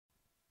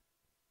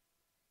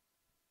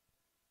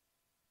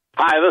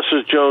Hi, this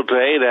is Joe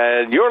Tate,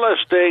 and you're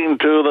listening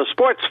to the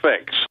Sports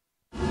Fix.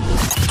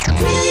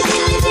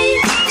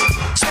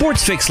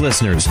 Sports Fix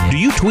listeners, do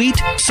you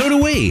tweet? So do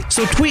we.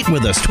 So tweet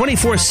with us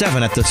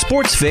 24/7 at the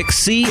Sports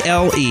Fix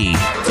CLE.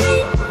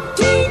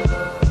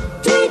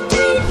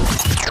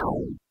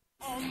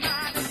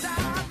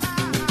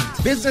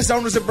 Business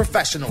owners and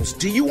professionals,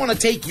 do you want to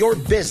take your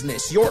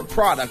business, your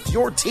product,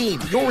 your team,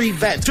 your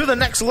event to the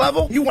next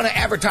level? You want to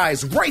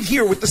advertise right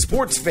here with the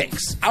Sports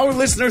Fix. Our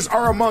listeners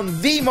are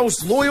among the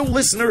most loyal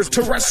listeners,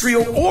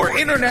 terrestrial or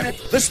internet.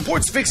 The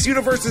Sports Fix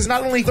universe is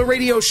not only the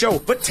radio show,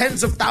 but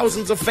tens of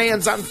thousands of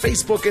fans on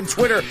Facebook and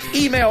Twitter.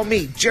 Email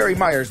me, Jerry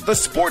Myers,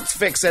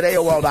 thesportsfix at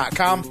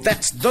AOL.com.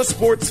 That's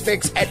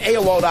thesportsfix at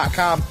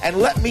AOL.com. And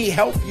let me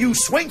help you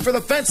swing for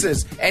the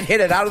fences and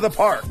hit it out of the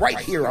park right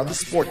here on the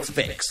Sports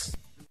Fix.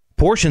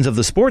 Portions of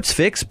the Sports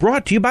Fix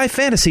brought to you by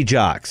Fantasy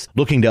Jocks.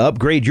 Looking to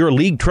upgrade your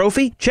league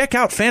trophy? Check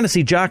out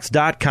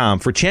fantasyjocks.com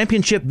for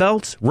championship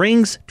belts,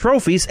 rings,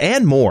 trophies,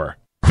 and more.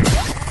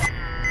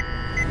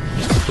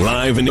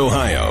 Live in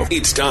Ohio,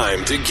 it's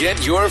time to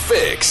get your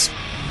fix.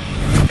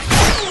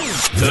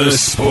 The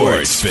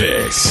Sports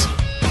Fix.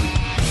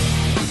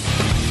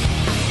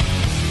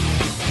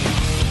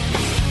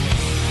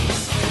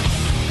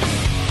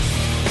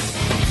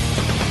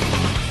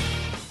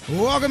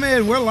 Welcome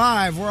in. We're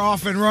live. We're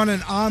off and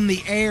running on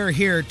the air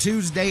here.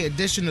 Tuesday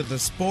edition of the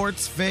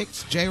Sports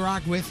Fix.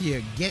 J-Rocc with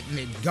you, getting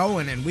it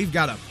going. And we've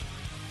got a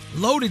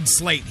loaded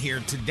slate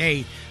here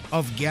today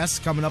of guests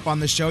coming up on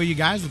the show, you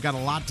guys. We've got a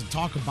lot to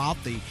talk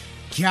about. The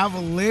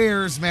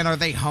Cavaliers, man, are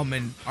they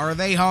humming? Are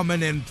they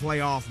humming in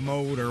playoff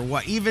mode or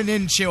what? Even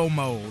in chill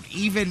mode,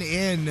 even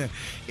in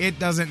it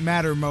doesn't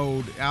matter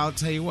mode. I'll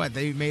tell you what,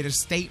 they made a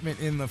statement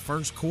in the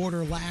first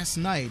quarter last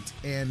night,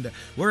 and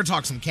we're going to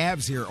talk some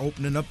Cavs here,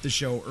 opening up the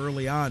show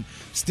early on.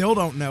 Still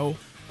don't know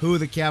who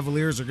the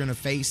Cavaliers are going to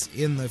face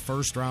in the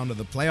first round of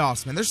the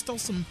playoffs, man. There's still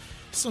some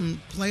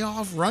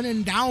playoff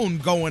running down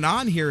going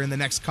on here in the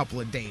next couple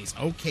of days.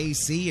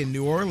 OKC and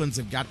New Orleans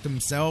have got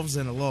themselves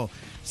in a little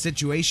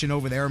situation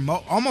over there.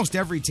 Almost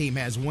every team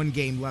has one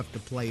game left to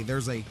play.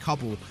 There's a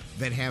couple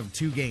that have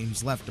 2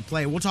 games left to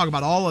play. We'll talk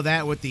about all of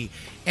that with the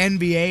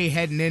NBA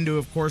heading into,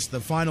 of course, the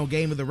final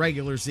game of the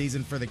regular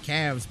season for the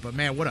Cavs. But,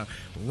 man, what a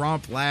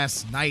romp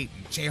last night.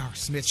 J.R.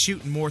 Smith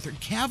shooting more.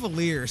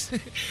 Cavaliers,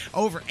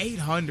 over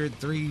 800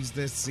 threes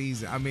this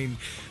season. I mean,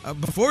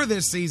 before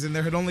this season,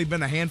 there had only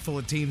been a handful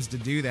of teams to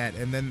do that,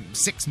 and then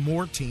 6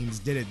 more teams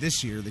did it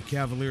this year. The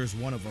Cavaliers,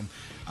 one of them.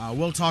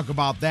 We'll talk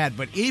about that.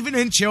 But even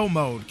in chill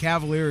mode,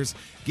 Cavaliers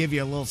give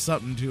you a little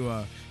something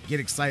to get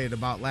excited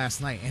about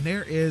last night. And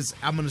there is,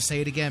 I'm going to say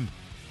it again,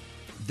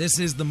 this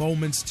is the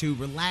moments to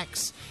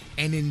relax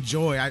and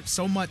enjoy.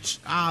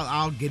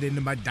 I'll get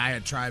into my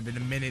diatribe in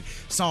a minute.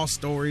 Saw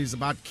stories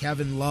about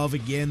Kevin Love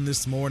again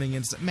this morning.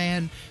 And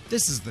man,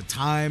 this is the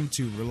time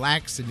to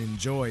relax and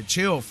enjoy.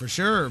 Chill for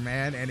sure,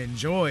 man, and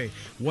enjoy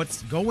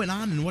what's going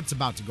on and what's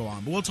about to go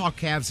on. But we'll talk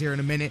Cavs here in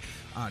a minute.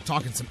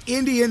 Talking some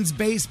Indians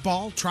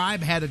baseball.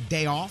 Tribe had a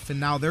day off, and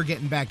now they're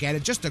getting back at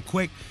it. Just a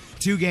quick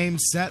 2-game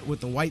set with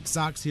the White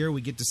Sox here.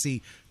 We get to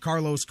see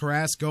Carlos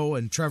Carrasco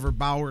and Trevor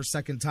Bauer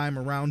second time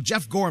around.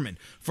 Jeff Gorman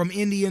from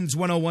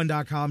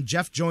Indians101.com.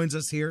 Jeff joins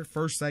us here,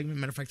 first segment.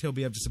 Matter of fact, he'll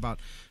be up just about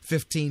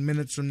 15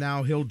 minutes from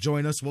now. He'll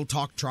join us. We'll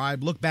talk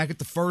Tribe, look back at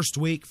the first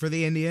week for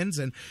the Indians,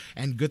 and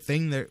good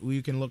thing that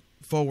we can look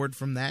forward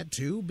from that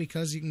too,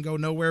 because you can go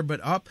nowhere but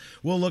up.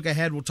 We'll look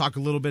ahead. We'll talk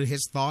a little bit of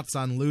his thoughts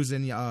on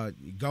losing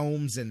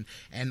Gomes and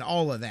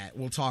all of that.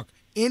 We'll talk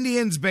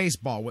Indians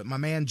baseball with my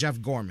man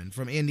Jeff Gorman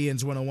from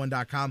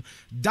Indians101.com.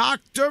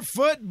 Dr.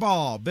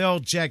 Football,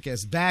 Bill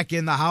Checkis, back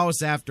in the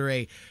house after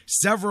a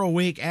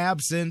several-week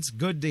absence.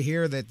 Good to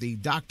hear that the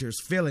doctor's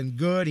feeling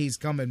good. He's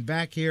coming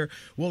back here.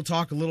 We'll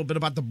talk a little bit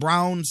about the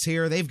Browns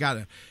here. They've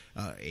got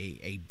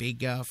a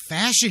big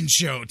fashion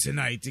show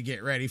tonight to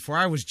get ready for.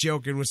 I was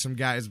joking with some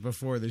guys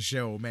before the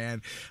show,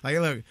 man. Like,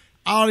 look,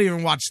 I don't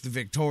even watch the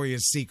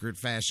Victoria's Secret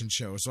fashion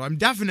show, so I'm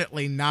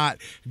definitely not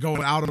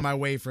going out of my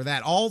way for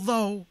that.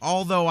 Although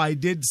I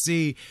did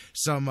see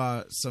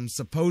some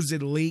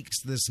supposed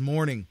leaks this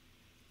morning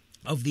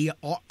of the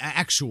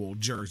actual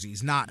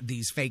jerseys, not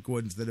these fake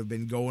ones that have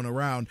been going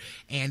around.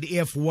 And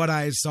if what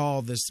I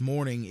saw this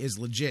morning is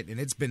legit, and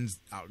it's been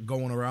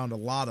going around a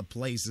lot of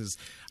places,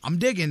 I'm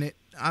digging it.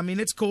 I mean,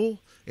 it's cool.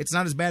 It's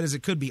not as bad as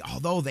it could be,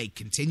 although they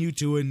continue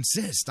to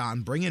insist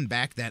on bringing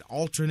back that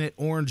alternate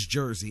orange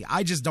jersey.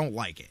 I just don't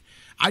like it.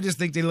 I just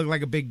think they look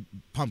like a big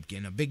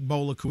pumpkin, a big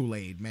bowl of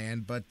Kool-Aid,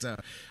 man. But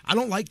I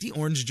don't like the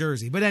orange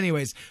jersey. But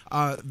anyways,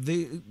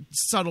 the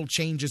subtle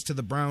changes to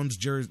the Browns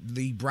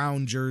the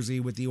brown jersey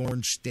with the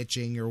orange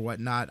stitching or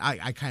whatnot,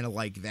 I kind of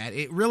like that.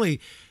 It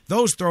really,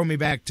 those throw me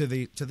back to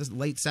the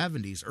late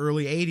 70s,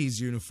 early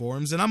 80s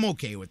uniforms, and I'm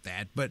okay with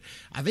that. But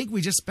I think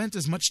we just spent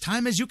as much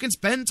time as you can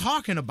spend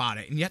talking about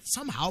it, and yet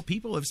somehow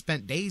people have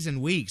spent days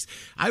and weeks.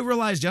 I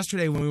realized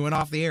yesterday when we went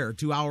off the air,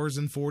 2 hours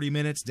and 40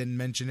 minutes, didn't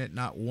mention it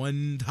not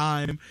one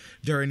time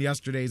during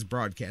yesterday's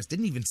broadcast.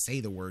 Didn't even say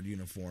the word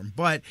uniform,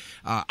 but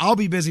I'll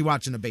be busy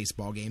watching a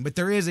baseball game. But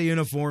there is a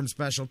uniform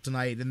special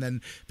tonight, and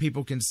then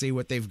people can see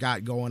what they've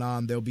got going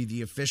on. There'll be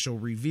the official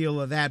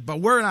reveal of that,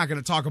 but we're not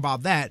going to talk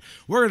about that.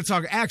 We're going to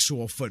talk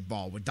actual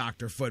football with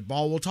Dr.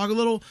 Football. We'll talk a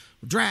little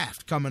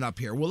draft coming up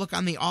here. We'll look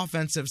on the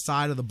offensive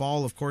side of the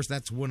ball. Of course,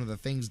 that's one of the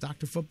things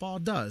Dr. Football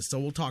does. So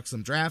we'll talk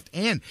some draft.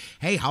 And,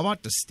 hey, how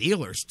about the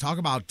Steelers? Talk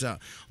about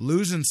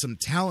losing some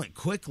talent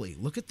quickly.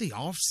 Look at the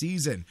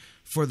offseason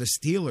for the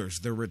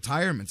Steelers, their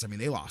retirements. I mean,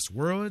 they lost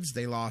Woods,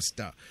 they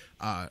lost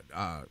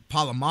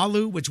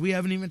Palomalu, which we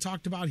haven't even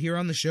talked about here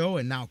on the show,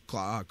 and now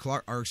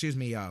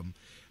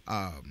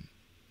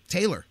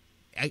Taylor.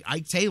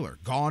 Ike Taylor,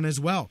 gone as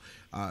well.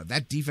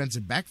 That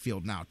defensive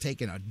backfield now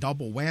taking a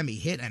double whammy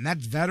hit, and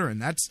that's veteran.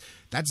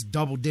 That's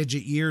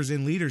double-digit years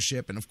in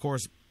leadership, and of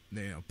course,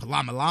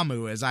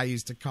 Palamalamu, as I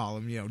used to call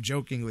him,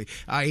 jokingly.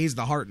 He's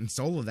the heart and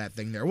soul of that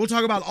thing there. We'll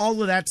talk about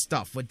all of that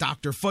stuff with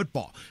Dr.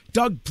 Football.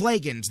 Doug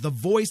Plagens, the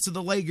voice of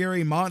the Lake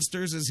Erie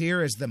Monsters, is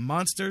here as the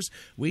Monsters.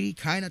 We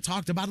kind of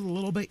talked about it a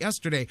little bit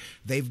yesterday.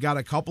 They've got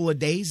a couple of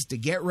days to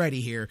get ready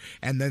here,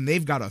 and then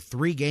they've got a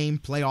 3-game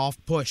playoff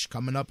push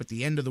coming up at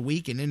the end of the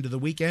week and into the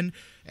weekend,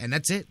 and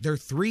that's it. They're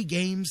 3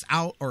 points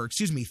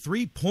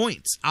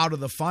out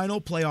of the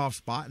final playoff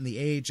spot in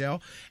the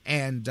AHL,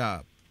 and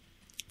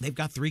they've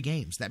got 3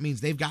 games. That means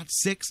they've got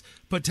 6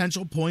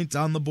 potential points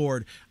on the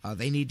board.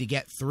 They need to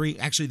get 3.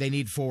 Actually, they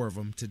need 4 of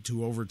them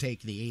to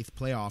overtake the 8th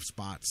playoff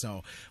spot.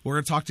 So we're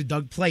going to talk to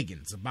Doug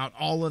Plagens about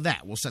all of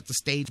that. We'll set the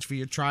stage for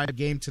your Tribe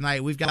game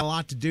tonight. We've got a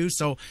lot to do,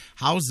 so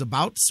how's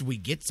about we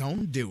get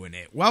on doing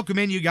it? Welcome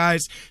in, you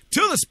guys,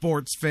 to the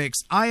Sports Fix.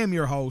 I am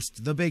your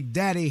host, the Big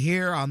Daddy,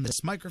 here on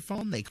this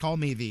microphone. They call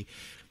me the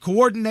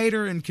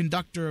coordinator and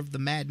conductor of the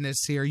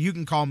madness here. You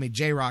can call me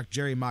J-Rocc,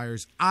 Jerry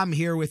Myers. I'm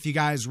here with you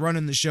guys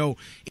running the show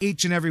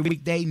each and every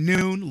weekday,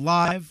 noon,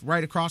 live,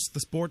 right across the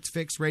Sports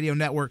Fix radio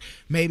network.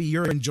 Maybe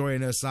you're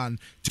enjoying us on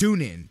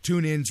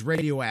TuneIn's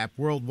radio app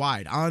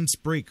worldwide, on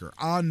Spreaker,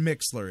 on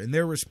Mixler, and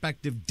their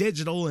respective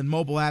digital and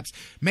mobile apps.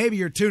 Maybe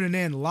you're tuning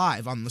in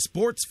live on the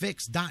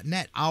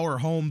sportsfix.net, our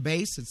home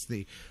base. It's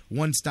the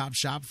one-stop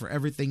shop for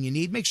everything you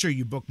need. Make sure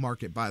you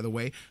bookmark it, by the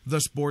way,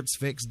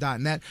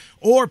 thesportsfix.net.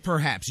 Or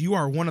perhaps you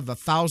are one of the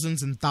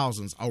thousands and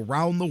thousands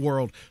around the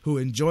world who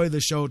enjoy the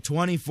show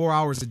 24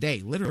 hours a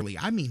day. Literally,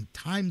 I mean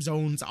time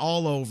zones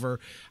all over,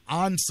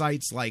 on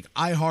sites like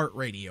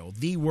iHeartRadio,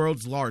 the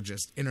world's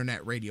largest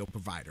internet radio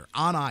provider,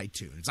 on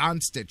iTunes, on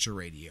Stitcher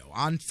Radio,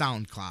 on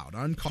SoundCloud,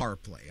 on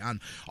CarPlay,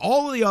 on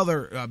all of the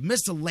other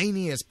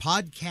miscellaneous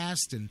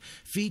podcast and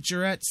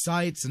featurette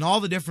sites and all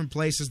the different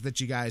places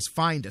that you guys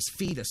find us,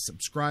 feed us,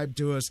 subscribe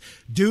to us,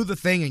 do the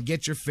thing and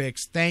get your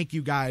fix. Thank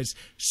you guys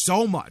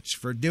so much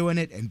for doing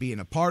it and being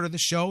a part of the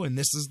show. And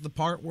this is the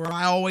part where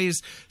I always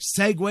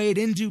segue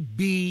into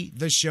be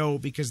the show,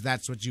 because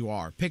that's what you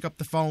are. Pick up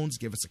the phones,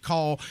 give us a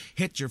call,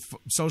 hit your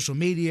social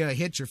media,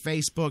 hit your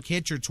Facebook,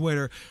 hit your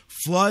Twitter,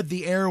 flood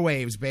the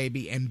airwaves,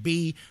 baby, and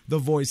be the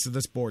voice of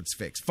the Sports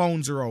Fix.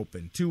 Phones are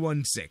open,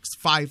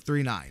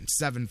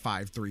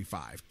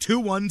 216-539-7535,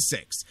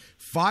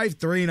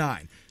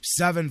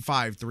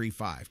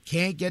 216-539-7535.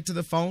 Can't get to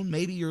the phone?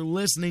 Maybe you're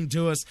listening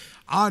to us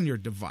on your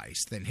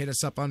device. Then hit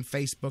us up on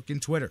Facebook and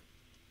Twitter.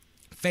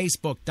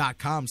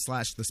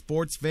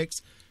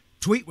 Facebook.com/thesportsfix.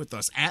 Tweet with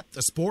us at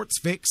the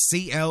SportsFix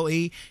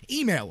CLE.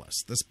 Email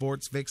us,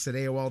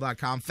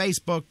 thesportsfix@AOL.com.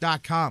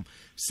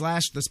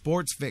 Facebook.com/the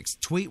SportsFix.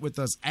 Tweet with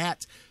us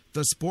at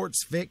the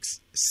SportsFix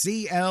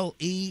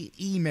CLE.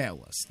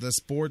 Email us, the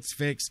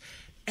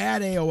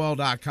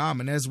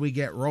SportsFix@AOL.com. And as we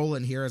get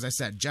rolling here, as I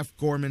said, Jeff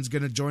Gorman's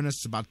going to join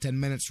us about 10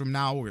 minutes from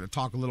now. We're going to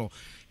talk a little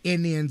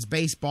Indians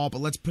baseball,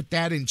 but let's put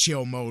that in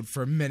chill mode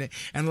for a minute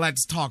and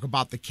let's talk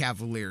about the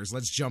Cavaliers.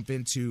 Let's jump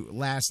into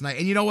last night.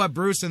 And you know what,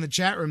 Bruce, in the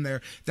chat room there,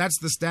 that's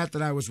the stat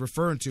that I was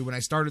referring to when I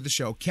started the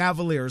show.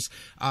 Cavaliers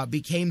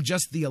became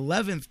just the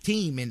 11th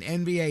team in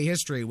NBA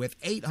history with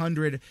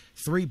 800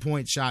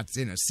 three-point shots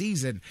in a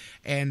season,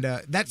 and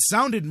that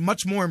sounded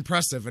much more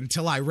impressive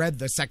until I read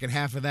the second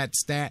half of that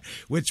stat,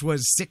 which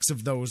was 6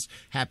 of those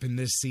happened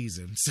this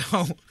season.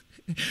 So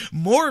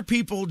more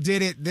people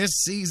did it this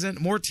season,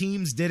 more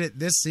teams did it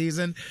this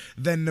season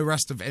than the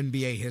rest of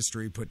NBA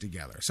history put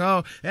together.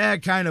 So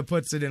that kind of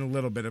puts it in a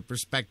little bit of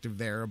perspective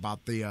there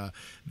about the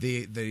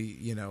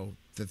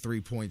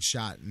three-point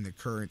shot in the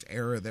current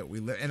era that we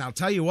live. And I'll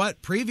tell you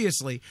what,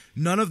 previously,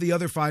 none of the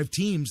other 5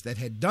 teams that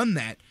had done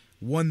that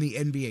won the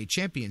NBA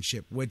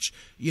championship, which,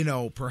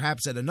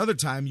 perhaps at another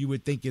time you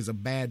would think is a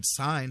bad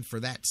sign for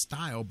that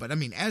style. But,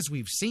 as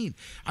we've seen,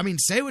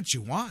 say what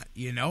you want,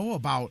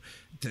 about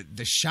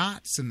the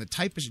shots and the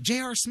type of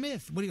J.R.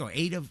 Smith. What do you go,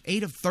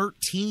 8 of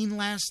 13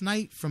 last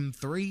night from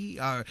 3?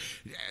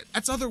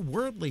 That's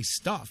otherworldly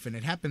stuff, and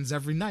it happens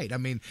every night.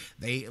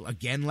 They,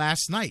 again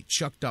last night,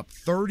 chucked up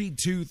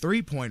 32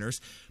 three-pointers,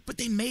 but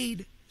they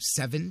made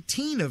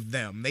 17 of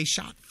them. They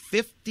shot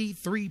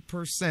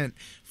 53%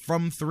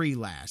 from 3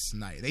 last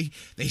night.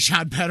 They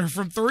shot better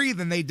from 3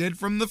 than they did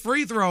from the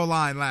free throw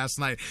line last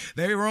night.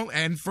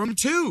 And from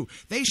 2,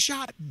 they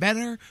shot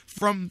better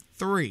from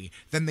 3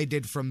 than they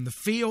did from the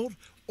field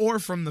or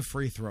from the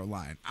free throw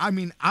line.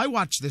 I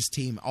watch this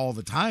team all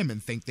the time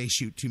and think they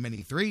shoot too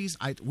many threes.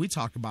 We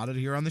talk about it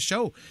here on the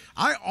show.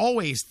 I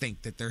always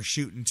think that they're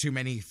shooting too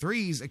many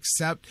threes,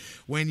 except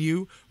when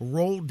you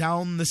roll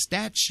down the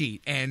stat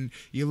sheet and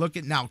you look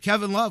at now.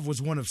 Kevin Love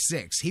was 1 of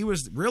 6. He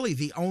was really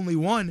the only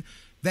one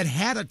that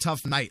had a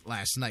tough night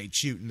last night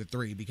shooting the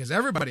 3 because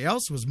everybody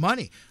else was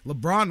money.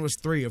 LeBron was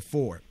 3 of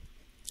 4.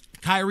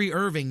 Kyrie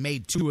Irving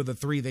made 2 of the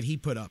 3 that he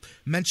put up.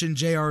 Mentioned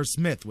J.R.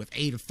 Smith with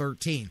 8 of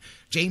 13.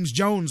 James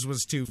Jones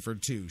was 2 for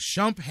 2.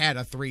 Shump had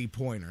a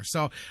 3-pointer.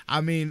 So,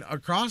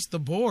 across the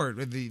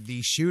board,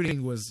 the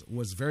shooting was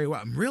very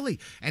well.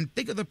 And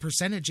think of the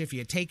percentage if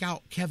you take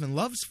out Kevin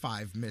Love's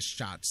 5 missed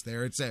shots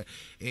there. It's a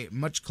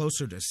much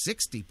closer to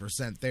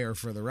 60% there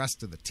for the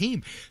rest of the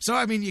team. So,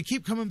 you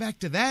keep coming back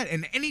to that.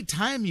 And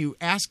anytime you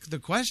ask the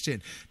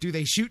question, do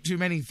they shoot too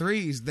many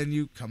threes, then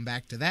you come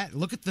back to that.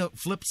 Look at the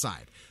flip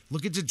side.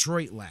 Look at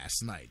Detroit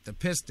last night, the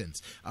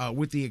Pistons,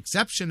 with the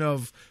exception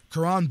of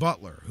Caron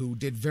Butler, who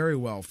did very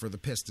well for the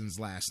Pistons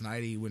last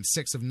night. He went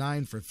 6 of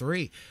 9 for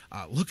 3.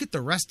 Look at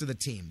the rest of the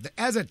team.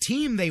 As a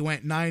team, they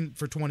went 9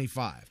 for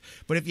 25.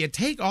 But if you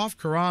take off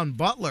Caron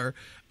Butler,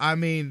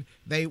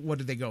 what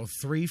did they go?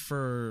 3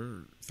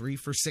 for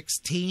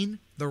 16.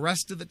 The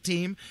rest of the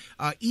team,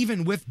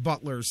 even with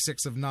Butler's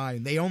 6 of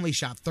 9, they only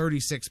shot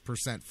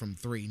 36% from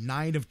 3,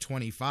 9 of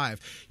 25.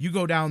 You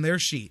go down their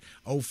sheet,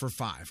 0 for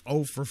 5,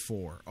 0 for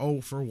 4,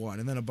 0 for 1,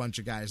 and then a bunch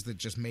of guys that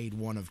just made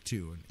 1 of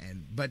 2.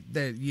 But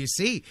you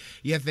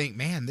think,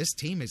 man, this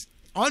team is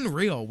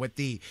unreal with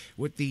the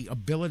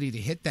ability to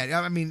hit that.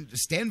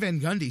 Stan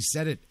Van Gundy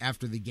said it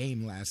after the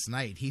game last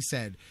night. He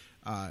said,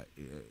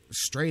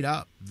 straight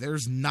up,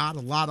 there's not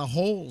a lot of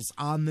holes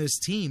on this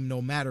team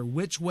no matter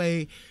which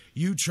way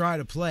you try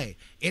to play.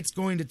 It's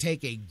going to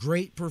take a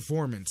great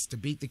performance to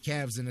beat the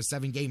Cavs in a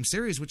 7-game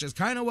series, which is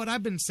kind of what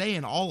I've been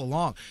saying all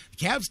along.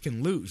 The Cavs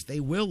can lose. They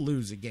will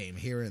lose a game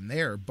here and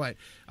there, but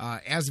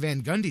as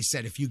Van Gundy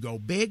said, if you go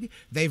big,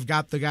 they've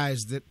got the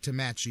guys to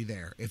match you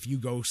there. If you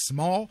go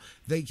small,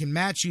 they can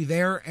match you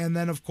there, and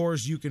then, of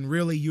course, you can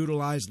really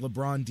utilize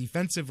LeBron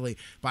defensively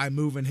by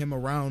moving him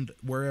around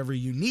wherever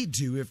you need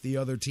to if the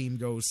other team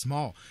goes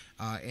small.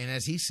 And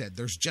as he said,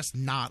 there's just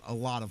not a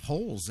lot of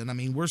holes.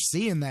 And, we're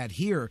seeing that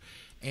here.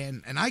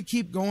 And I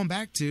keep going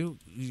back to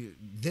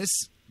this,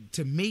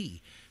 to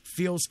me,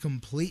 feels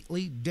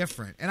completely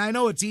different. And I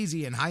know it's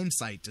easy in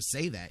hindsight to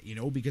say that,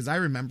 because I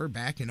remember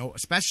back in,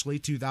 especially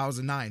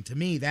 2009. To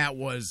me, that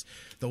was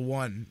the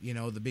one,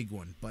 the big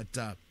one. But,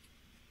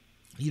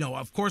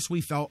 of course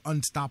we felt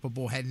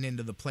unstoppable heading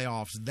into the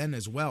playoffs then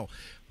as well.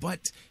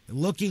 But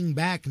looking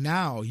back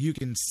now, you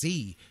can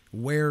see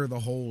where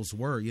the holes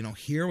were.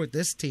 Here with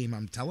this team,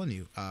 I'm telling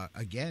you,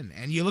 again.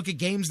 And you look at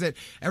games that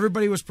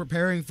everybody was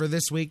preparing for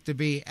this week to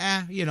be,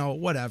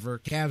 whatever,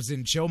 Cavs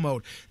in chill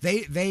mode.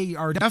 They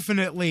are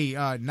definitely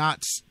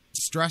not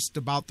stressed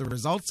about the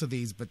results of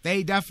these, but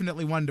they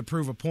definitely wanted to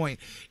prove a point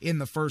in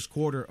the first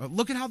quarter.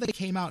 Look at how they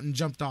came out and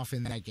jumped off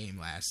in that game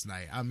last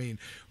night.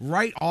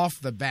 Right off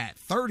the bat,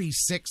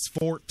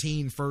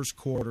 36-14 first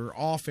quarter,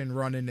 off and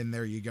running, and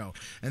there you go.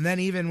 And then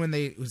even when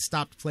they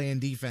stopped playing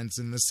defense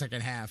in the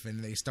second half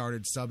and they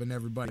started subbing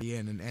everybody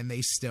in, and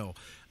they still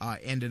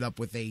ended up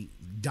with a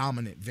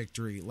dominant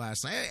victory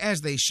last night,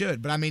 as they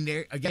should. But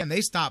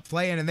they stopped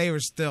playing and they were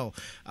still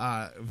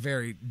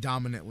very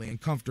dominantly and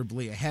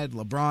comfortably ahead.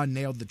 LeBron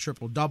nailed the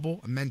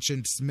triple-double. I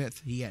mentioned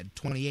Smith. He had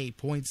 28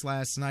 points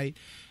last night.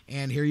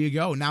 And here you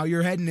go. Now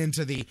you're heading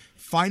into the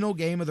final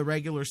game of the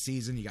regular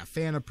season. You got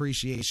fan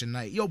appreciation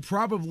night. You'll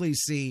probably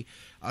see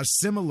a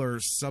similar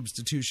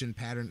substitution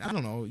pattern. I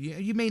don't know.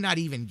 You may not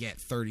even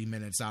get 30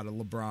 minutes out of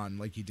LeBron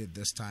like you did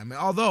this time.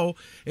 Although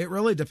it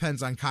really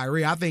depends on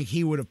Kyrie. I think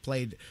he would have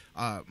played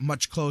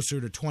much closer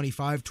to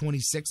 25,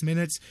 26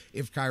 minutes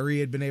if Kyrie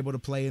had been able to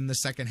play in the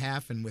second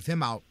half. And with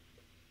him out,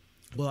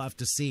 we'll have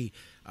to see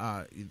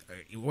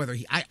whether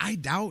I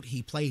doubt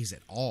he plays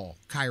at all.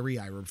 Kyrie,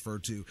 I refer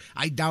to.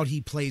 I doubt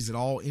he plays at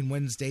all in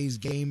Wednesday's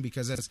game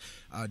because, as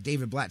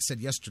David Blatt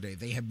said yesterday,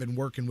 they have been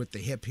working with the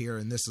hip here,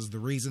 and this is the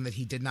reason that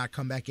he did not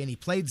come back in. He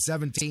played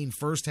 17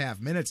 first half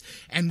minutes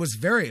and was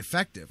very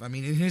effective. In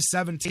his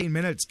 17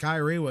 minutes,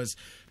 Kyrie was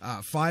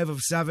 5 of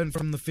 7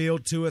 from the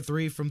field, 2 of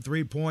 3 from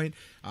three-point,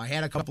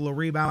 had a couple of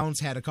rebounds,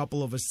 had a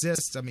couple of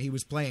assists. He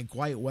was playing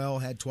quite well,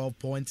 had 12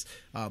 points,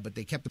 but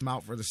they kept him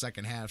out for the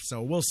second half,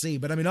 so we'll see.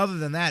 But, other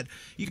than than that,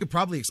 you could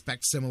probably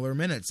expect similar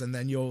minutes, and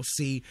then you'll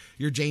see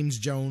your James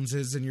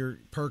Joneses and your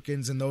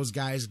Perkins and those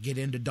guys get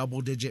into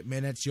double-digit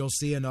minutes. You'll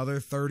see another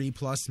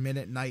 30-plus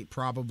minute night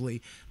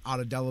probably out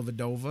of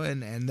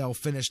Dellavedova, and they'll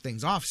finish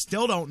things off.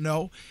 Still don't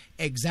know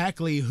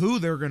exactly who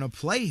they're going to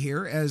play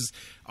here, as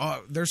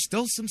there's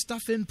still some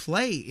stuff in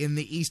play in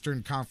the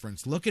Eastern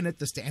Conference. Looking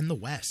at and the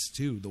West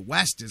too. The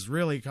West is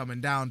really coming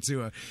down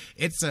to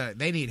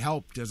they need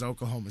help, does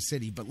Oklahoma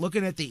City. But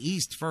looking at the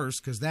East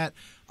first, because that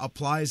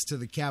applies to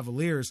the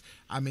Cavaliers,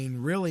 I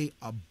mean, really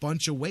a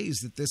bunch of ways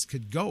that this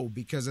could go,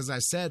 because as I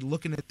said,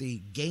 looking at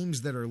the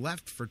games that are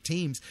left for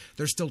teams,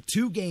 there's still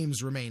 2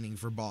 games remaining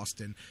for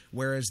Boston,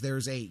 whereas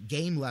there's a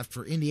game left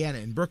for Indiana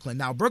and Brooklyn.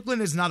 Now,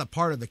 Brooklyn is not a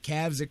part of the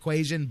Cavs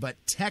equation, but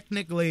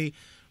technically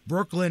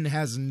Brooklyn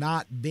has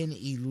not been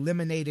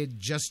eliminated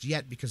just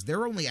yet because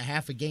they're only a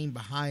half a game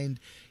behind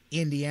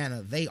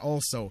Indiana. They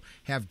also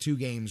have 2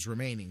 games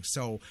remaining.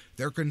 So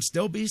there can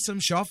still be some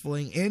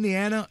shuffling.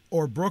 Indiana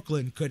or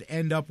Brooklyn could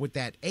end up with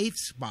that 8th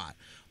spot.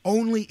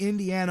 Only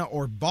Indiana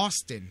or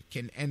Boston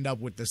can end up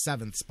with the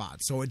 7th spot.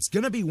 So it's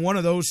going to be one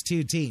of those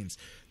 2 teams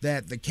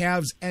that the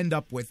Cavs end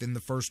up with in the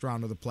first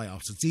round of the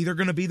playoffs. It's either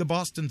going to be the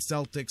Boston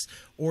Celtics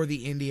or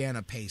the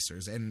Indiana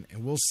Pacers. And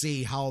we'll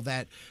see how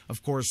that,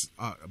 of course,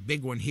 a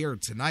big one here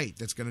tonight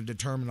that's going to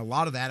determine a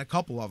lot of that. A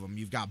couple of them.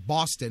 You've got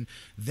Boston.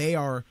 They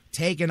are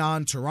taking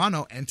on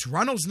Toronto, and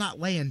Toronto's not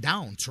laying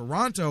down.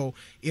 Toronto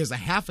is a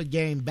half a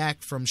game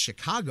back from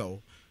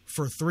Chicago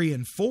for 3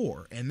 and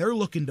 4, and they're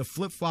looking to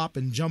flip-flop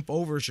and jump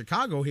over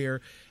Chicago here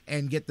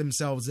and get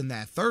themselves in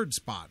that 3rd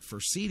spot for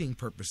seeding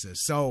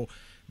purposes. So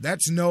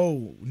that's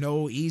no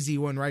easy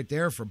one right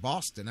there for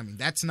Boston. I mean,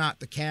 that's not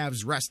the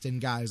Cavs resting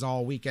guys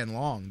all weekend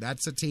long.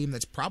 That's a team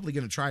that's probably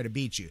going to try to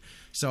beat you.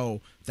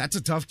 So that's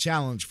a tough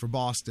challenge for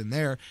Boston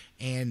there,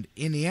 and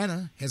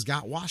Indiana has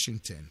got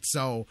Washington.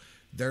 So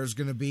there's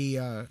going to be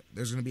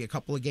a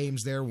couple of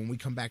games there. When we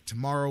come back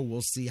tomorrow,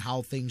 we'll see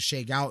how things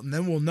shake out, and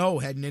then we'll know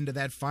heading into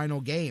that final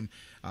game.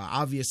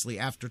 Obviously,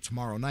 after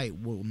tomorrow night,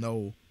 we'll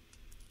know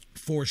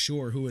for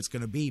sure who it's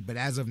going to be. But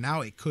as of now,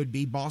 it could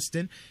be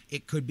Boston.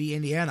 It could be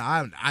Indiana.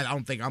 I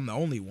don't think I'm the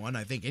only one.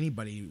 I think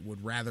anybody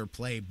would rather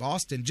play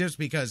Boston just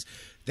because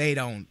they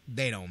don't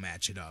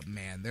match it up,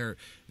 man.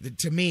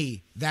 To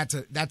me, that's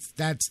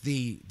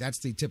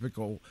the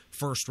typical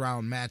first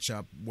round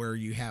matchup where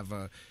you have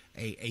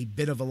a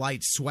bit of a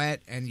light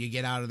sweat and you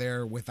get out of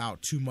there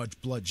without too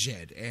much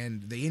bloodshed.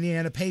 And the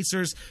Indiana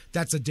Pacers,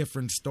 that's a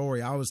different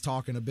story. I was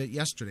talking a bit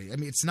yesterday. I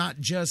mean, it's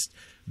not just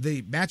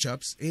the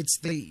matchups, it's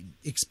the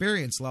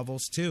experience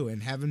levels too.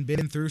 And having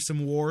been through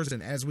some wars,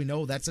 and as we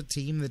know, that's a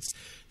team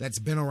that's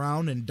been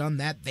around and done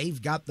that.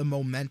 They've got the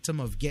momentum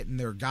of getting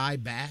their guy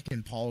back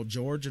and Paul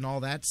George and all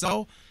that.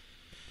 So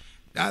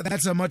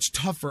that's a much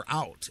tougher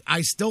out.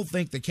 I still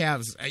think the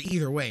Cavs,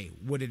 either way,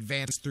 would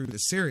advance through the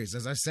series.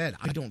 As I said,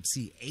 I don't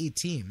see a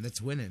team that's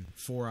winning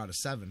 4 out of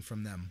 7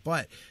 from them.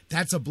 But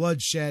that's a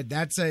bloodshed.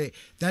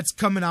 That's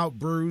coming out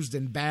bruised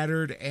and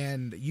battered,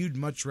 and you'd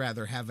much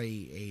rather have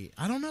I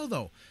don't know,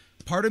 though.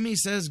 Part of me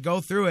says go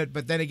through it,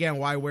 but then again,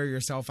 why wear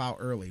yourself out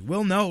early?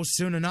 We'll know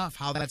soon enough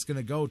how that's going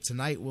to go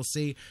tonight. We'll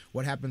see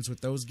what happens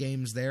with those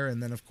games there,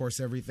 and then, of course,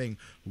 everything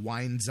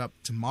winds up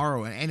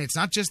tomorrow. And it's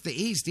not just the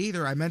East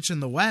either. I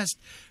mentioned the West.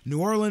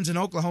 New Orleans and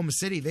Oklahoma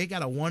City, they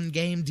got a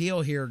one-game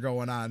deal here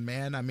going on,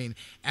 man. I mean,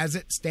 as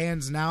it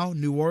stands now,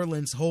 New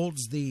Orleans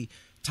holds the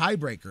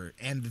tiebreaker,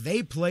 and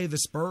they play the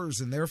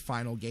Spurs in their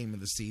final game of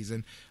the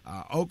season.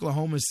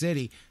 Oklahoma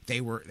City,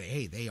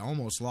 they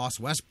almost lost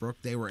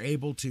Westbrook. They were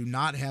able to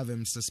not have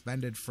him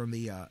suspended from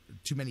the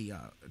too many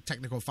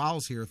technical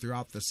fouls here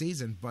throughout the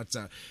season, but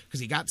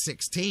because he got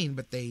 16,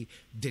 but they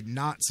did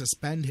not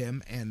suspend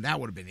him, and that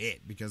would have been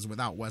it, because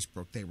without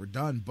Westbrook they were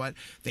done. But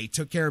they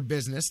took care of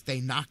business. They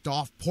knocked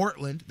off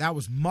Portland. That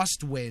was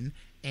must win.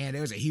 And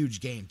it was a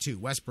huge game, too.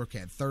 Westbrook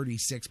had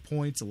 36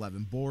 points,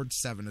 11 boards,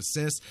 7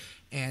 assists.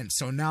 And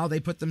so now they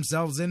put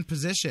themselves in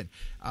position.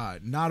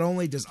 Not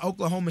only does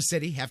Oklahoma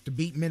City have to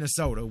beat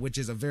Minnesota, which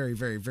is a very,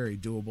 very, very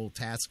doable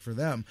task for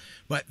them,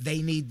 but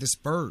they need the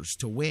Spurs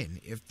to win.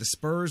 If the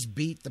Spurs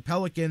beat the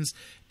Pelicans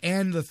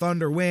and the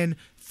Thunder win,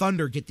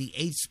 Thunder get the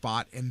 8th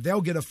spot, and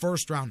they'll get a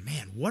first round.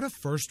 Man, what a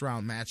first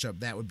round matchup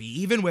that would be,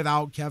 even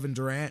without Kevin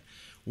Durant.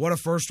 What a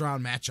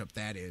first-round matchup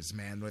that is,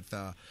 man,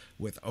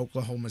 with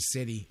Oklahoma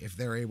City, if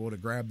they're able to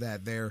grab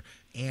that there,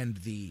 and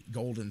the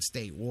Golden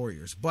State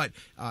Warriors. But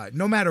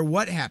no matter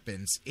what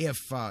happens, if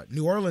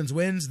New Orleans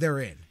wins, they're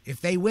in.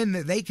 If they win,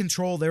 they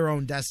control their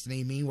own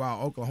destiny.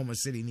 Meanwhile, Oklahoma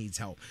City needs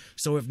help.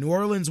 So if New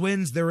Orleans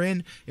wins, they're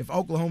in. If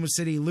Oklahoma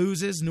City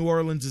loses, New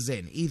Orleans is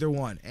in. Either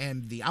one.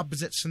 And the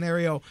opposite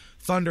scenario,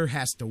 Thunder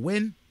has to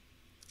win,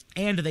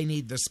 and they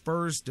need the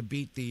Spurs to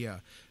beat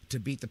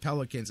the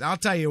Pelicans. I'll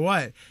tell you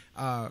what,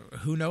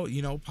 who knows?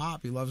 You know,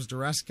 Pop, he loves to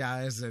rest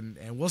guys, and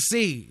we'll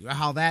see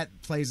how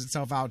that plays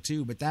itself out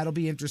too. But that'll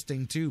be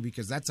interesting too,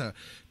 because that's a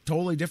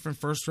totally different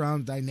first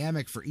round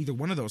dynamic for either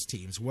one of those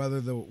teams.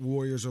 Whether the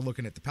Warriors are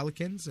looking at the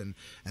Pelicans, and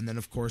then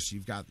of course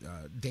you've got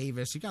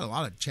Davis. You got a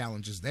lot of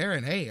challenges there,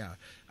 and hey,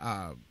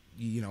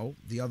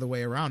 the other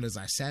way around, as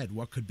I said,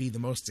 what could be the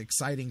most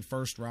exciting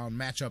first-round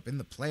matchup in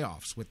the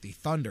playoffs with the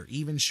Thunder,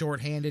 even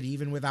shorthanded,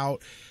 even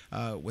without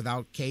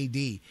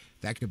KD.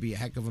 That could be a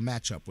heck of a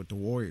matchup with the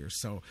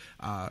Warriors. So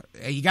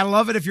you got to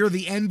love it if you're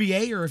the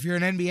NBA or if you're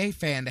an NBA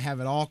fan to have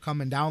it all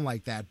coming down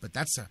like that. But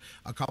that's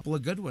a couple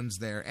of good ones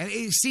there. And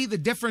you see, the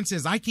difference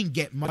is I can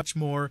get much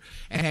more.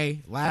 And,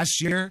 hey, last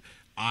year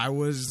I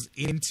was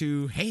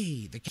into,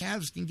 hey, the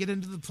Cavs can get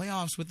into the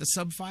playoffs with a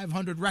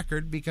sub-500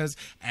 record because,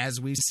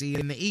 as we see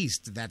in the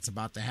East, that's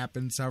about to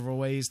happen several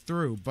ways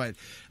through. But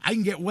I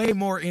can get way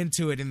more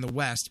into it in the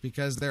West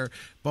because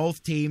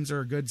both teams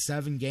are a good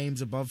 7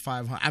 games above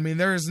 500. I mean,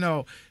 there is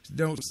no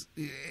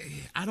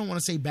I don't want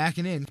to say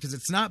backing in because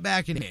it's not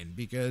backing in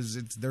because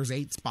there's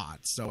 8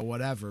 spots, so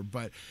whatever.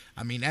 But,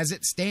 I mean, as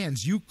it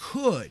stands, you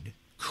could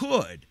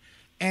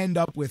end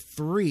up with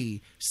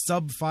 3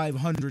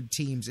 sub-500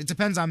 teams. It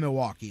depends on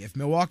Milwaukee. If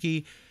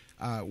Milwaukee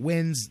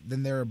wins,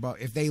 then they're above.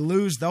 If they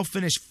lose, they'll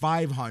finish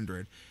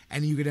 500,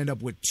 and you could end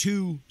up with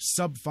 2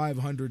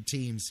 sub-500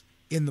 teams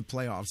in the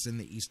playoffs in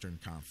the Eastern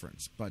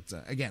Conference. But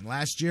again,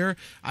 last year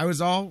I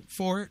was all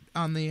for it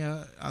on the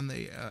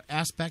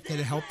aspect that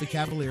it helped the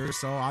Cavaliers.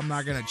 So I'm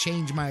not going to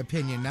change my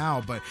opinion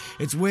now. But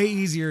it's way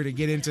easier to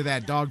get into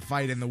that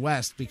dogfight in the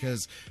West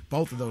because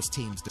both of those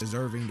teams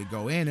deserving to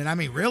go in. And I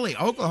mean, really,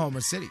 Oklahoma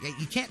City.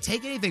 You can't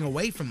take anything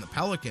away from the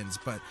Pelicans,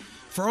 but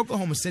for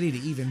Oklahoma City to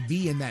even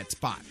be in that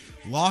spot,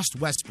 lost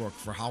Westbrook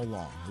for how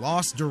long?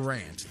 Lost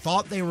Durant.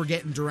 Thought they were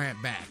getting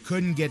Durant back.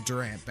 Couldn't get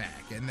Durant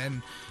back. And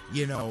then,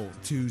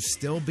 to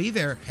still be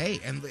there. Hey,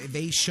 and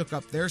they shook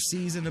up their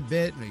season a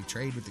bit, and they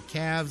traded with the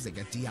Cavs. They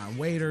got Dion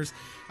Waiters.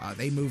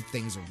 They moved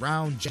things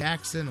around.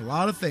 Jackson, a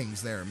lot of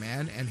things there,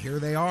 man. And here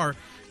they are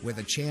with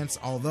a chance,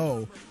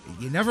 although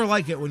you never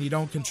like it when you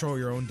don't control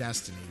your own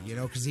destiny,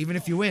 because even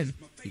if you win,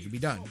 you can be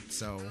done.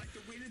 So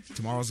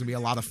tomorrow's going to be a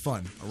lot of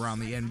fun around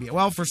the NBA.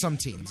 Well, for some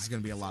teams, it's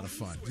going to be a lot of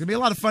fun. It's going to be a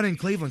lot of fun in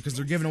Cleveland because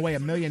they're giving away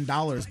 $1 million,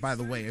 by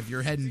the way. If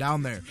you're heading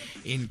down there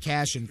in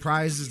cash and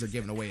prizes, they're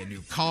giving away a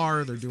new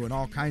car. They're doing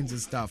all kinds of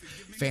stuff.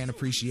 Fan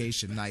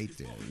appreciation night.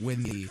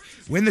 Win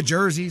the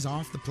jerseys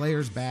off the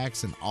players'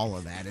 backs and all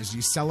of that as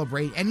you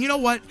celebrate. And you know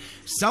what?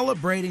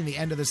 Celebrating the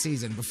end of the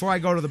season. Before I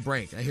go to the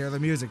break, I hear the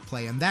music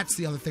play, and that's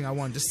the other thing I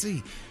wanted to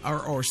see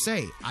or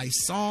say. I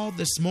saw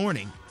this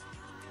morning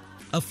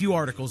a few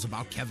articles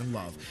about Kevin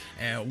Love.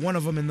 One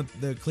of them in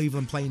the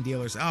Cleveland Plain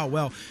Dealers. Oh,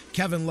 well,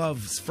 Kevin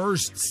Love's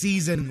first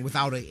season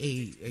without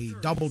a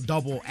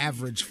double-double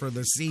average for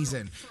the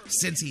season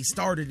since he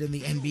started in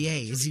the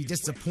NBA. Is he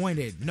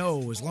disappointed?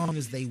 No, as long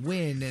as they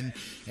win.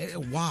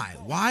 And why?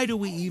 Why do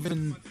we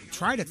even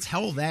try to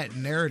tell that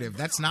narrative?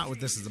 That's not what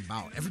this is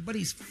about.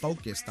 Everybody's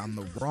focused on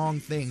the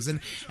wrong things. And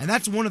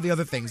that's one of the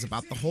other things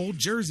about the whole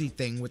jersey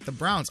thing with the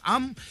Browns.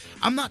 I'm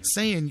not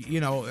saying,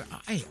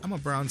 hey, I'm a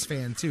Browns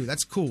fan too.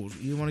 That's cool.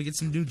 You want to get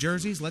some new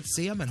jerseys? Let's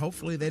see them, and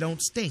hopefully they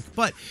don't stink.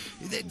 But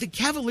the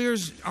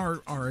Cavaliers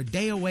are a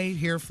day away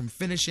here from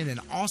finishing an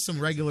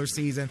awesome regular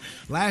season.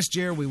 Last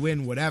year, we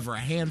win a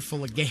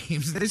handful of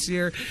games. This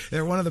year,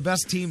 they're one of the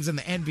best teams in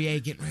the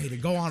NBA getting ready to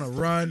go on a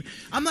run.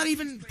 I'm not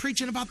even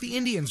preaching about the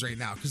Indians right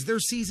now because their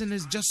season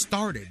has just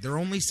started. They're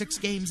only 6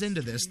 games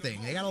into this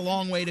thing. They got a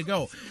long way to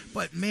go.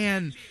 But,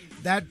 man,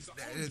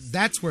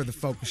 that's where the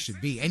focus should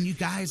be, and you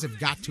guys have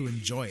got to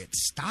enjoy it.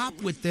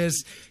 Stop with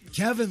this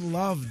Kevin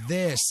Love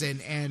this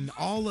and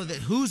all of that.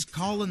 Who's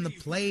calling the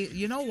play?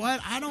 You know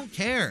what? I don't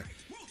care.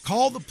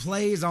 Call the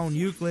plays on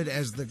Euclid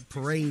as the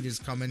parade is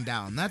coming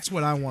down. That's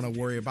what I want to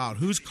worry about.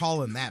 Who's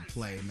calling that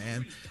play,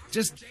 man?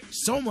 Just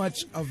so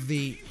much of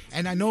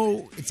and I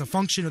know it's a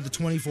function of the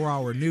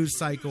 24-hour news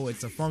cycle.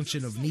 It's a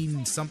function of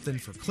needing something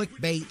for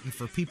clickbait and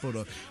for people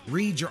to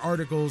read your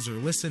articles or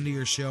listen to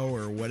your show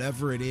or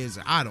whatever it is.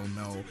 I don't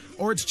know.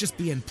 Or it's just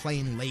being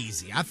plain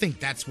lazy. I think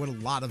that's what a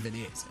lot of it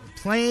is.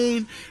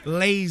 Plain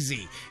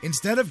lazy.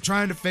 Instead of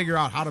trying to figure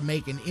out how to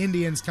make an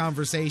Indians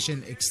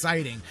conversation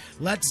exciting,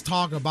 let's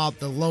talk about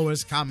the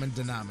lowest common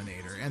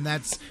denominator. And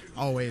that's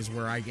always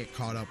where I get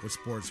caught up with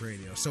sports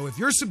radio. So if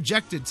you're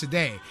subjected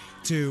today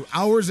to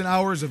hours and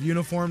hours of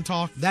uniform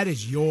talk, that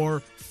is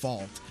your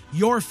fault.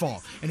 Your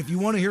fault. And if you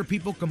want to hear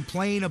people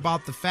complain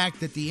about the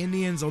fact that the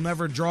Indians will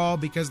never draw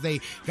because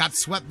they got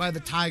swept by the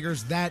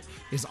Tigers, that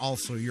is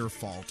also your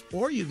fault.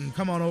 Or you can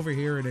come on over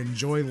here and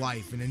enjoy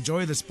life and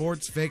enjoy the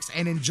sports fix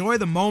and enjoy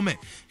the moment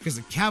because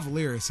the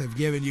Cavaliers have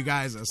given you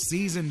guys a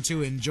season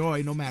to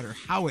enjoy no matter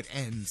how it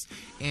ends.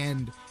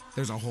 And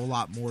there's a whole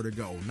lot more to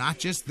go. Not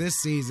just this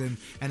season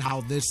and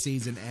how this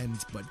season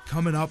ends, but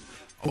coming up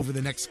over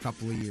the next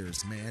couple of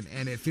years, man.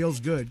 And it feels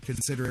good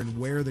considering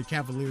where the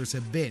Cavaliers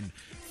have been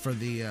for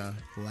the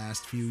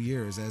last few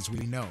years, as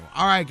we know.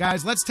 All right,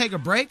 guys, let's take a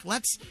break.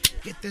 Let's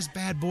get this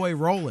bad boy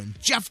rolling.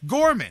 Jeff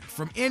Gorman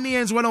from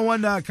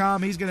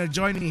Indians101.com. He's going to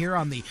join me here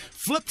on the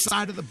flip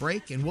side of the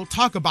break, and we'll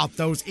talk about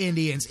those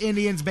Indians.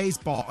 Indians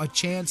baseball, a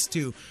chance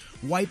to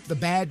wipe the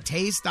bad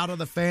taste out of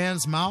the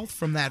fans' mouth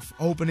from that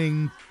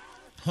opening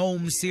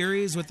home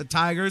series with the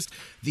Tigers,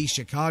 the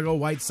Chicago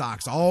White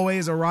Sox.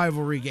 Always a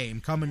rivalry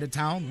game coming to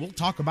town. We'll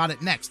talk about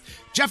it next.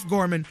 Jeff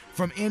Gorman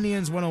from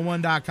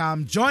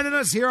Indians101.com joining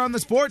us here on the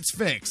Sports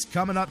Fix.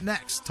 Coming up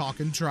next,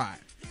 Talking Tribe.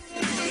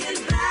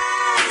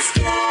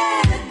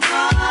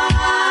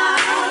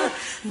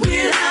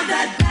 We'll have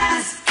that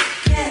basketball.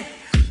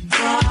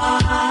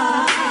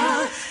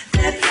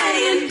 They're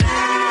playing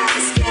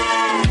basketball.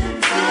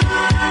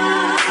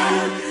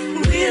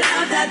 We'll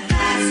have that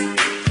basketball.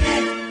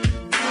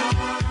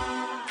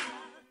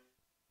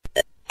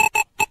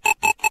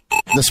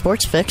 The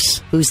Sports Fix?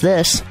 Who's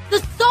this?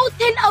 The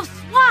Sultan of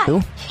SWAT.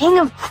 Who? King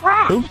of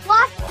Crack. Who?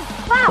 Lost the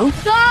Clout. Who?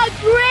 The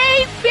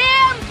Great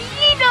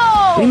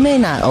Bambino. We may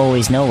not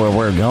always know where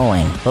we're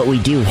going, but we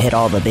do hit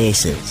all the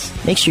bases.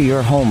 Make sure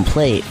your home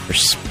plate for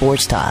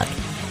sports talk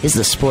is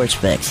the Sports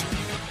Fix.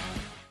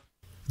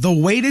 The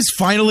wait is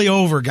finally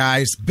over,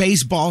 guys.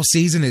 Baseball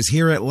season is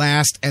here at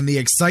last, and the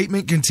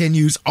excitement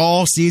continues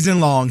all season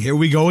long. Here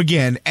we go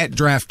again at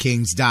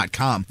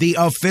DraftKings.com, the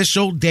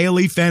official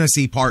daily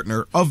fantasy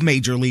partner of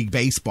Major League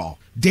Baseball.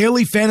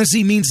 Daily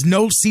fantasy means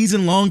no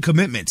season-long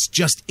commitments,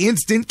 just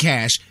instant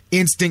cash,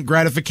 instant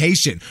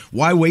gratification.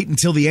 Why wait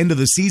until the end of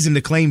the season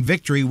to claim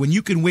victory when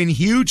you can win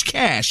huge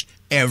cash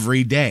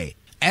every day?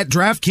 At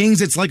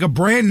DraftKings, it's like a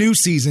brand new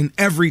season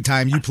every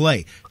time you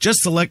play.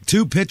 Just select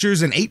 2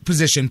 pitchers and 8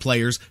 position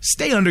players,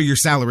 stay under your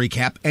salary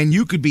cap, and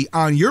you could be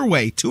on your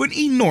way to an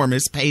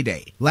enormous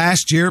payday.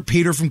 Last year,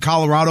 Peter from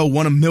Colorado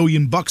won $1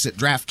 million at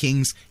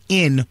DraftKings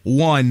in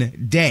one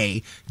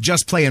day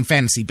just playing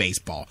fantasy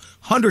baseball.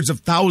 Hundreds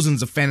of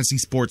thousands of fantasy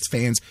sports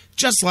fans,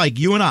 just like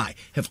you and I,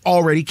 have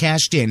already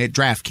cashed in at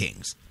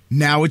DraftKings.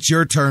 Now it's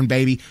your turn,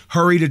 baby.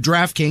 Hurry to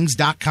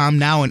DraftKings.com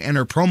now and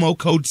enter promo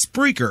code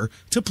SPREAKER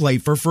to play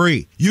for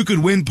free. You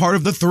could win part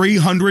of the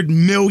 $300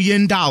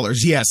 million.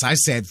 Yes, I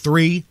said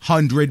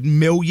 $300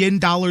 million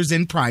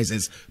in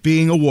prizes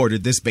being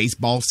awarded this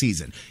baseball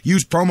season.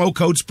 Use promo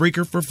code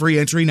SPREAKER for free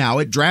entry now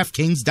at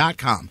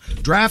DraftKings.com.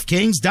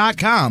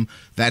 DraftKings.com.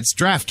 That's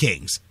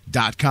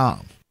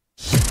DraftKings.com.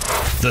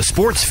 The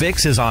Sports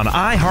Fix is on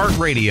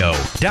iHeartRadio.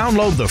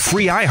 Download the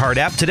free iHeart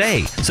app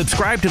today.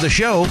 Subscribe to the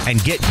show and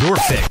get your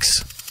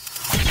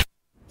fix.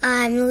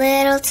 I'm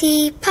Little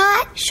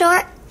Teapot,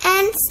 short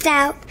and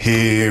stout.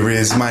 Here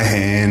is my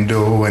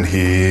handle and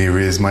here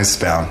is my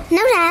spout. No,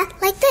 Dad,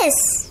 like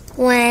this.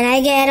 When I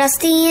get all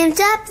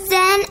steamed up,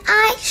 then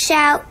I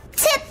shout,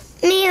 tip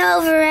me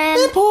over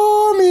and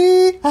pour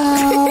me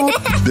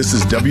out. This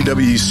is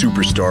WWE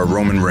superstar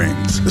Roman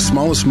Reigns. The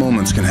smallest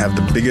moments can have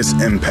the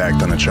biggest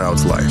impact on a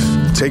child's life.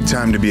 Take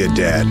time to be a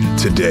dad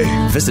today.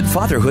 Visit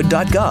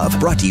fatherhood.gov,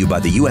 brought to you by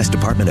the U.S.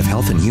 Department of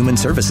Health and Human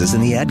Services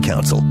and the Ad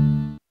Council.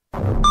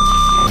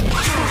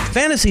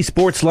 Fantasy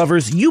sports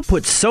lovers, you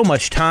put so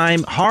much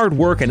time, hard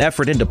work, and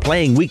effort into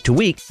playing week to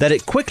week that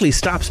it quickly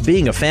stops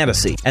being a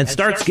fantasy and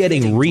starts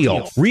getting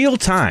real. Real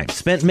time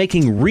spent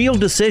making real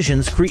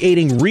decisions,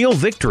 creating real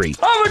victory.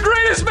 I'm the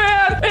greatest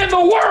man in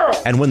the world!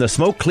 And when the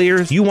smoke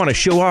clears, you want to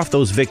show off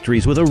those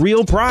victories with a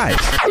real prize.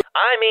 I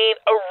mean,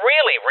 a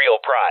really real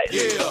prize.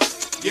 Yeah.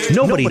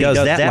 Nobody does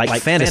that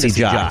like Fantasy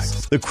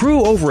Jocks. The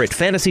crew over at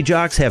Fantasy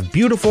Jocks have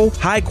beautiful,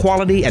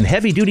 high-quality, and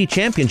heavy-duty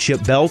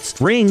championship belts,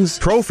 rings,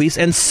 trophies,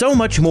 and so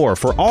much more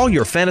for all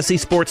your fantasy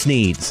sports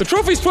needs. The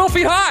trophy's 12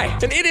 feet high,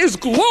 and it is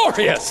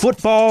glorious!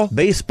 Football,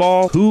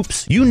 baseball,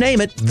 hoops, you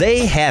name it,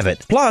 they have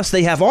it. Plus,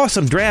 they have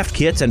awesome draft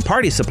kits and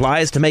party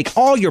supplies to make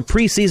all your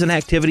preseason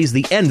activities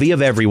the envy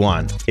of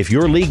everyone. If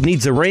your league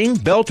needs a ring,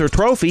 belt, or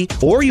trophy,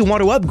 or you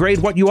want to upgrade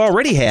what you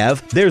already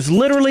have, there's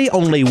literally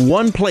only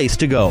one place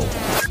to go.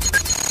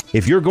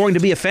 If you're going to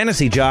be a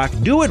fantasy jock,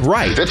 do it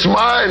right. It's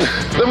mine,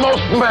 the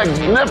most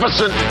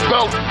magnificent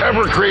belt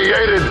ever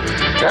created,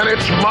 and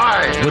it's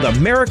mine. With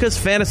America's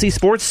fantasy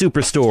sports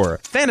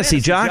superstore,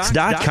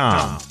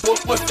 FantasyJocks.com.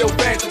 What's your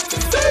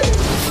fantasy?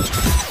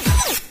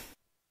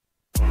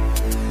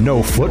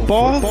 No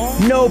football?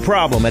 No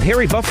problem at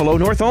Harry Buffalo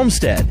North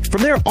Olmsted.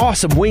 From their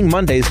awesome Wing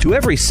Mondays to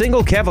every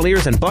single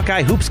Cavaliers and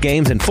Buckeye Hoops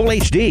games in full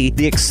HD,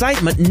 the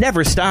excitement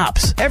never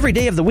stops. Every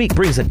day of the week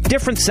brings a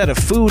different set of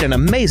food and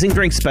amazing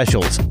drink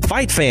specials.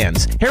 Fight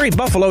fans, Harry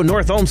Buffalo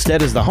North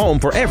Olmsted is the home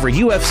for every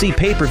UFC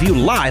pay-per-view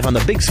live on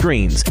the big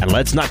screens. And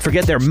let's not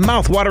forget their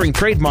mouth-watering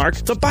trademark,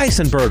 the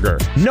Bison Burger.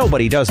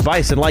 Nobody does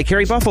bison like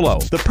Harry Buffalo.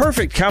 The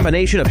perfect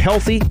combination of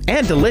healthy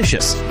and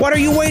delicious. What are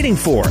you waiting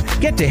for?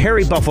 Get to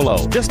Harry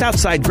Buffalo, just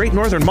outside Great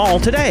Northern Mall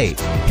today.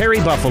 Harry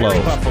Buffalo.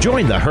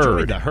 Join the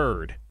herd. Now,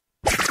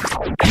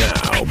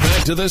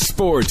 back to the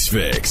Sports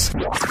Fix.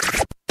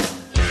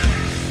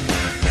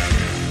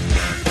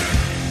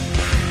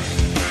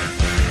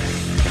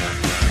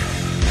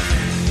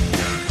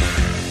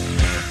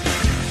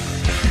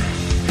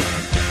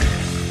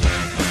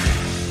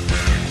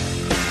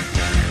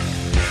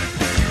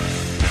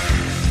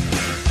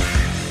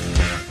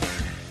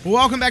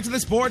 Welcome back to the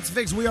Sports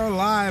Fix. We are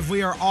live.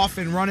 We are off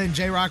and running.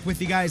 J-Rocc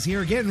with you guys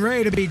here, getting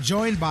ready to be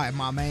joined by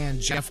my man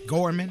Jeff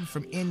Gorman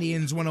from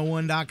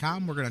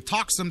Indians101.com. We're going to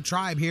talk some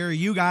tribe here.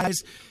 You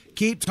guys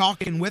keep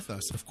talking with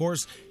us. Of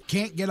course,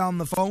 can't get on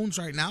the phones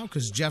right now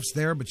because Jeff's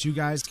there, but you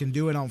guys can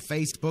do it on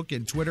Facebook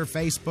and Twitter,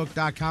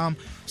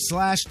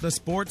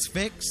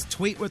 facebook.com/thesportsfix.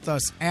 Tweet with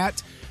us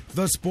at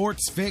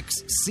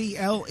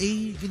thesportsfixCLE.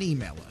 You can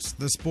email us,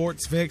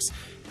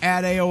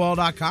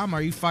 thesportsfix@AOL.com.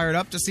 Are you fired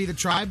up to see the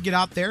Tribe get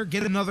out there,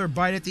 get another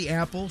bite at the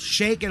apple,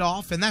 shake it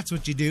off, and that's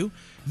what you do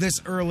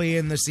this early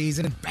in the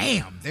season.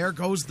 Bam! There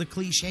goes the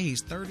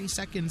cliches 30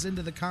 seconds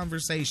into the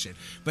conversation.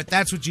 But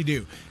that's what you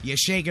do. You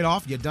shake it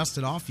off, you dust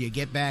it off, you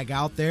get back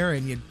out there,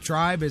 and your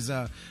Tribe is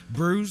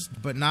bruised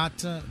but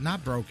not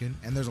broken,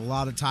 and there's a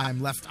lot of time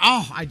left.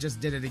 Oh, I just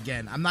did it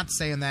again. I'm not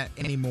saying that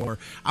anymore.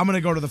 I'm going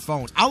to go to the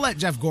phones. I'll let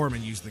Jeff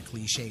Gorman use the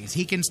cliches.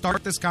 He can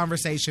start this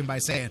conversation by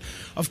saying,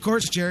 of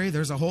course, Jerry,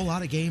 there's a whole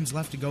lot of games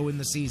left to go in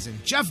the season.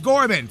 Jeff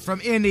Gorman from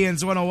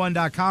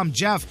Indians101.com.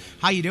 Jeff,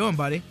 how you doing,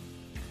 buddy?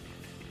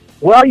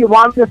 Well, you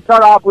want to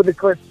start off with a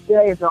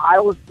cliche, so I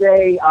will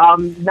say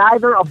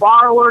neither a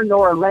borrower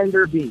nor a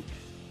lender be.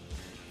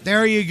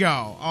 There you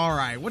go. All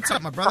right. What's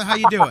up, my brother? How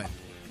you doing?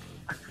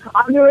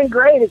 I'm doing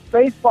great. It's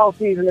baseball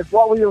season. It's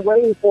what we've been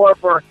waiting for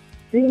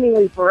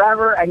seemingly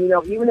forever. And,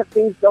 even if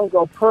things don't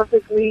go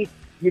perfectly,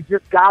 you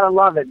just got to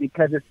love it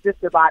because it's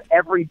just about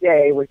every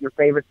day with your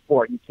favorite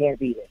sport. You can't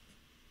beat it.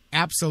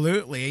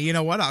 Absolutely. You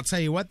know what? I'll tell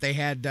you what. They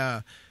had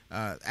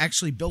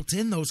actually built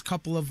in those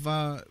couple of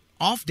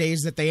off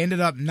days that they ended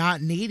up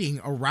not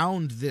needing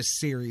around this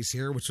series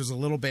here, which was a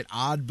little bit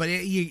odd, but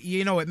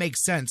it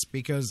makes sense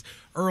because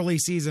early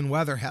season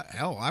weather,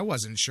 hell, I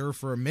wasn't sure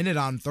for a minute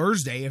on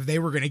Thursday if they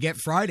were going to get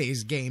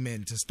Friday's game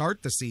in to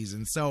start the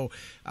season. So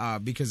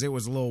because it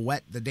was a little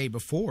wet the day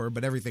before,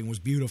 but everything was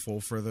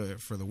beautiful for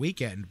the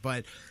weekend.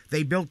 But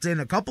they built in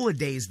a couple of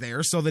days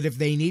there so that if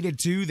they needed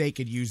to, they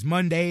could use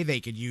Monday,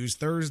 they could use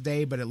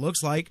Thursday, but it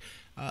looks like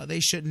they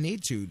shouldn't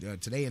need to.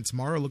 Today and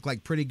tomorrow look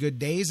like pretty good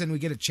days, and we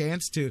get a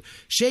chance to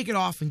shake it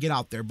off and get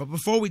out there. But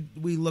before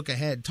we look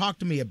ahead, talk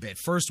to me a bit.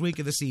 First week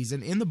of the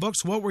season in the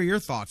books. What were your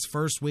thoughts?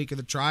 First week of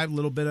the Tribe,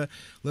 little bit of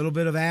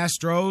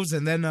Astros,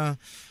 and then a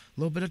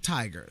little bit of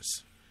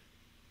Tigers.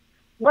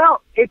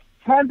 Well, it's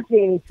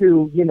tempting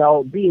to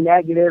be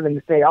negative and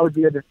to say, "Oh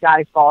dear, the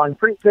sky's falling."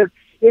 Because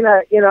in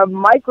a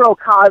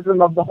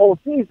microcosm of the whole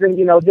season,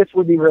 this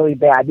would be really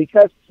bad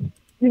because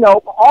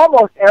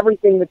almost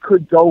everything that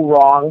could go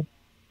wrong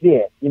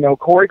did.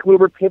 Corey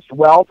Kluber pitched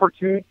well for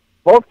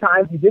both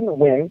times he didn't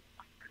win.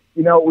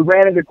 We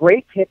ran into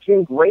great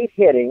pitching, great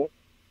hitting.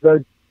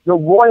 The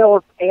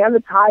Royals and the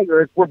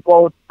Tigers were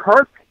both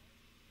perfect.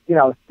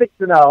 6-0.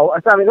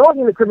 I mean, the only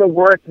thing that could have been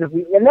worse is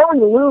and then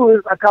we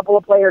lose a couple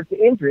of players to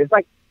injury. It's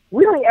like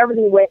really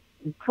everything went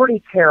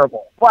pretty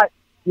terrible. But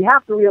you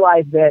have to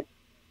realize that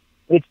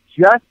it's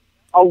just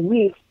a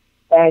week,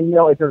 and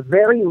it's a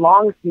very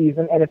long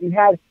season. And if you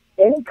had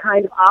any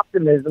kind of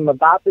optimism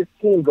about this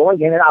team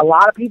going in, and a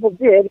lot of people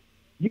did,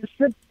 you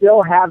should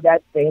still have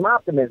that same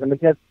optimism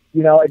because,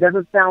 it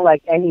doesn't sound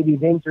like any of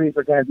these injuries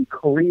are going to be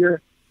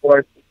career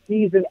or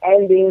season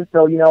ending.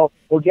 So,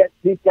 we'll get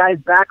these guys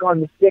back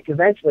on the stick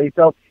eventually.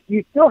 So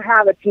you still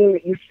have a team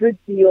that you should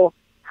feel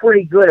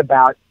pretty good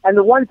about. And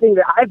the one thing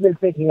that I've been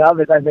thinking of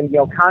as I've been,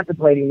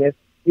 contemplating this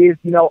is,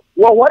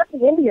 what if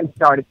the Indians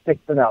started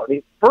 6-0?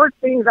 The first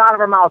things out of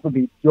our mouths would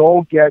be,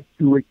 don't get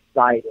too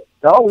excited.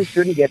 No, we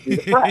shouldn't get too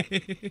depressed.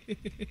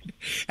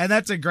 And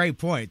that's a great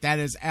point. That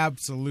is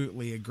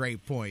absolutely a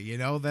great point.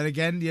 Then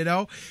again,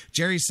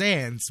 Jerry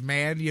Sands,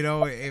 man,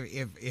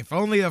 if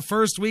only the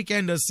first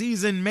weekend of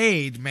season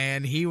made,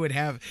 man, he would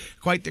have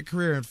quite the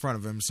career in front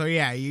of him. So,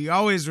 yeah, you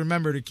always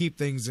remember to keep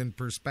things in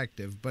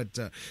perspective. But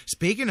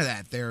speaking of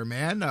that there,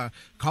 man, a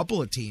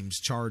couple of teams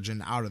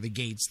charging out of the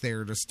gates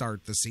there to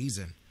start the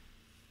season.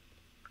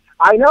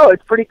 I know.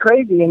 It's pretty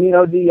crazy. And,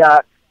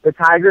 the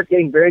Tigers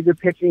getting very good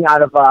pitching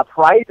out of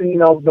Price, and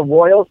the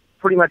Royals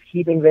pretty much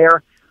keeping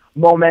their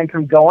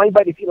momentum going.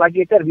 But like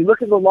you said, if you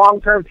look at the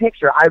long-term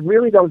picture, I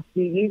really don't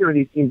see either of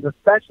these teams,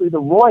 especially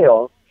the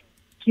Royals,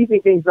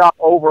 keeping things up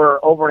over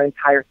an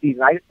entire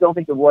season. I just don't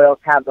think the Royals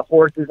have the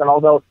horses, and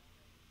although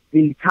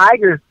the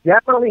Tigers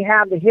definitely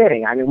have the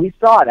hitting, I mean, we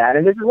saw that,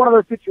 and this is one of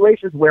those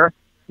situations where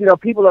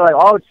people are like,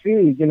 oh,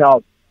 geez,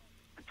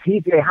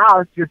 T.J.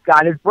 House just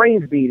got his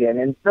brains beat in,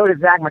 and so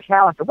did Zach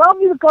McAllister. Well,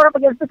 he was going up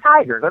against the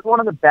Tigers. That's one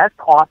of the best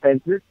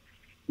offenses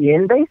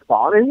in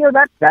baseball, and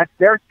that's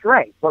their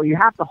strength. So you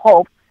have to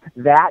hope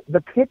that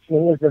the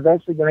pitching is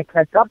eventually going to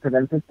catch up to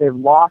them since they've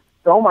lost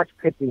so much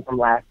pitching from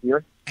last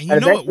year, and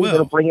eventually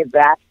it'll bring it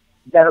back.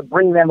 That'll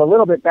bring them a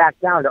little bit back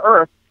down to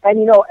earth.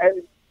 And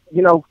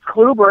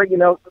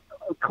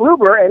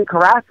Kluber and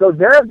Carrasco,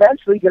 they're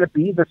eventually going to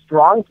be the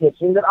strong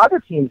pitching that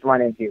other teams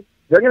run into.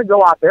 They're going to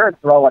go out there and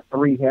throw a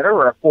 3-hitter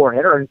or a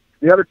 4-hitter, and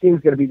the other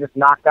team's going to be just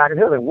knocked back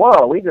into it. And,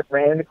 whoa, we just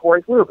ran into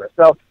Corey Kluber.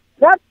 So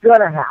that's going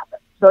to happen.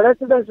 So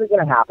that's eventually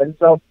going to happen.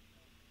 So,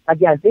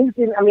 again, things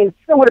didn't – I mean, it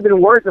still would have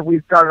been worse if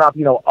we started off,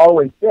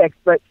 0-6.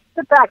 But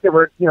the fact that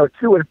we're,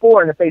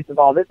 2-4 in the face of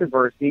all this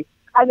adversity,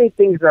 I think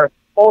things are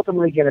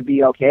ultimately going to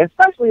be okay,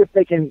 especially if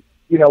they can,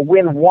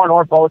 win one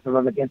or both of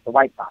them against the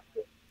White Sox.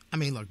 I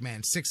mean, look,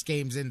 man, 6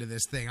 games into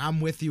this thing,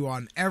 I'm with you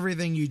on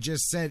everything you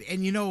just said.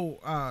 And,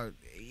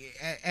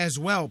 as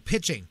well,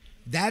 pitching.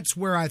 That's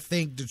where I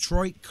think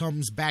Detroit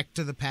comes back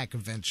to the pack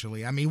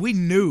eventually. I mean, we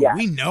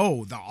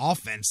know the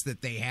offense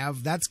that they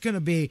have. That's going to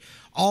be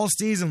all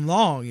season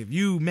long. If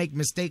you make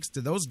mistakes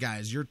to those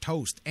guys, you're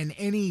toast. And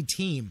any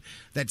team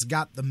that's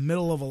got the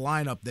middle of a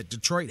lineup that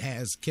Detroit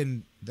has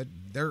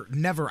they're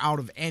never out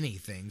of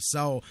anything.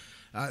 So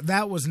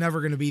that was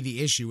never going to be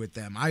the issue with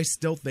them. I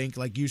still think,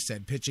 like you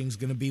said, pitching's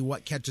going to be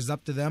what catches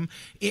up to them.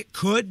 It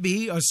could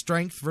be a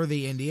strength for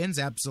the Indians,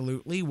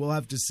 absolutely. We'll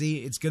have to see.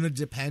 It's going to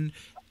depend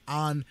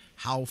on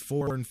how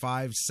 4 and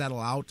 5 settle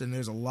out, and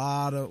there's a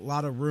lot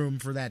of room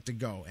for that to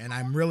go. And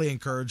I'm really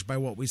encouraged by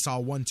what we saw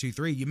 1, 2,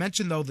 3. You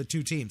mentioned though the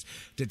two teams,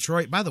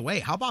 Detroit. By the way,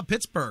 how about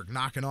Pittsburgh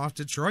knocking off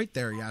Detroit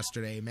there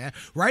yesterday, man?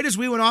 Right as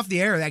we went off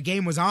the air, that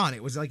game was on.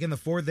 It was like in the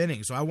 4th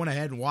inning, so I went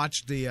ahead and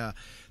watched the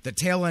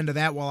tail end of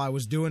that while I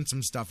was doing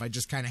some stuff. I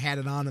just kind of had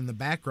it on in the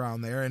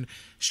background there, and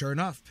sure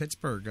enough,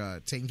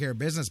 Pittsburgh taking care of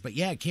business. But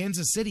yeah,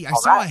 Kansas City. I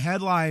saw a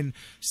headline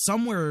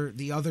somewhere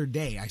the other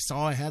day. I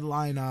saw a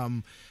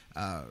headline.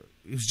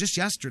 It was just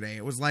yesterday.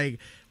 It was like,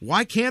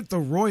 why can't the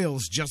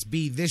Royals just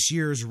be this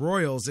year's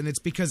Royals? And it's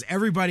because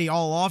everybody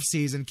all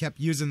offseason kept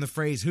using the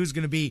phrase, who's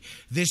going to be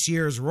this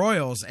year's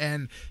Royals?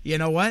 And you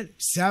know what?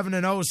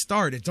 7-0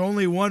 start. It's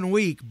only 1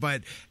 week,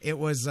 but it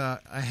was a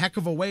heck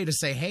of a way to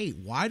say, hey,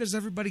 why does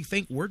everybody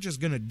think we're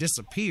just going to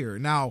disappear?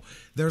 Now,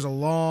 there's a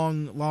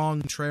long,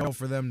 long trail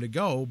for them to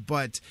go,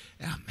 but,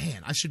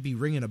 man, I should be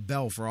ringing a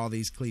bell for all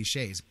these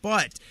cliches.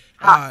 But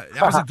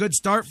that was a good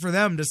start for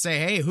them to say,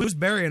 hey, who's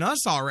burying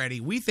us already?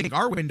 We think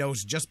our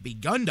window's just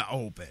begun to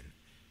open.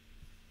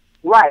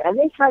 Right, and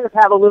they kind of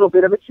have a little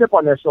bit of a chip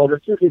on their shoulder,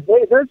 too, because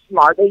they're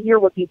smart. They hear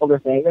what people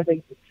are saying. They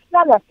think,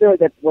 not necessarily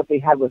that what they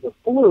had was a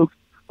fluke,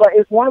 but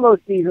it's one of those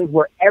seasons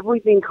where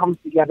everything comes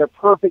together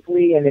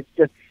perfectly, and it's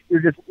just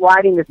you're just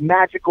riding this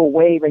magical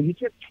wave, and you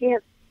just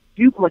can't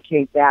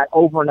duplicate that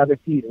over another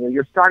season.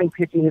 Your starting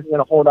pitching isn't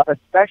going to hold up,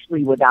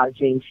 especially without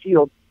James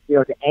Shields,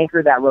 to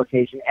anchor that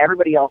rotation.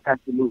 Everybody else has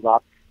to move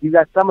up. You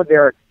got some of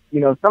their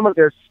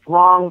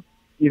strong,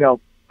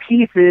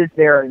 pieces,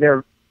 their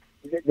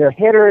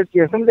hitters,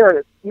 some of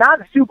their, not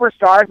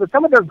superstars, but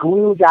some of their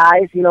glue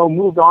guys,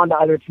 moved on to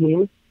other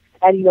teams.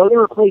 And, they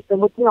replaced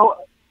them with,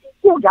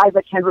 guys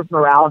like Kendrick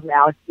Morales and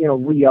Alex,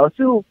 Rios,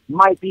 who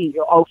might be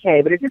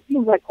okay, but it just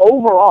seems like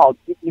overall,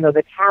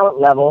 the talent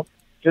level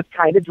just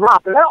kind of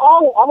dropped. And that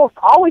almost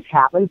always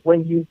happens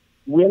when you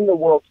win the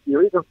World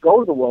Series or go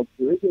to the World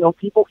Series.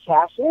 People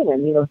cash in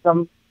and,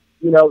 some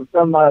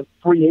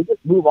free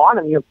agents move on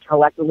and,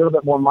 collect a little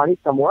bit more money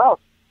somewhere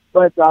else.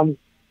 But,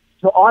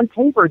 so on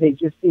paper, they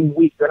just seem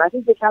weaker, and I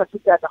think they kind of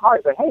took that to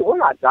heart. But, hey, we're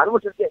not done. We're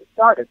just getting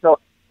started. So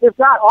they've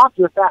got off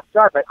to a fast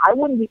start, but I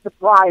wouldn't be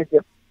surprised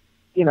if,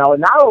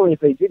 not only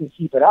if they didn't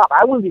keep it up,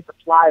 I wouldn't be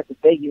surprised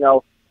if they,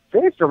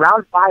 finished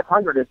around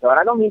 500 or so. And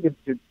I don't mean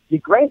to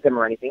degrade them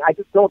or anything. I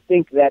just don't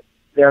think that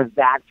they're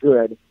that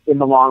good in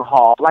the long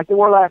haul like they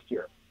were last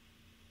year.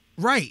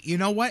 Right. You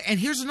know what? And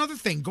here's another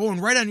thing, going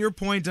right on your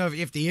point of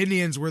if the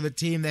Indians were the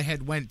team that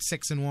had went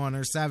 6-1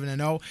 or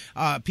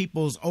 7-0,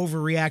 people's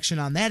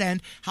overreaction on that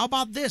end. How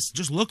about this?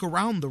 Just look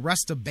around the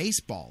rest of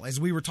baseball.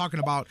 As we were talking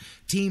about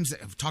teams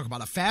that talk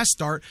about a fast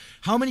start,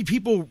 how many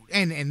people,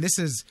 and this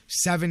is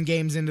 7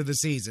 games into the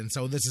season,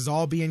 so this is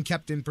all being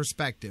kept in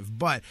perspective,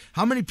 but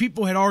how many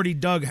people had already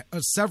dug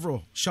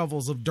several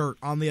shovels of dirt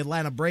on the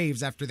Atlanta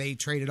Braves after they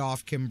traded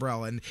off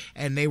Kimbrel,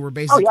 and they were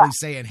basically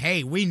saying,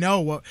 hey, we know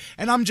what,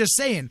 and I'm just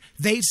saying,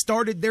 they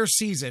started their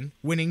season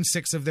winning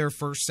 6 of their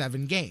first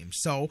 7 games.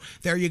 So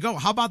there you go.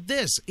 How about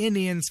this,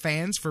 Indians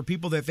fans, for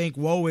people that think,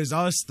 woe is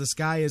us, the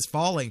sky is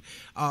falling.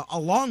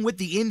 Along with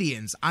the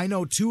Indians, I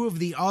know 2 of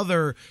the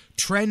other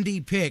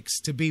trendy picks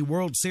to be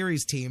World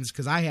Series teams,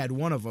 because I had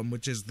one of them,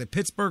 which is the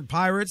Pittsburgh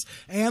Pirates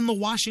and the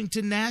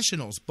Washington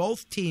Nationals.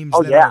 Both teams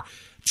are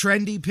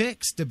trendy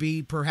picks to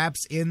be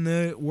perhaps in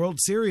the World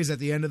Series at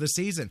the end of the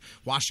season.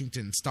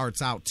 Washington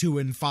starts out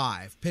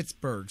 2-5.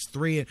 Pittsburgh's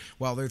 3,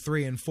 they're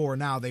 3-4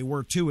 now. They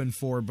were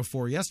 2-4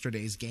 before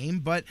yesterday's game.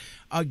 But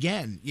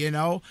again,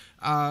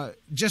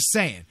 just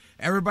saying,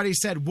 everybody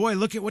said, boy,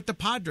 look at what the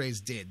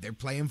Padres did. They're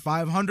playing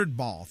 500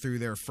 ball through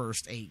their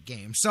first 8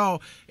 games.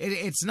 So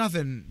it's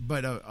nothing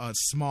but a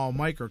small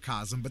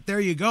microcosm. But there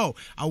you go.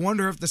 I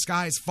wonder if the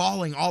sky is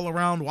falling all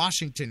around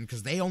Washington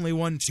because they only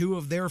won 2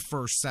 of their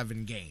first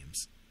 7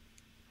 games.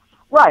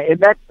 Right, and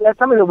that's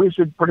something that we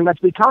should pretty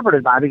much be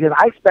comforted by, because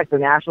I expect the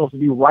Nationals to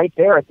be right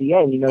there at the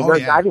end.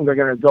 I think they're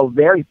going to go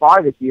very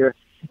far this year.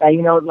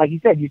 Like you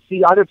said, you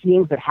see other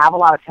teams that have a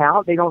lot of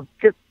talent. They don't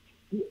just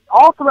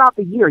all throughout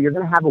the year. You're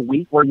going to have a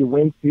week where you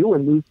win 2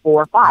 and lose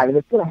 4 or 5, and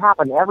it's going to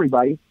happen to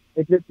everybody.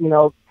 It just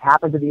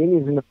happened to the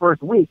Indians in the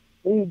first week.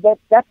 And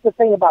that's the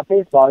thing about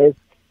baseball is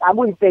I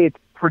wouldn't say it's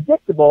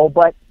predictable,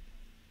 but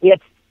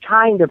it's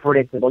kind of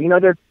predictable.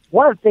 There's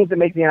one of the things that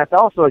makes the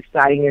NFL so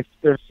exciting is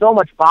there's so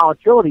much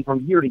volatility from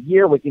year to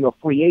year with,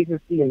 free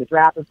agency and the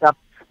draft and stuff.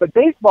 But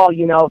baseball,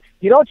 you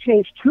don't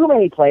change too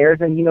many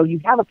players, and,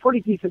 you have a pretty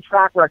decent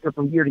track record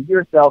from year to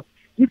year. So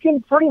you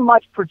can pretty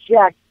much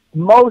project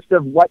most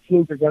of what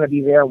teams are going to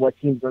be there and what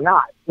teams are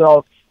not.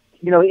 So,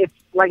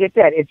 like I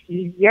said,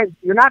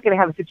 you're not going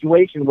to have a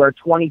situation where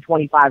 20,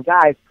 25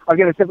 guys are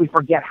going to simply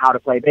forget how to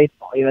play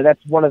baseball.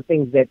 That's one of the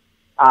things that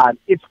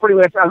it's pretty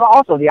much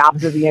also the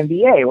opposite of the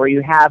NBA, where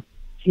you have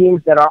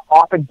teams that are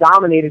often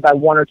dominated by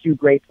one or two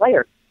great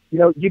players.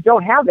 You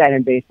don't have that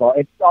in baseball.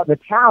 It's the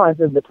talent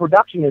and the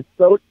production is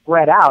so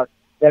spread out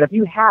that if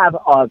you have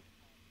a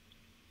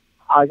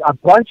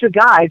bunch of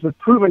guys with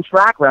proven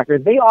track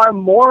records, they are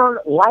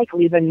more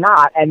likely than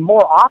not and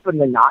more often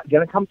than not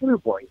going to come through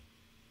for you.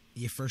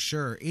 Yeah, for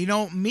sure.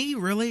 Me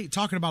really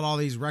talking about all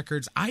these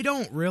records, I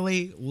don't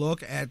really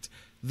look at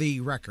the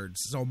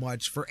records so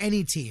much for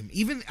any team.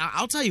 Even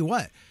I'll tell you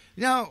what.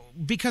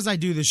 Because I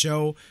do the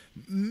show,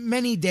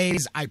 many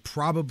days I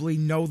probably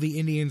know the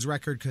Indians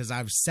record because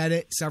I've said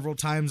it several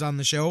times on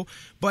the show.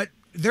 But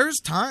there's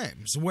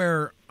times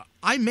where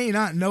I may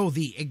not know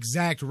the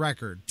exact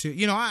record.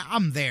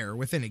 I'm there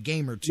within a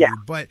game or two. Yeah.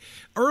 But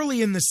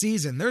early in the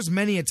season, there's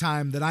many a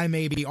time that I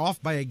may be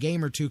off by a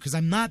game or two because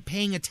I'm not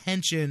paying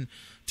attention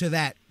to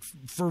that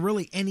for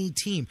really any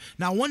team.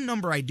 Now, one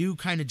number I do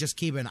kind of just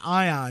keep an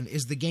eye on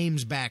is the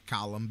games back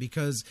column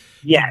because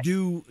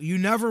you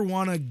never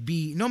want to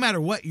be, no matter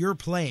what you're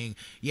playing,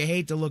 you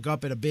hate to look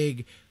up at a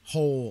big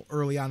hole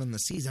early on in the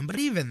season. But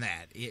even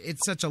that,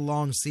 it's such a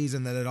long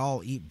season that it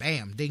all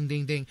bam, ding,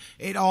 ding, ding.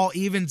 It all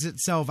evens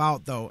itself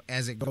out though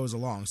as it goes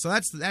along. So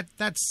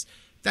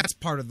that's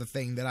part of the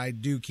thing that I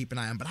do keep an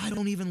eye on, but I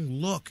don't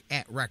even look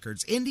at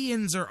records,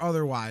 Indians or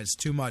otherwise,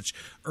 too much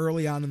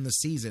early on in the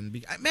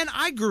season. Man,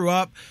 I grew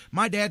up,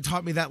 my dad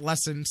taught me that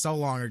lesson so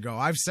long ago.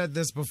 I've said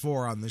this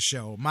before on the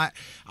show.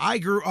 I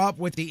grew up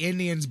with the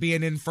Indians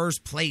being in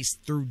first place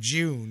through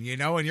June,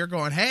 and you're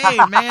going, hey,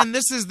 man,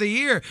 this is the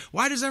year.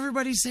 Why does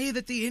everybody say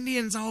that the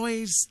Indians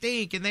always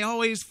stink and they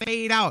always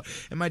fade out?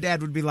 And my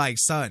dad would be like,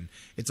 son,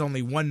 it's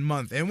only 1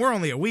 month, and we're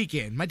only a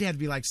weekend. My dad would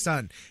be like,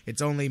 son,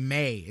 it's only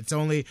May.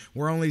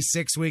 We're only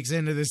 6 weeks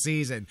into the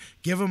season.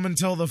 Give them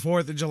until the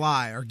 4th of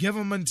July, or give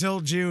them until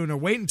June, or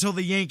wait until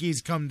the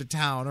Yankees come to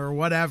town, or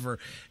whatever.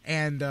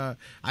 And I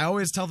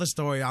always tell the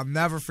story. I'll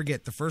never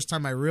forget the first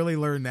time I really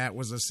learned that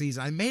was a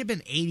season. I may have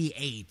been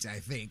 88, I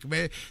think.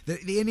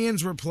 The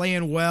Indians were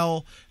playing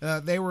well.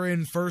 They were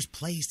in first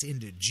place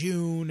into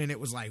June, and it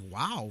was like,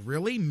 wow,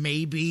 really?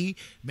 Maybe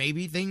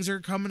things are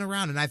coming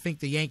around. And I think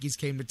the Yankees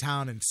came to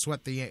town and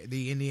swept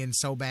the Indians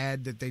so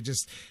bad that they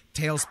just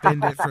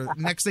tailspinned it for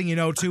next thing you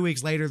know, 2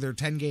 weeks later they're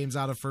 10 games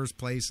out of first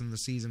place and the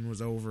season was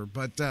over.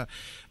 But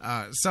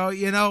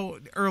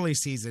early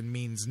season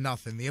means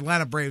nothing. The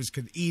Atlanta Braves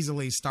could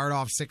easily start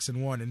off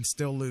 6-1 and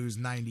still lose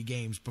 90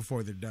 games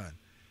before they're done.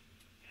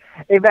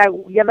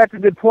 That's a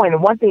good point.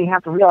 And one thing you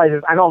have to realize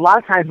is I know a lot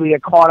of times we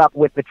get caught up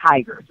with the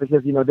Tigers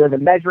because they're the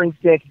measuring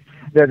stick,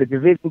 they're the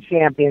division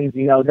champions,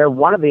 they're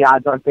one of the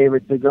odds-on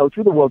favorites to go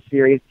to the World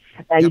Series.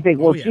 And you think,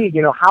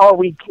 how are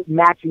we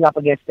matching up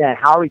against them?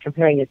 How are we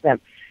comparing against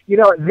them?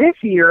 This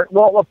year,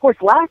 well, of course,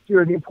 last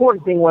year, the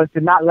important thing was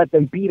to not let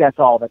them beat us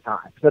all the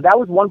time. So that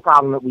was one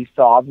problem that we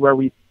saw where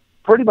we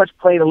pretty much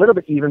played a little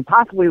bit even,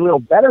 possibly a little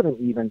better than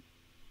even,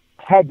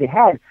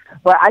 head-to-head.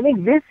 But I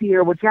think this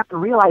year, what you have to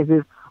realize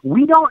is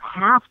we don't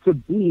have to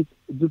beat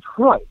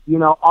Detroit.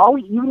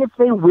 Even if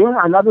they win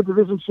another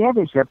division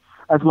championship,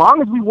 as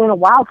long as we win a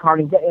wild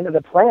card and get into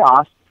the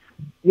playoffs,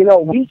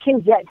 we can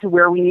get to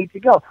where we need to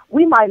go.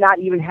 We might not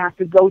even have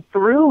to go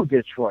through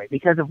Detroit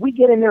because if we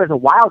get in there as a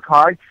wild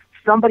card,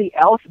 somebody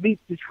else beats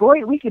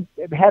Detroit, we could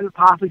head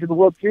possibly to the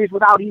World Series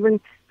without even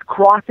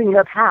crossing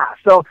their path.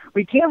 So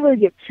we can't really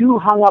get too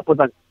hung up with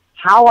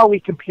how are we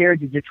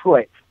compared to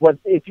Detroit.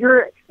 If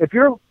you're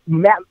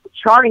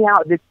charting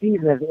out this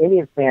season as an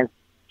Indians fan,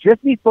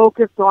 just be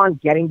focused on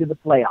getting to the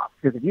playoffs.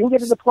 Because if you can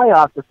get to the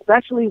playoffs,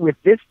 especially with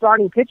this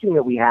starting pitching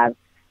that we have,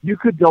 you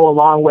could go a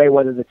long way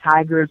whether the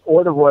Tigers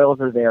or the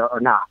Royals are there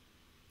or not.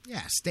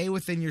 Yeah, stay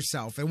within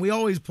yourself. And we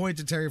always point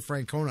to Terry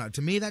Francona.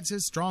 To me, that's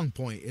his strong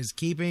point, is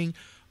keeping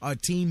a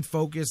team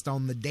focused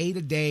on the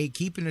day-to-day,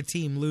 keeping a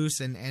team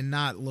loose and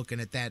not looking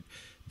at that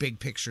big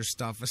picture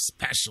stuff,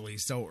 especially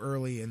so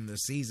early in the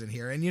season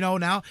here. And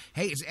now,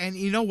 hey, and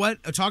you know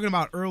what? Talking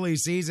about early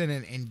season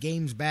and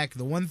games back,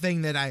 the one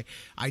thing that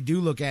I do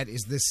look at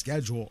is this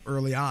schedule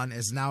early on,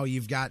 as now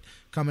you've got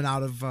coming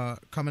out of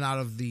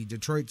the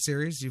Detroit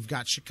series, you've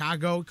got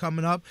Chicago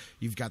coming up,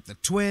 you've got the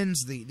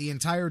Twins. The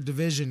entire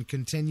division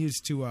continues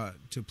to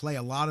play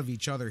a lot of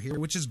each other here,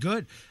 which is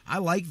good. I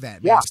like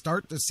that. Man.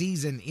 Start the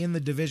season in the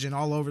division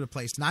all over the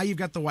place. Now you've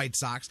got the White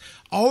Sox.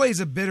 Always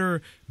a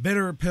bitter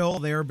pill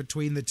there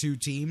between the two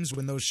teams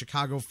when those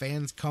Chicago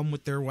fans come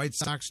with their White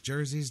Sox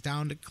jerseys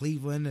down to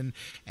Cleveland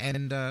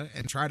and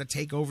try to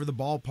take over the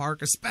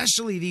ballpark,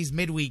 especially these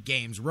midweek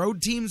games.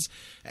 Road teams,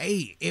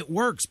 hey, it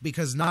works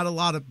because not a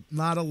lot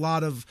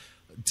of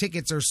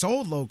tickets are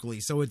sold locally,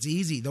 so it's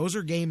easy. Those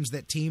are games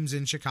that teams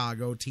in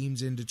Chicago,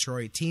 teams in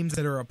Detroit, teams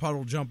that are a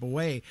puddle jump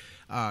away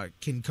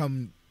can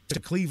come to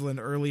Cleveland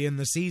early in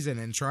the season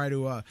and try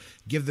to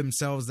give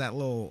themselves that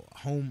little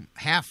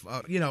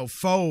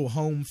faux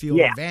home field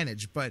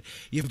advantage. But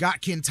you've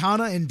got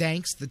Quintana and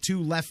Danks, the two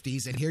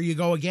lefties, and here you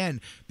go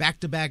again,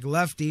 back-to-back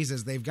lefties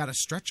as they've got a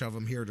stretch of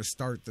them here to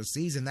start the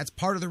season. That's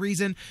part of the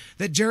reason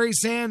that Jerry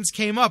Sands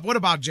came up. What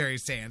about Jerry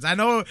Sands? I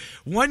know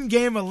one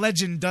game a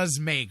legend does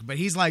make, but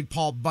he's like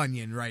Paul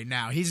Bunyan right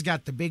now. He's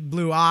got the big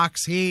blue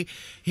ox. He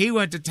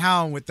went to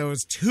town with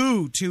those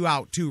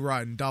two-out,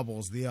 two-run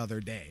doubles the other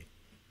day.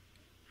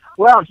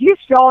 Well, he's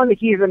showing that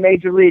he's a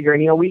major leaguer.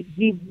 And,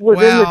 he was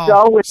in the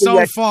show with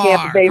the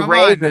Tampa Bay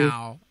Rays.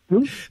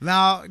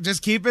 Now,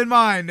 just keep in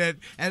mind that,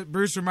 as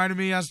Bruce reminded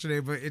me yesterday,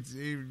 but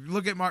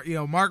look at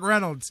Mark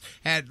Reynolds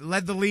had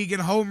led the league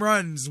in home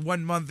runs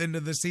 1 month into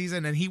the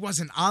season, and he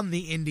wasn't on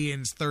the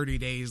Indians 30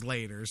 days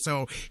later.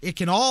 So it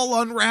can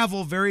all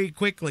unravel very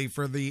quickly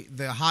for the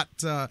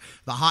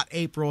hot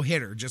April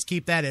hitter. Just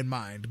keep that in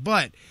mind.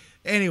 But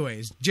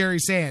anyways, Jerry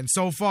Sands,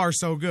 so far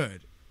so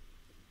good.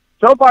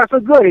 So far so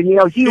good,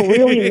 and he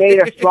really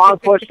made a strong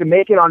push to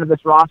make it onto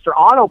this roster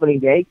on opening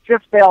day.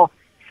 Just fell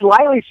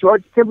slightly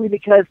short simply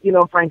because,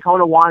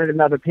 Francona wanted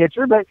another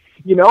pitcher, but,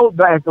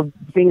 as the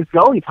things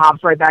go, he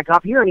pops right back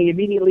up here and he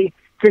immediately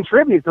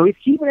contributes. So he's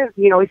keeping it,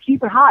 he's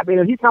keeping hot.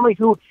 He's somebody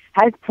who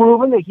has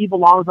proven that he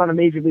belongs on a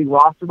major league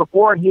roster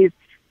before, and he's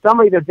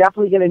somebody that's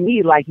definitely going to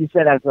need, like you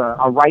said, as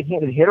a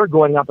right-handed hitter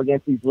going up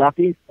against these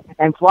lefties.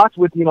 And plus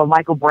with,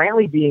 Michael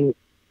Brantley being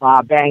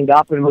banged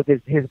up and with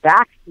his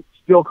back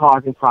still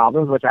causing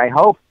problems, which I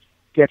hope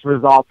gets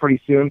resolved pretty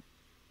soon.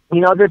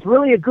 There's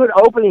really a good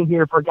opening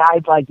here for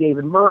guys like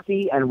David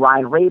Murphy and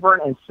Ryan Rayburn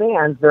and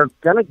Sands. They're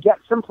going to get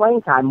some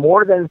playing time,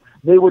 more than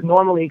they would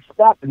normally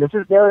expect. And this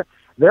is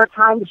their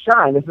time to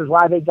shine. This is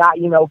why they got,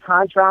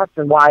 contracts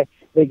and why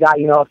they got,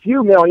 a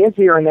few millions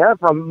here and there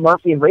from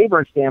Murphy and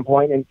Rayburn's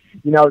standpoint. And,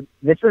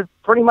 this is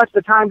pretty much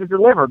the time to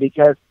deliver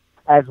because,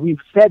 as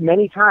we've said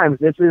many times,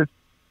 this is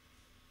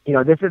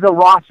a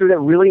roster that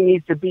really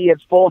needs to be at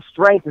full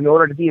strength in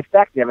order to be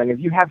effective. And if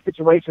you have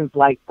situations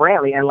like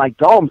Brantley and like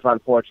Gomes,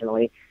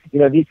 unfortunately,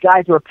 these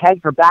guys who are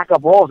pegged for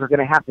backup roles are going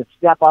to have to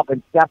step up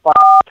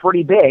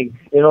pretty big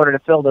in order to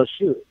fill those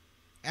shoes.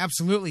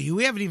 Absolutely.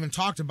 We haven't even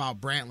talked about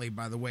Brantley,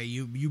 by the way.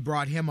 You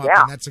brought him up,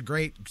 and that's a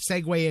great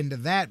segue into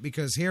that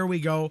because here we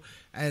go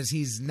as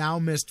he's now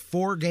missed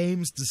 4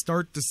 games to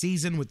start the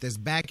season with this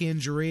back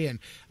injury. And,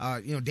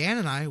 Dan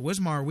and I,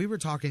 Wismar, we were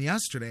talking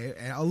yesterday,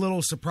 a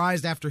little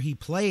surprised after he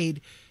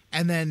played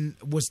and then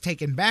was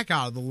taken back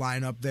out of the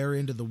lineup there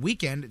into the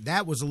weekend.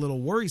 That was a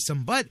little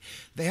worrisome, but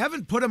they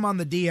haven't put him on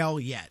the DL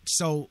yet.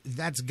 So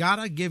that's got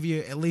to give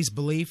you at least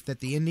belief that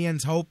the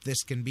Indians hope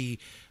this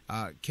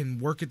can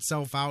work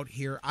itself out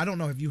here. I don't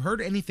know. Have you heard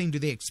anything? Do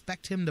they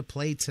expect him to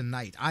play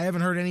tonight? I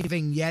haven't heard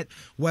anything yet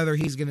whether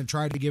he's going to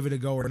try to give it a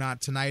go or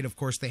not tonight. Of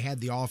course, they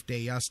had the off day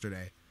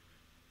yesterday.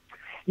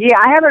 Yeah,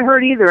 I haven't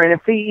heard either. And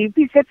if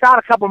he sits out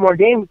a couple more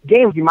games,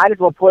 you might as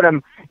well put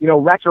him,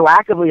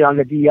 retroactively on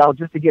the DL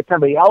just to get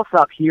somebody else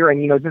up here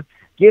and, just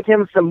give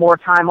him some more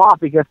time off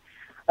because,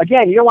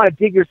 again, you don't want to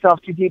dig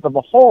yourself too deep of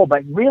a hole,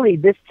 but really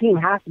this team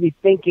has to be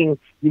thinking,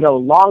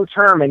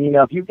 long-term. And,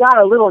 if you've got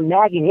a little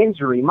nagging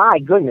injury, my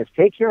goodness,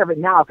 take care of it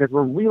now because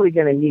we're really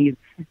going to need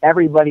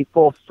everybody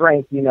full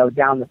strength,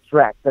 down the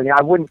stretch. I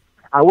mean,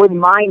 I wouldn't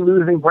mind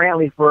losing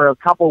Brantley for a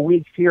couple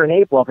weeks here in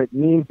April if it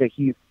means that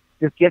he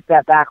just gets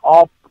that back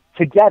all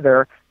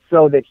together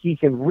so that he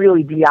can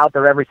really be out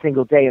there every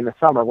single day in the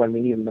summer when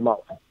we need him the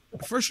most.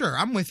 For sure.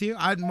 I'm with you.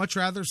 I'd much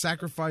rather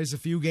sacrifice a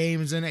few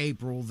games in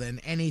April than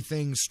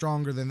anything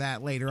stronger than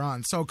that later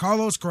on. So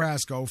Carlos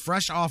Carrasco,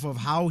 fresh off of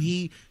how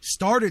he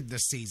started the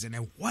season,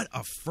 and what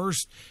a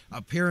first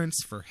appearance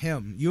for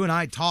him. You and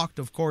I talked,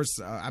 of course,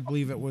 I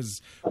believe it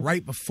was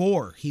right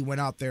before he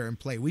went out there and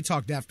played. We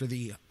talked after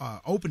the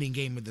opening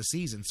game of the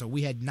season, so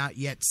we had not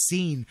yet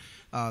seen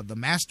the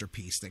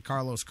masterpiece that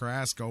Carlos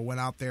Carrasco went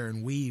out there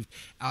and weaved.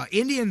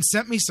 Indians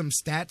sent me some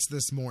stats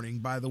this morning,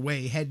 by the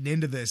way, heading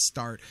into this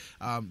start.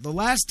 The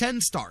last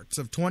 10 starts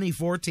of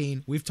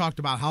 2014, we've talked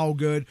about how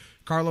good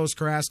Carlos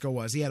Carrasco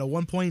was. He had a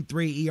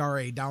 1.3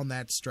 ERA down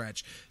that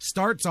stretch.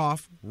 Starts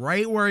off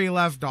right where he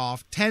left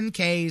off, 10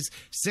 Ks,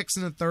 6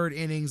 1/3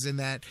 innings in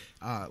that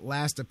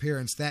last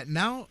appearance. That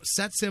now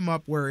sets him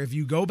up where if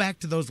you go back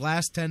to those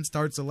last 10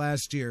 starts of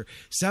last year,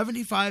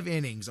 75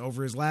 innings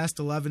over his last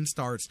 11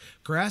 starts.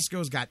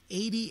 Carrasco's got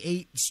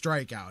 88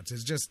 strikeouts.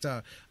 It's just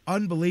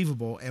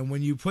unbelievable. And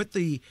when you put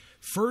the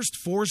first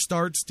 4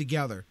 starts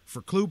together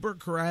for Kluber,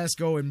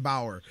 Carrasco, and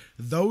Bauer,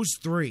 those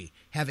 3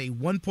 have a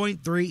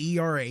 1.3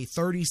 ERA,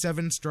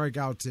 37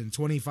 strikeouts in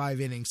 25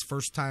 innings,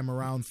 first time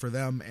around for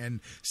them and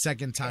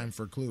second time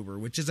for Kluber,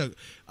 which is a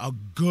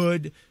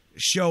good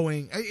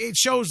showing. It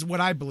shows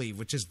what I believe,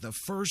 which is the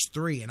first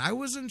 3. And I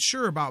wasn't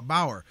sure about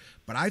Bauer,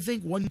 but But I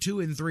think 1, 2,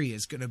 and 3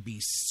 is going to be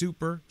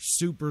super,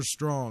 super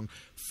strong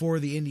for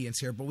the Indians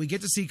here. But we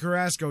get to see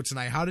Carrasco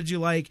tonight. How did you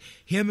like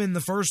him in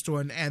the first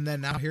one? And then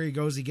now here he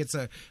goes. He gets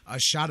a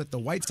shot at the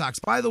White Sox.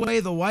 By the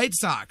way, the White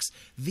Sox,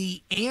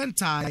 the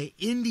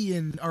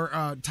anti-Indian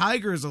or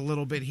Tigers a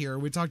little bit here.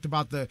 We talked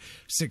about the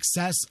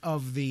success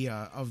of the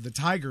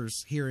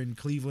Tigers here in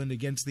Cleveland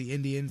against the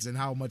Indians and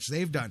how much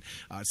they've done.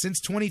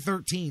 Since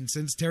 2013,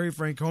 since Terry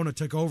Francona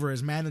took over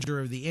as manager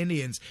of the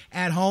Indians,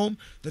 at home,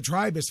 the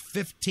Tribe is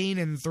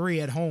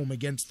 15-3 at home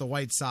against the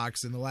White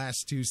Sox in the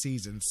last 2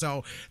 seasons.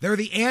 So they're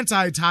the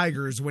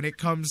anti-Tigers when it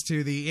comes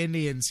to the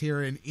Indians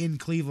here in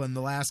Cleveland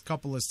the last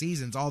couple of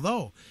seasons,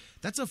 although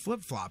that's a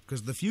flip-flop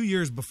because the few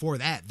years before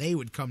that, they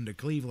would come to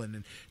Cleveland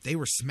and they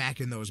were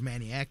smacking those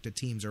Maniacta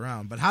teams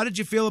around. But how did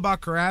you feel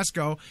about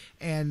Carrasco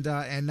and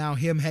now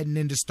him heading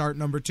into start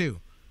number 2?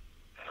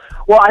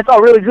 Well, I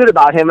felt really good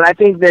about him, and I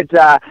think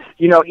that,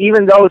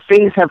 even though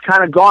things have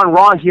kind of gone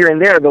wrong here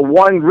and there, the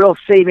one real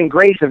saving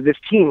grace of this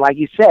team, like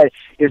you said,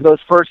 is those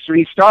first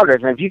 3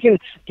 starters. And if you can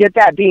get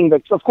that being,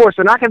 of course,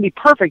 they're not going to be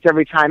perfect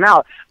every time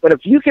out, but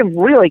if you can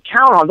really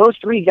count on those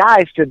 3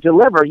 guys to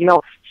deliver,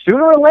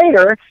 sooner or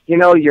later,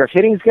 your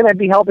hitting's going to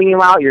be helping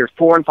you out. Your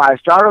 4 and 5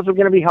 starters are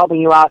going to be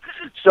helping you out.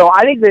 So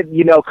I think that,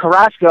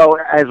 Carrasco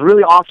is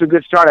really off to a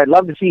good start. I'd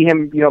love to see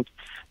him,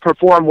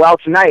 perform well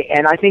tonight.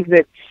 And I think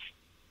that,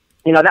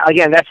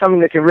 that's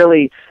something that can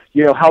really,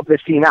 help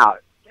this team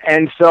out.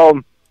 And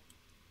so,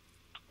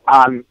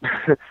 I kind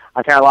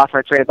of lost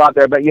my train of thought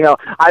there, but,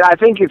 I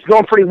think it's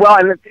going pretty well.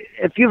 And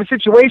if you have a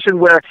situation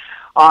where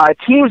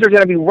teams are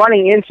going to be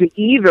running into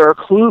either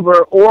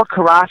Kluber or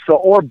Carrasco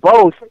or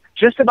both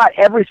just about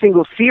every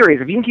single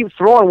series, if you can keep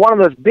throwing one of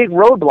those big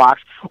roadblocks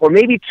or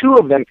maybe 2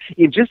 of them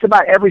in just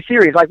about every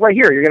series, like right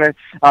here, you're going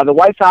to, the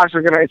White Sox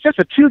are going to, it's just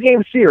a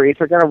 2-game series.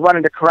 They're going to run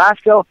into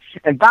Carrasco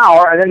and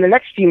Bauer, and then the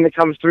next team that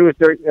comes through is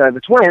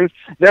the Twins.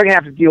 They're going to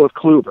have to deal with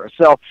Kluber.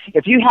 So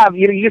if you have,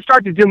 you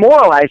start to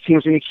demoralize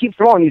teams when you keep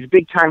throwing these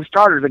big-time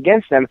starters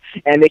against them,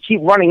 and they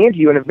keep running into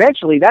you, and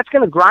eventually that's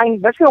going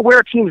to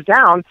wear teams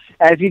down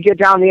as you get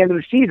down the end of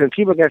the season.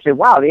 People are going to say,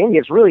 wow, the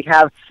Indians really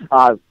have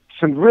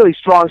some really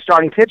strong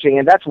starting pitching,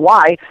 and that's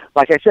why,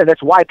 like I said,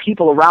 that's why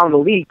people around the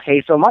league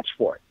pay so much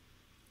for it.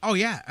 Oh,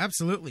 yeah,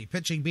 absolutely.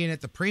 Pitching being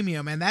at the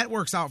premium, and that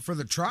works out for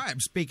the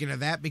Tribe, speaking of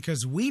that,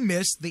 because we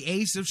missed the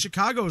ace of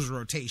Chicago's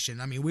rotation.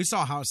 I mean, we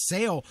saw how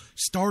Sale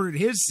started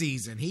his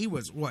season. He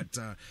was,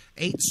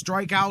 8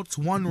 strikeouts,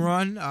 1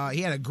 run.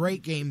 He had a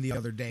great game the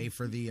other day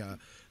for the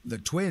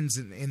Twins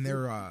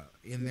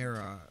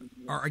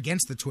or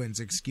against the Twins,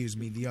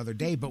 the other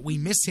day, but we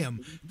miss him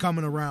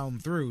coming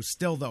around through.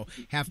 Still, though,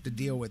 have to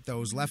deal with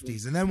those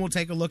lefties. And then we'll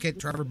take a look at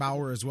Trevor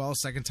Bauer as well,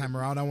 second time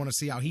around. I want to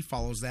see how he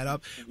follows that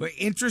up. But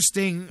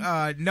interesting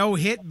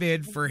no-hit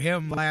bid for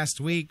him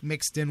last week,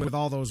 mixed in with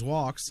all those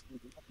walks.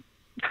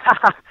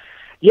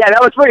 Yeah,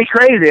 that was pretty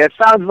crazy. It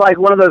sounds like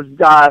one of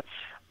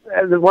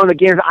the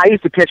games I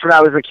used to pitch when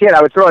I was a kid.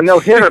 I would throw a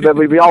no-hitter, but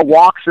we'd be all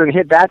walks and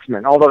hit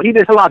batsmen, although he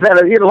did a lot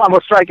better. He had a lot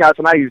more strikeouts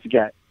than I used to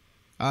get.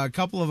 A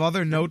couple of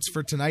other notes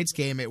for tonight's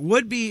game. It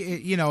would be,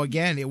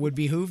 it would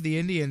behoove the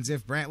Indians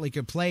if Brantley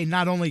could play,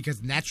 not only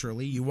because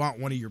naturally you want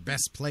one of your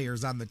best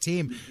players on the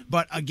team,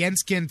 but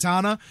against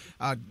Quintana,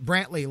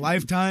 Brantley,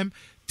 lifetime,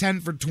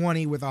 10 for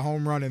 20 with a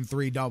home run and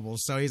 3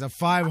 doubles. So he's a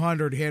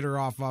 500 hitter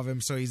off of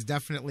him, so he's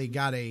definitely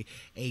got a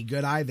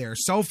good eye there.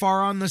 So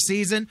far on the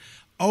season,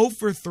 0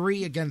 for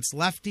 3 against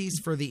lefties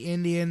for the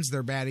Indians.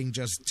 They're batting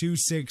just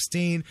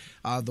 .216.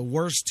 The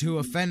worst 2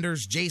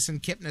 offenders, Jason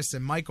Kipnis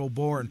and Michael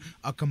Bourne,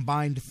 a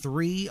combined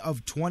 3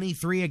 of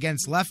 23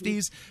 against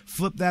lefties.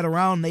 Flip that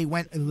around, they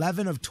went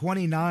 11 of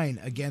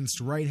 29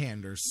 against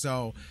right-handers.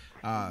 So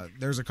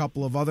there's a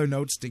couple of other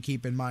notes to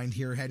keep in mind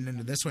here heading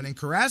into this one. And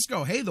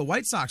Carrasco, hey, the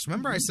White Sox,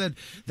 remember I said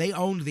they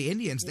owned the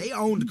Indians. They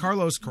owned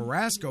Carlos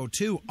Carrasco,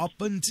 too, up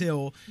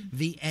until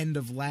the end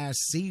of last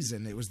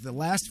season. It was the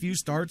last few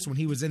starts when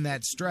he was in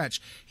that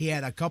stretch. He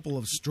had a couple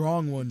of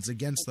strong ones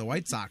against the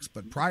White Sox,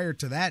 but prior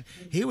to that,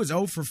 he was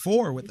 0 for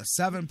 4 with a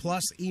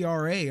 7+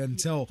 ERA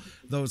until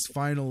those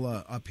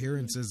final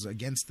appearances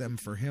against them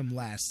for him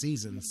last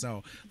season.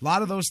 So a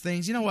lot of those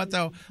things, you know what,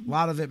 though? A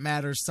lot of it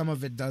matters. Some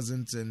of it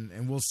doesn't,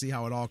 and we'll see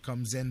how it all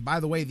comes in.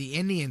 By the way, the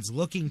Indians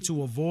looking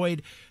to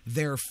avoid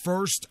their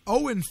first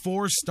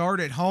 0-4 start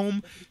at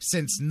home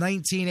since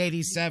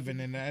 1987,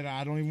 and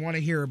I don't even want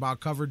to hear about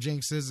cover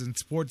jinxes and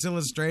Sports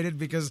Illustrated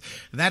because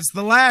that's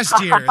the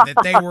last year that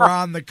they were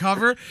on the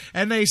cover,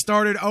 and they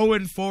started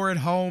 0-4 at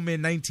home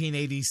in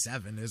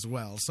 1987 as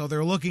well. So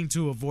they're looking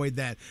to avoid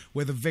that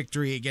with a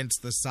victory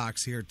against the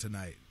Sox here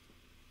tonight.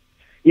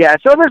 Yeah,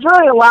 so there's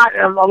really a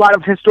lot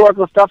of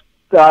historical stuff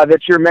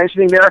that you're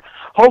mentioning there.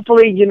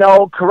 Hopefully,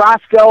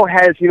 Carrasco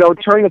has,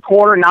 turned the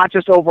corner, not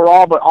just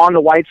overall, but on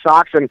the White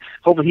Sox, and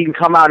hopefully he can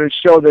come out and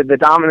show the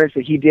dominance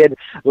that he did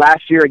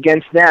last year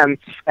against them.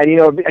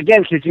 And,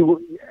 again, because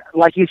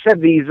like you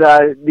said, these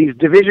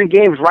division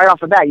games right off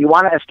the bat, you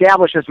want to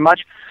establish as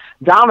much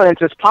dominance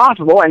as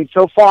possible. And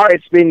so far,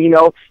 it's been,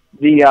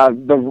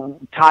 the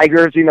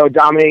Tigers,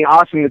 dominating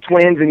us and the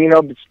Twins,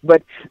 and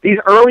but these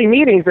early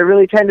meetings, they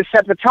really tend to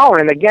set the tone.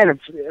 And again,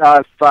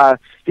 if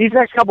these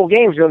next couple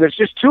games, there's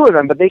just two of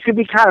them, but they could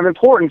be kind of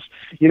important.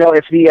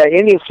 If the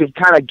Indians could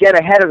kind of get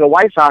ahead of the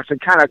White Sox and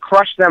kind of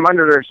crush them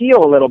under their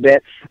heel a little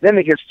bit, then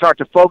they could start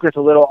to focus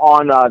a little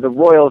on the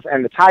Royals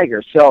and the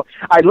Tigers. So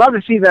I'd love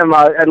to see them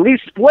at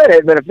least split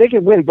it, but if they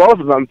could win both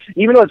of them,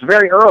 even though it's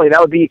very early,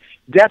 that would be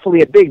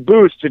definitely a big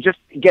boost to just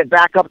get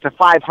back up to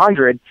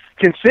 500,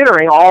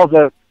 considering all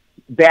the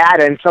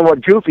bad and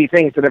somewhat goofy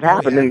things that have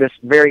happened in this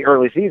very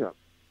early season.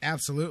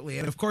 Absolutely.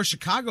 And, of course,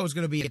 Chicago is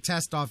going to be a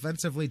test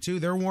offensively, too.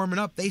 They're warming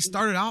up. They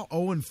started out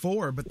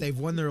 0-4, but they've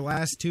won their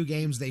last two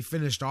games. They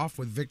finished off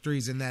with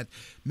victories in that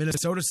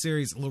Minnesota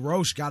series.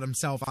 LaRoche got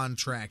himself on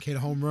track, hit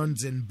home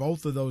runs in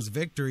both of those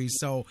victories.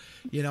 So,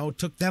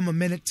 took them a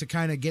minute to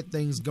kind of get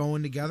things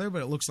going together,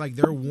 but it looks like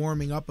they're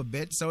warming up a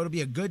bit. So it'll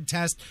be a good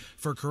test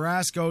for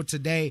Carrasco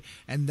today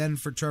and then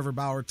for Trevor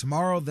Bauer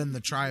tomorrow. Then the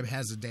Tribe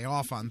has a day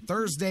off on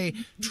Thursday.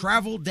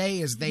 Travel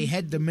day as they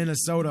head to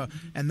Minnesota,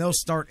 and they'll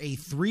start a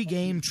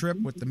 3-game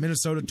trip with the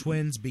Minnesota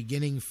Twins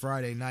beginning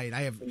Friday night.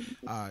 I have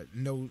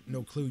no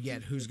clue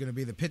yet who's going to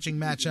be the pitching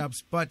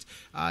matchups, but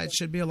it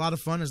should be a lot of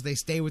fun as they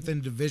stay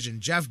within division.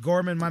 Jeff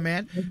Gorman, my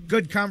man,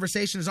 good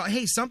conversation.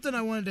 Hey, something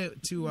I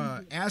wanted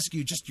to ask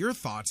you, just your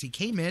thoughts. He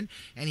came in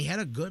and he had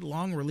a good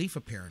long relief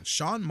appearance.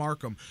 Sean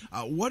Markham,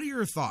 what are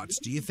your thoughts?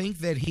 Do you think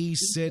that he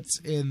sits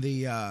in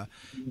that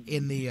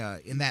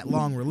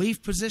long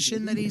relief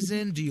position that he's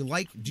in? Do you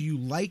like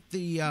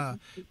the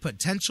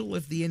potential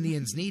if the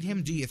Indians need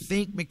him? Do you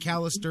think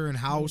McAllister and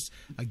House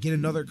get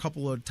another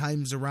couple of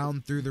times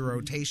around through the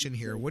rotation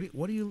here?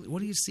 What do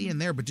you see in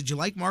there? But did you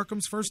like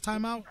Markham's first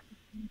time out?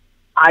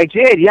 I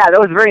did, yeah. That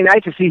was very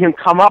nice to see him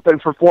come up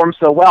and perform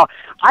so well.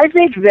 I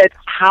think that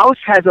House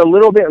has a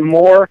little bit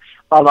more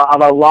of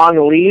a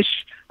long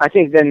leash, I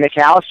think, than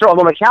McAllister.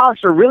 Although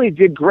McAllister really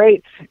did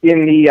great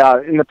in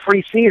the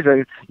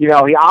preseason. He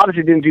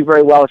obviously didn't do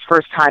very well his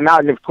first time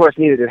out, and of course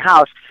neither did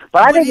House.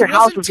 But I think that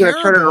House was going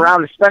to turn it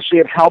around, especially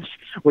it helps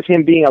with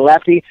him being a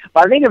lefty.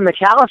 But I think if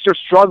McAllister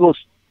struggles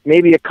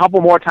maybe a couple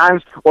more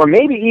times, or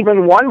maybe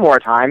even one more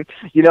time,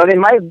 they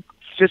might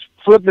just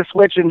flip the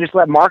switch and just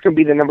let Markham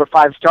be the number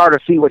 5 starter,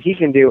 see what he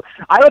can do.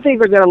 I don't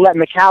think they're going to let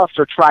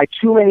McAllister try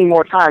too many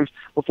more times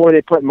before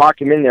they put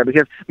Markham in there,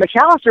 because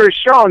McAllister has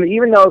shown that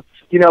even though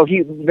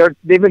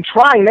they've been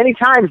trying many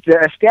times to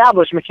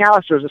establish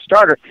McAllister as a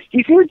starter,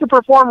 he seems to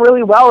perform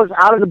really well as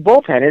out of the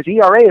bullpen. His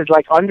ERA is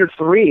like under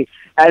 3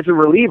 as a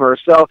reliever.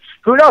 So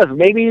who knows?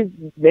 Maybe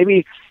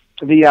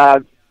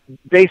the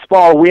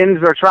baseball wins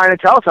are trying to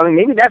tell us something.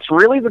 Maybe that's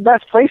really the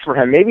best place for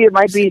him. Maybe it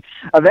might be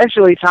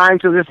eventually time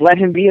to just let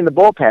him be in the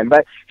bullpen.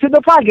 But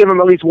they'll probably give him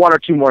at least 1 or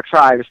 2 more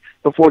tries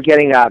before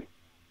getting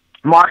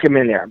Markham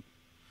in there.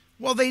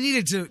 Well, they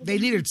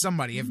needed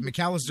somebody. If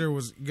McAllister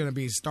was going to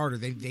be a starter,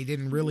 they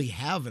didn't really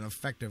have an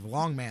effective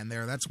long man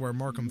there. That's where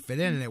Markham fit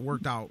in, and it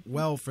worked out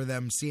well for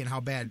them, seeing how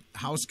bad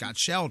House got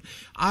shelled.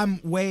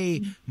 I'm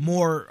way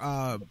more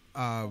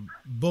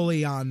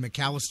bully on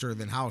McAllister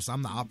than House.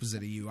 I'm the opposite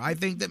of you. I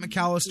think that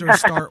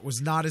McAllister's start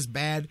was not as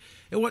bad.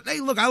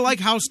 Hey, look, I like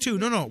House too.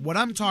 No. What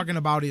I'm talking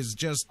about is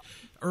just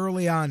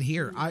early on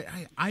here.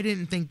 I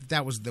didn't think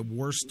that was the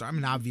worst. I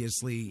mean,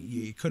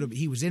 obviously,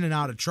 he was in and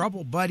out of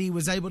trouble, but he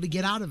was able to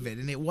get out of it,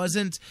 and it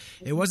wasn't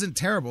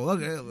terrible.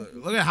 Look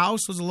at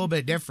House was a little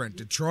bit different.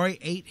 Detroit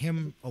ate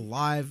him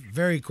alive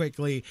very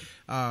quickly.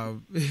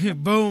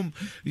 Boom,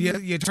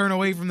 you turn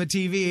away from the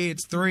TV,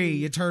 it's 3.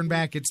 You turn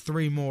back, it's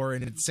 3 more,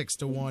 and it's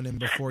 6-1, and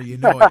before you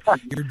know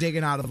it, you're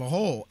digging out of a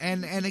hole.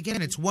 And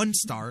again, it's one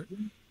start.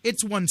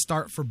 It's one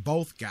start for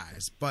both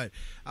guys, but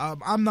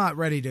I'm not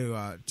ready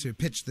to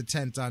pitch the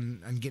tent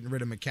on getting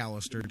rid of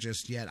McAllister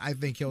just yet. I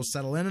think he'll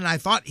settle in, and I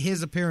thought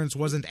his appearance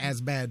wasn't as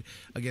bad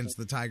against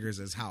the Tigers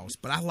as House.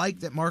 But I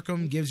like that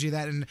Markham gives you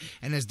that, and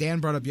as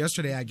Dan brought up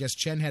yesterday, I guess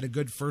Chen had a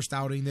good first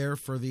outing there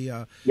for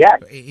the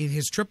in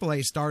his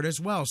AAA start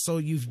as well. So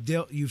you've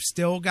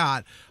still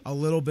got a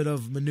little bit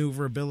of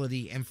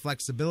maneuverability and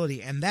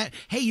flexibility, and that,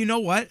 hey, you know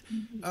what?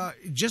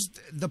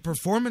 Just the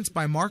performance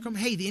by Markham.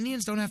 Hey, the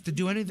Indians don't have to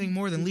do anything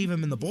more than leave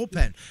him in the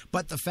bullpen.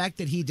 But the fact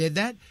that he did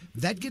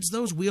that gets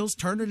those wheels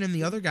turning in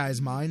the other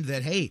guy's mind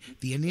that, hey,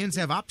 the Indians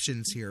have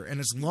options here. And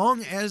as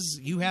long as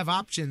you have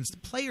options, the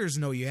players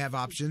know you have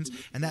options,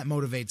 and that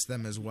motivates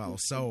them as well.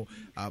 So,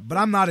 but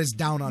I'm not as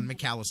down on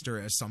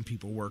McAllister as some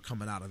people were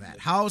coming out of that.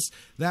 House,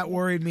 that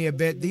worried me a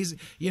bit.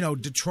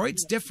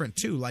 Detroit's different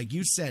too. Like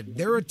you said,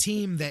 they're a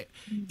team that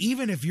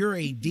even if you're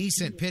a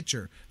decent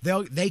pitcher,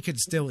 they could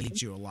still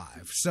eat you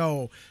alive.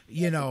 So,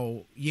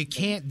 you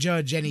can't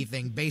judge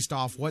anything based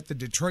off what the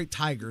Detroit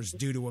Tigers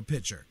do to a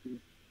pitcher.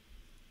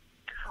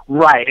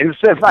 Right, and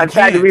so, in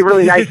fact, it'd be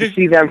really nice to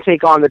see them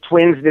take on the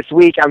Twins this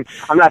week.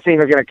 I'm not saying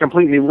they're going to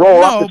completely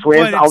roll up the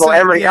Twins, although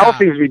everybody else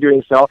seems to be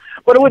doing so.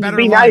 But it would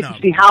be nice to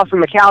see House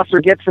and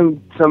McAllister get some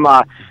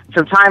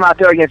time out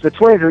there against the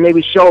Twins and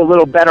maybe show a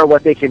little better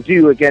what they can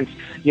do against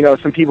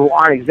some people who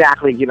aren't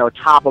exactly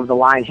top of the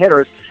line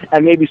hitters,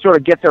 and maybe sort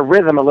of get their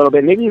rhythm a little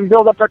bit, maybe even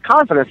build up their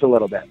confidence a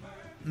little bit.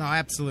 No,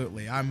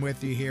 absolutely. I'm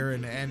with you here,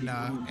 and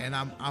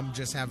I'm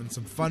just having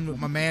some fun with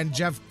my man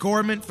Jeff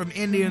Gorman from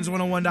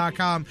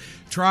Indians101.com.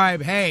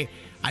 Tribe, hey,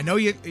 I know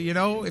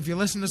if you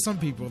listen to some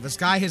people, the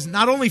sky is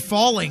not only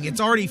falling,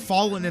 it's already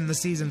fallen and the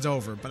season's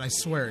over, but I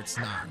swear it's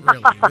not,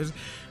 really.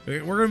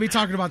 We're going to be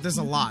talking about this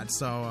a lot,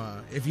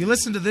 so if you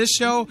listen to this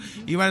show,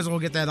 you might as well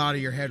get that out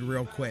of your head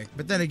real quick.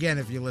 But then again,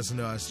 if you listen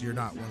to us, you're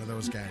not one of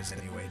those guys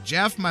anyway.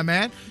 Jeff, my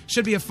man,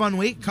 should be a fun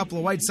week. Couple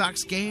of White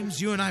Sox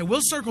games. You and I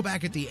will circle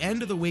back at the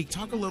end of the week,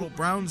 talk a little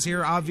Browns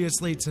here,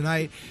 obviously,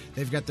 tonight.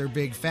 They've got their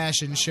big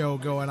fashion show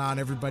going on.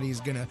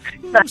 Everybody's going to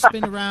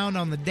spin around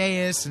on the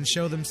dais and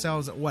show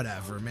themselves,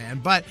 whatever,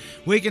 man. But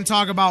we can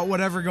talk about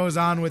whatever goes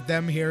on with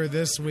them here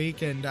this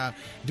week and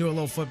do a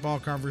little football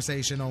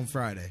conversation on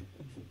Friday.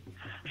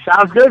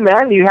 Sounds good,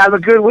 man. You have a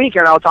good week,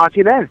 and I'll talk to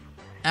you then.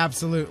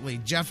 Absolutely.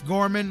 Jeff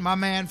Gorman, my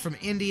man from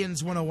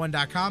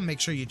Indians101.com. Make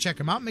sure you check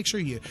him out. Make sure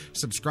you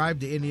subscribe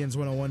to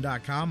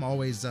Indians101.com.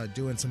 Always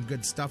doing some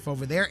good stuff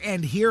over there.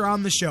 And here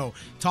on the show,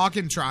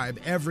 Talking Tribe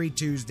every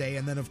Tuesday.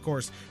 And then, of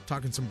course,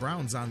 talking some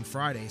Browns on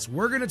Fridays.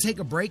 We're going to take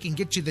a break and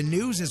get you the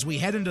news as we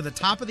head into the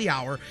top of the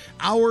hour.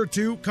 Hour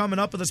 2 coming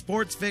up with the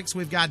Sports Fix.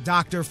 We've got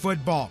Dr.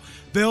 Football.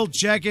 Bill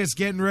Checkis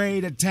getting ready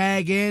to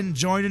tag in,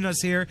 joining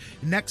us here.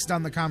 Next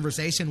on the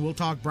conversation, we'll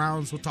talk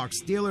Browns. We'll talk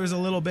Steelers a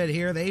little bit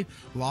here. They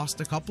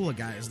lost a couple of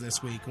guys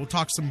this week. We'll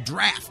talk some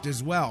draft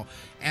as well,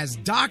 as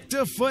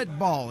Dr.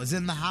 Football is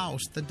in the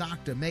house. The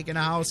doctor making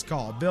a house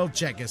call. Bill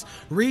Checkis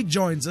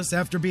rejoins us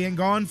after being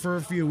gone for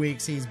a few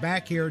weeks. He's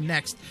back here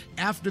next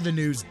after the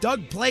news.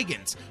 Doug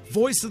Plagens,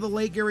 voice of the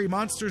Lake Erie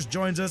Monsters,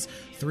 joins us.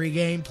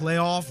 3-game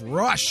playoff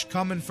rush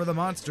coming for the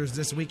Monsters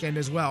this weekend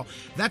as well.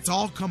 That's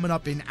all coming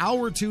up in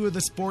hour 2 of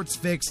the Sports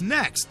Fix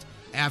next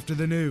after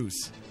the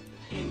news.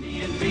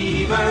 Indian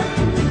fever.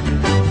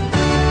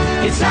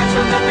 It starts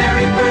from the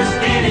very first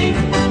inning.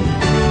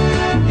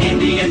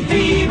 Indian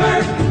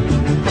fever.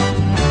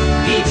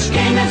 Each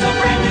game is a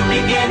brand new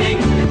beginning.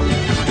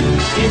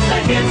 It's the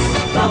hits,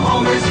 the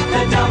homers,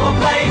 the double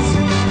plays.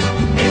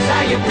 It's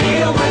how you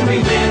feel when we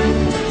win.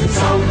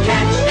 So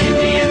catch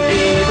Indian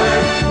fever.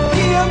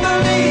 Be a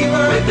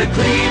believer with the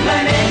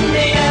Cleveland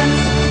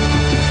Indians.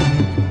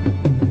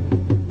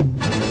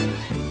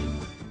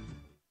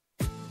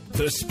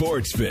 The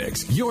Sports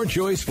Fix, your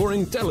choice for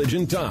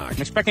intelligent talk.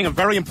 I'm expecting a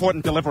very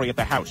important delivery at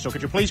the house, so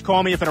could you please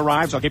call me if it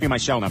arrives? I'll give you my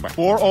cell number.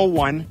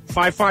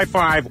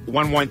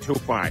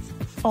 401-555-1125.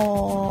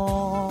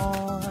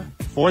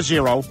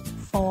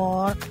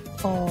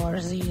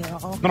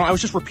 440. No, I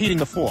was just repeating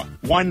the 4.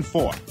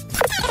 1-4.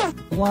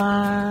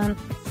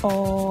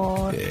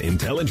 1-4.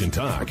 Intelligent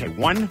talk. Okay,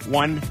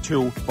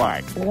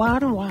 1125.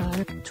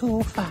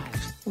 1125.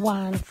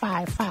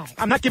 155.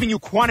 I'm not giving you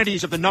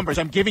quantities of the numbers.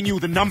 I'm giving you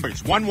the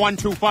numbers.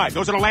 1125.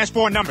 Those are the last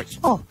 4 numbers.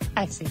 Oh,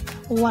 I see.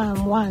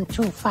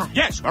 1125.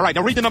 Yes. All right.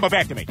 Now read the number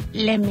back to me.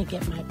 Let me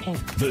get my pen.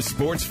 The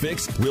Sports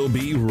Fix will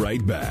be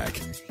right back.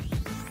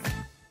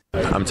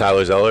 I'm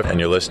Tyler Zeller, and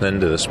you're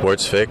listening to The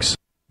Sports Fix.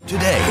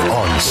 Today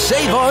on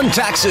Save on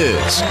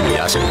Taxes, we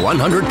ask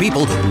 100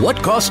 people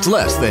what costs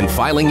less than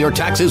filing your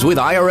taxes with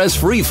IRS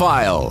Free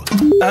File.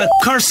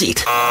 Car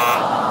seat.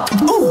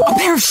 Oh, a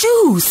pair of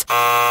shoes.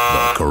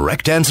 The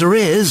correct answer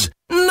is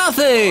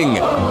nothing.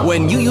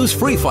 When you use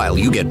Free File,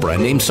 you get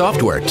brand name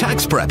software,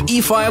 tax prep,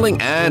 e-filing,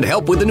 and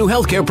help with the new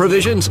healthcare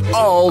provisions,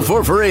 all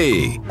for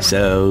free.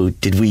 So,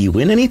 did we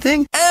win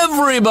anything?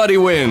 Everybody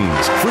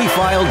wins.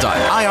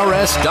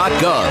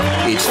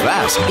 freefile.irs.gov. It's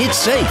fast, it's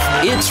safe,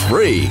 it's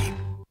free.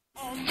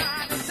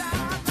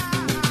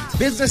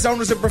 Business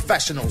owners and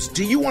professionals,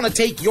 do you want to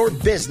take your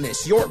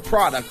business, your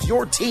product,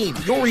 your team,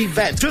 your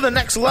event to the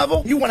next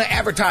level? You want to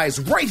advertise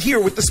right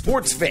here with the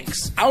Sports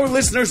Fix. Our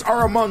listeners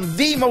are among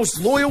the most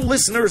loyal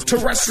listeners,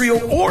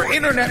 terrestrial or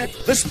internet.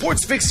 The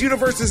Sports Fix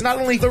universe is not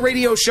only the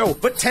radio show,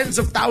 but tens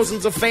of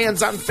thousands of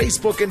fans on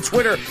Facebook and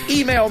Twitter.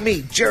 Email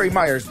me, Jerry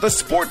Myers,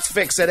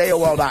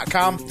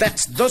 thesportsfix@AOL.com.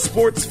 That's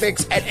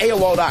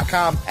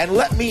thesportsfix@AOL.com. And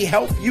let me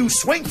help you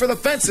swing for the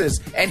fences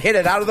and hit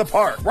it out of the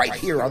park right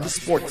here on the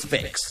Sports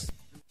Fix.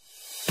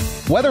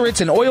 Whether it's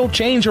an oil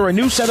change or a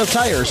new set of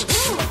tires,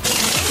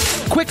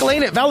 Quick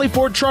Lane at Valley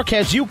Ford Truck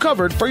has you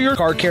covered for your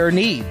car care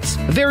needs.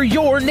 They're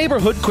your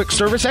neighborhood quick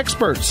service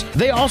experts.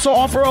 They also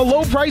offer a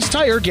low price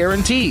tire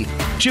guarantee.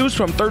 Choose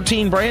from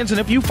 13 brands, and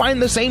if you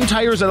find the same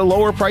tires at a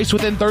lower price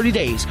within 30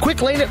 days,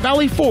 Quick Lane at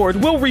Valley Ford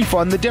will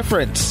refund the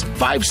difference.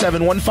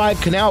 5715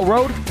 Canal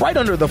Road, right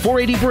under the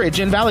 480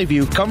 bridge in Valley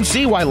View. Come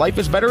see why life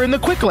is better in the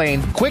Quick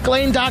Lane.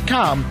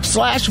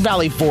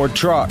 quicklane.com/Valley Ford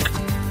Truck.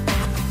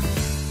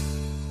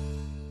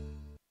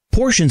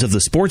 Portions of the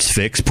Sports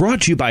Fix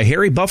brought to you by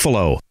Harry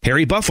Buffalo.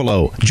 Harry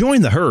Buffalo,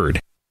 join the herd.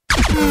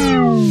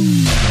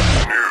 News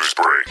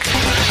break.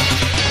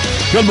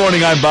 Good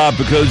morning, I'm Bob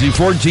Picozzi.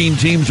 14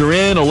 teams are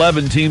in,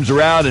 11 teams are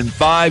out, and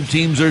 5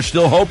 teams are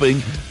still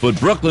hoping. But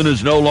Brooklyn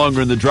is no longer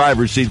in the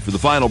driver's seat for the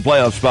final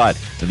playoff spot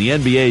in the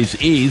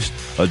NBA's East.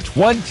 A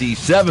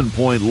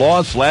 27-point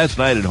loss last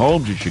night at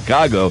home to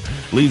Chicago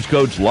leaves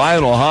coach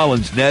Lionel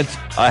Hollins' Nets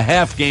a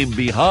half game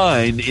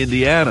behind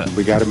Indiana.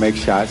 We got to make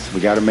shots.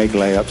 We got to make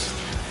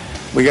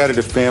layups. We got to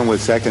defend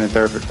with second and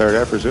third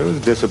efforts. It was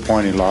a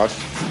disappointing loss.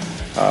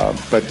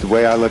 But the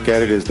way I look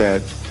at it is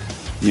that,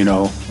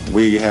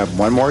 we have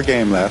one more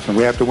game left, and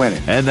we have to win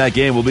it. And that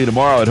game will be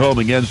tomorrow at home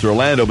against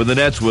Orlando, but the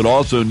Nets would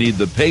also need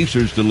the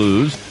Pacers to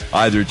lose,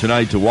 either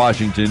tonight to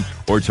Washington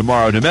or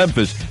tomorrow to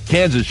Memphis.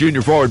 Kansas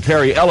junior forward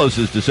Perry Ellis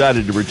has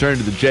decided to return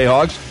to the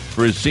Jayhawks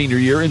for his senior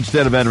year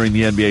instead of entering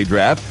the NBA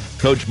draft.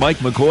 Coach Mike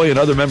McCoy and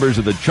other members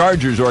of the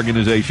Chargers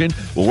organization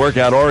will work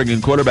out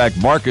Oregon quarterback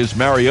Marcus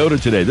Mariota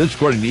today. This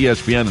according to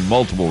ESPN and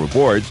multiple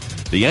reports.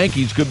 The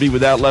Yankees could be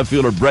without left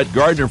fielder Brett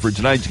Gardner for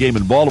tonight's game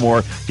in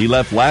Baltimore. He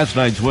left last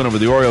night's win over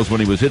the Orioles when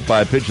he was hit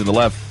by a pitch in the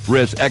left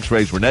wrist.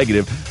 X-rays were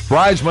negative.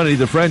 Prize money to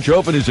the French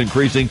Open is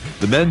increasing.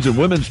 The men's and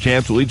women's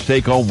champs will each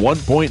take home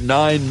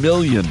 $1.9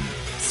 million.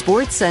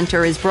 Sports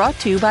Center is brought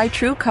to you by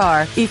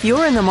TrueCar. If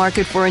you're in the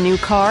market for a new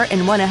car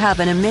and want to have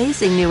an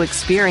amazing new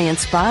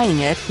experience buying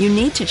it, you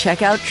need to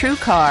check out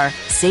TrueCar.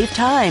 Save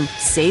time,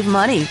 save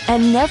money,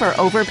 and never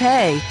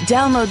overpay.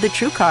 Download the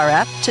TrueCar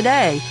app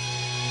today.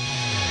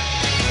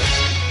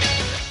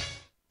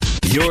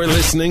 You're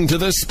listening to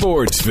the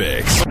Sports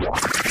Fix.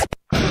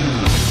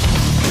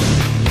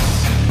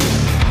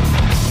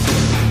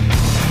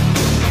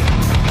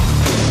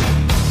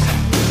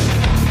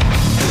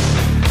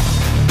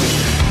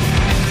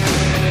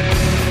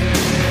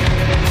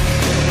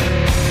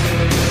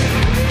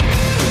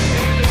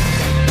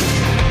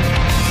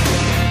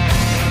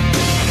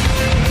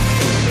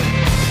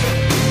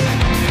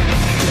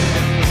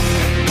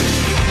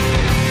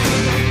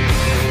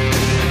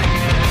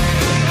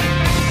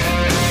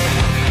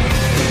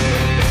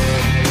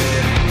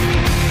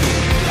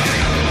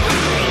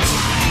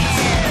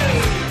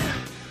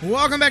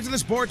 Welcome back to the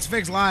Sports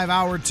Fix Live,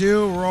 Hour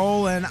 2,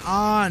 rolling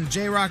on.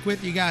 J-Rocc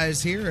with you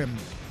guys here and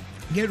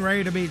getting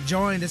ready to be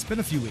joined. It's been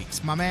a few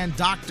weeks. My man,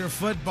 Dr.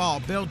 Football,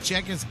 Bill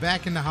Check is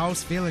back in the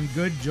house, feeling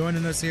good,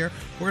 joining us here.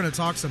 We're going to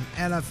talk some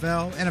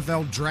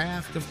NFL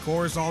draft, of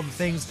course, all the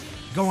things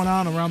going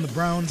on around the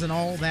Browns and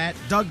all that.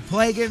 Doug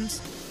Plagens,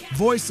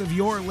 voice of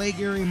your Lake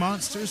Erie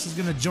Monsters, is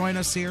going to join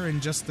us here in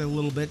just a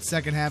little bit,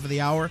 second half of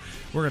the hour.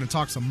 We're going to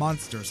talk some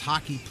Monsters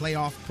hockey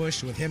playoff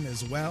push with him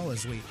as well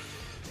as we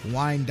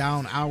wind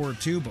down Hour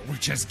 2, but we're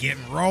just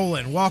getting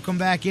rolling. Welcome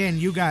back in.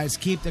 You guys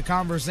keep the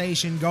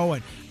conversation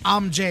going.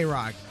 I'm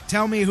J-Rocc.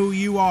 Tell me who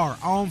you are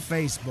on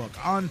Facebook,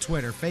 on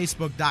Twitter,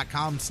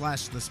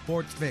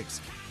 facebook.com/thesportsfix.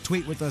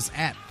 Tweet with us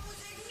at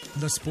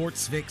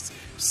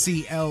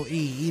thesportsfixcle.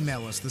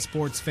 Email us,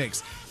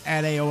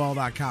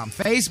 thesportsfix@aol.com.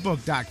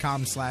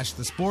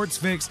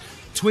 Facebook.com/thesportsfix.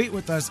 Tweet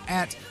with us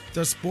at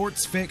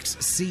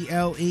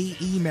thesportsfixcle.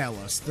 Email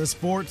us,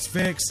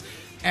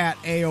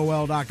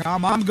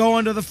 thesportsfix@aol.com. I'm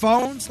going to the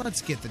phones.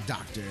 Let's get the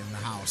doctor in the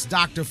house.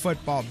 Dr.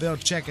 Football, Bill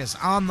Checkis,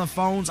 on the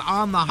phones,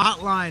 on the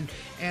hotline,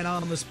 and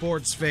on the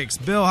Sports Fix.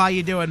 Bill, how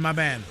you doing, my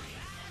man?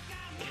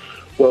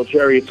 Well,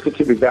 Jerry, it's good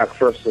to be back,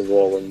 first of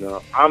all, and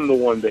I'm the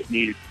one that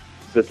needed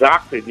the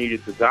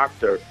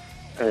doctor,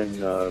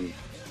 and I'm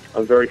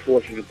very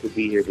fortunate to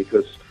be here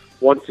because,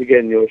 once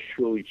again, yours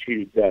truly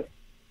cheated death.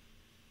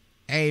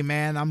 Hey,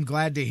 man, I'm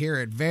glad to hear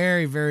it.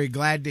 Very, very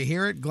glad to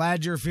hear it.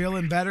 Glad you're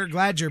feeling better.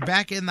 Glad you're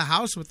back in the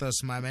house with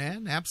us, my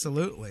man.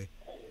 Absolutely.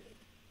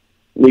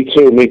 Me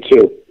too.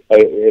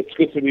 It's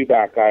good to be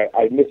back.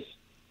 I miss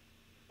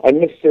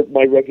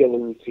my regular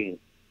routine.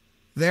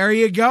 There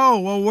you go.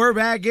 Well, we're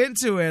back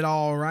into it,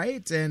 all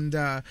right, and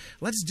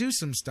let's do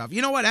some stuff.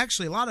 You know what?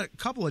 Actually, a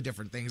couple of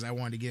different things I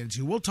wanted to get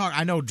into. We'll talk.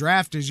 I know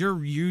draft is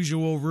your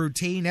usual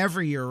routine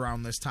every year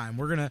around this time.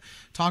 We're gonna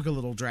talk a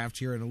little draft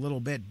here in a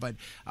little bit, but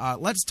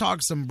let's talk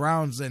some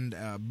Browns. And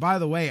by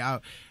the way, and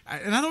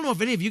I don't know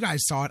if any of you guys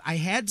saw it. I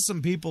had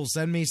some people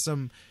send me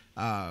some.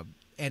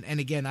 And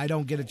again, I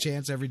don't get a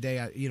chance every day.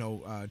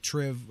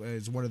 Triv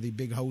is one of the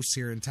big hosts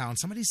here in town.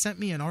 Somebody sent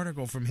me an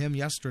article from him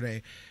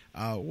yesterday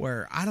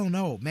where, I don't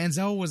know,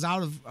 Manziel was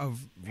out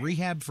of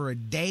rehab for a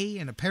day,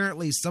 and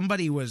apparently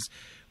somebody was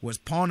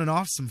pawning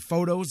off some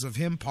photos of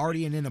him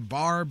partying in a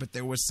bar, but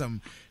there was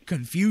some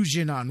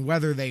confusion on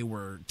whether they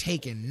were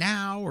taken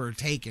now or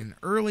taken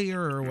earlier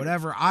or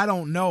whatever. I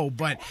don't know,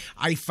 but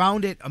I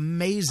found it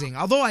amazing,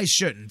 although I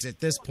shouldn't at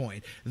this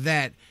point,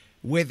 that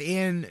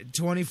within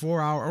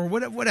 24 hours or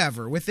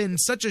whatever, within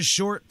such a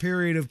short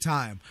period of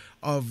time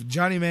of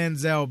Johnny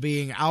Manziel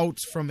being out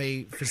from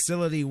a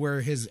facility where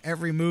his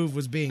every move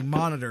was being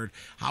monitored,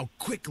 how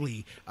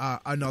quickly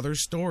another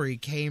story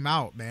came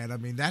out, man. I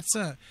mean,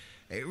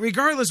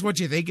 regardless what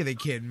you think of the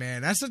kid,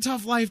 man, that's a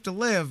tough life to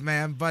live,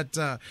 man. But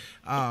at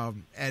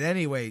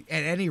any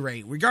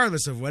rate,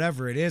 regardless of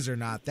whatever it is or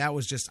not, that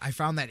was just, I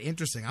found that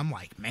interesting. I'm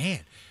like,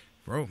 man,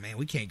 bro, man,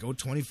 we can't go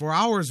 24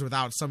 hours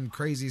without some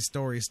crazy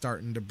story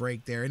starting to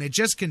break there. And it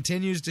just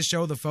continues to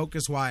show the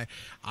focus why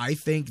I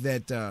think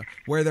that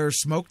where there's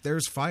smoke,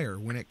 there's fire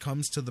when it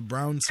comes to the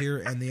Browns here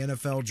and the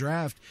NFL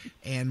draft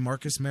and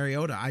Marcus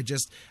Mariota.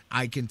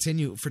 I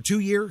continue. For 2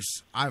 years,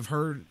 I've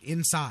heard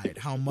inside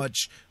how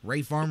much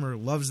Ray Farmer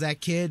loves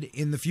that kid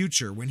in the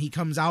future. When he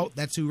comes out,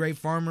 that's who Ray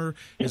Farmer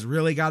has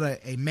really got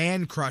a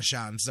man crush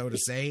on, so to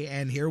say.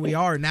 And here we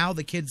are. Now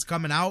the kid's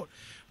coming out.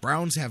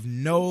 Browns have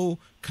no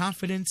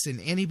confidence in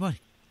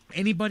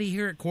anybody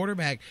here at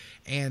quarterback,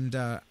 and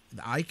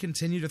I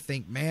continue to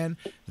think, man,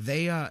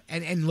 they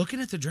and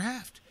looking at the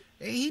draft,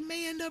 he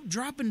may end up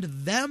dropping to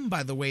them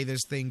by the way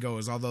this thing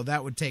goes, although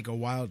that would take a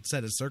wild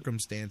set of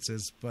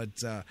circumstances.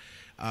 But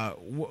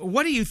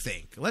what do you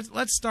think?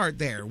 Let's start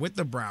there with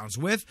the Browns,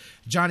 with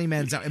Johnny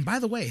Manziel. And by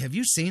the way, have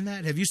you seen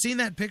that? Have you seen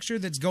that picture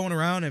that's going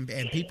around and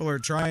people are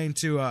trying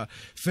to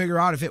figure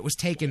out if it was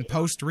taken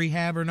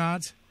post-rehab or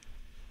not?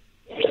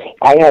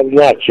 I have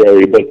not,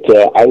 Jerry, but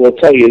I will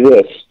tell you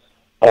this.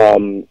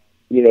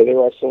 There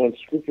are some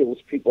unscrupulous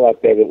people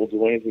out there that will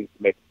do anything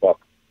to make a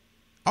buck.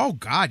 Oh,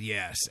 God,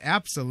 yes.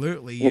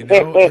 Absolutely. And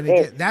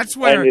again, that's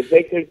where... And if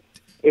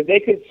they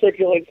could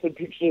circulate some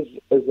pictures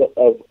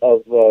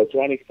of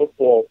Johnny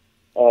Football,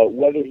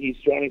 whether he's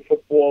Johnny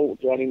Football,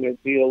 Johnny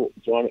Manziel,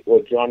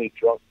 or Johnny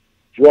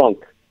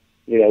Drunk,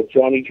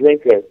 Johnny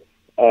Drinker,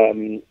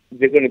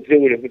 they're going to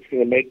do it if it's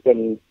going to make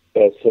them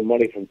some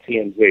money from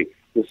TMZ.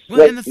 It's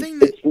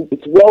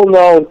well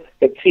known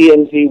that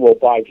TMZ will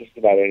buy just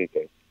about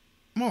anything.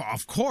 Well,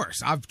 of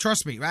course.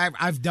 Trust me.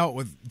 I've dealt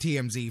with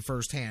TMZ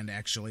firsthand,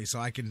 actually, so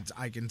I can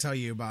tell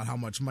you about how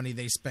much money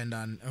they spend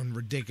on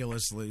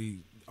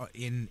ridiculously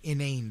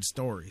inane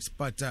stories.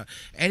 But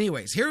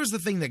anyways, here's the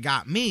thing that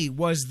got me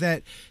was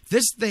that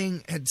this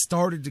thing had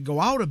started to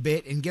go out a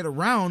bit and get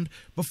around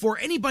before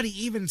anybody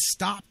even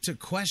stopped to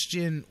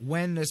question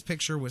when this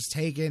picture was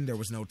taken. There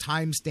was no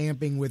time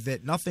stamping with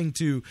it, nothing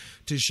to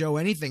show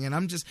anything. And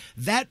I'm just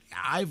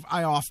I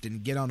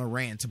often get on a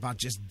rant about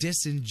just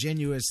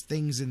disingenuous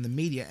things in the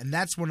media, and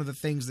that's one of the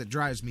things that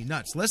drives me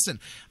nuts. Listen,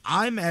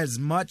 I'm as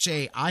much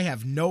I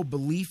have no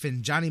belief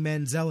in Johnny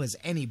Manziel as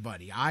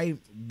anybody. I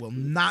will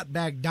not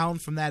back down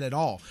from that at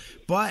all.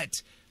 But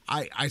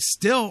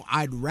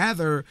I'd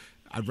rather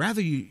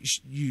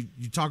you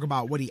talk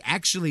about what he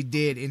actually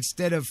did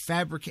instead of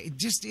fabricate.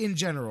 Just in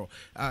general,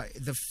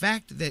 the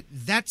fact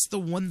that's the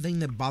one thing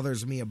that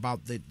bothers me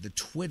about the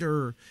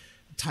Twitter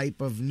type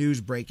of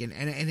news breaking,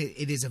 and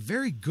it is a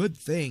very good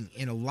thing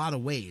in a lot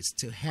of ways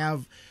to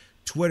have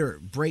Twitter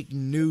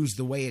breaking news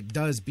the way it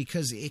does,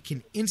 because it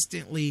can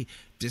instantly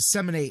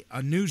disseminate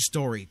a news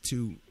story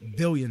to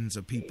billions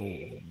of people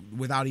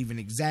without even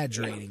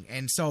exaggerating.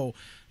 And so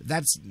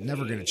that's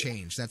never going to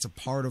change. That's a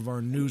part of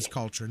our news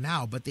culture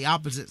now. But the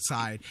opposite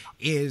side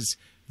is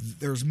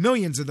there's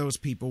millions of those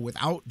people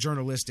without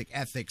journalistic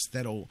ethics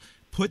that'll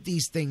put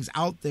these things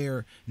out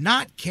there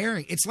not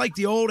caring. It's like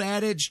the old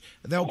adage,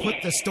 they'll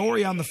put the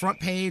story on the front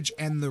page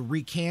and the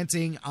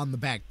recanting on the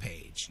back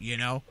page,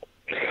 Did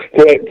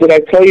I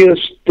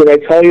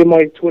tell you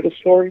my Twitter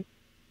story?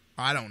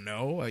 I don't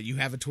know. You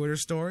have a Twitter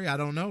story? I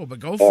don't know, but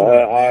go for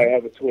it. I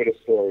have a Twitter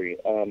story.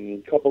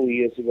 A couple of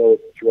years ago at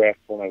the draft,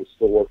 when I was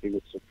still working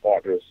with some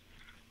partners,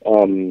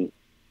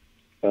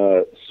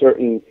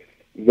 certain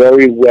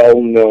very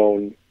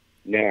well-known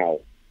now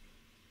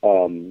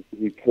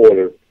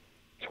reporter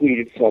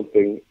tweeted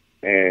something,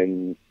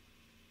 and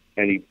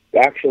he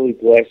actually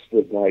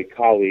blasted my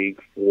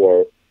colleague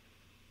for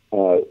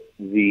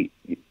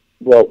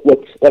Well,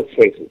 let's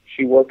face it.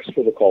 She works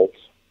for the Colts.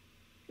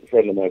 A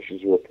friend of mine,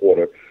 she's a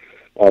reporter.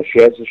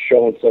 She has a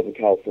show in Southern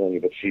California,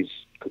 but she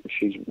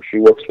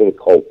works for the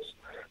Colts,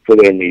 for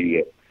their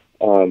media.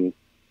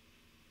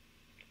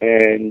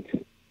 And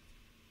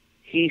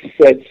he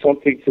said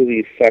something to the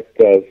effect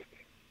of,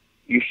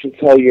 "You should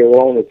tell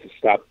your owner to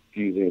stop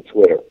using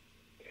Twitter."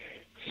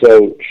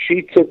 So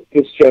she took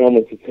this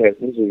gentleman to task.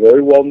 This is a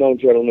very well-known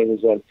gentleman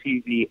who's on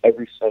TV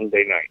every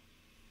Sunday night,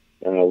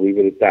 and I'll leave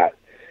it at that.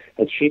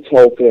 And she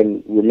told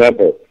him,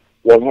 remember,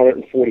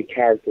 140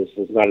 characters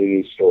is not a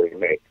news story to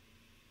make.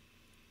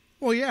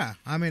 Well, yeah.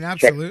 I mean,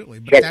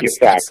 absolutely. Check your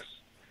facts.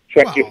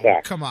 Check your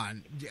facts. Come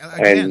on.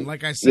 Again,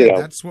 like I said,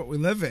 that's what we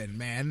live in,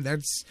 man.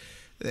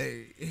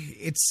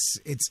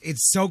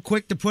 It's so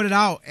quick to put it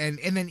out. And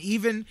then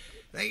even...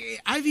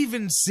 I've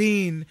even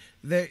seen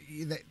that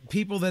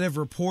people that have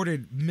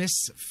reported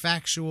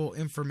misfactual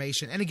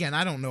information. And again,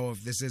 I don't know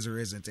if this is or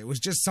isn't. It was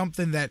just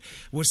something that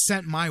was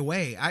sent my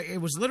way.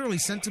 It was literally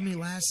sent to me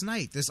last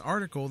night. This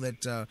article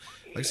that,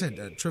 like I said,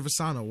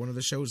 Trevisano, one of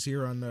the shows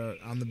here on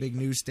the big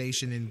news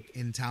station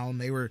in town,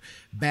 they were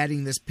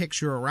batting this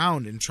picture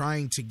around and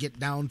trying to get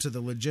down to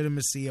the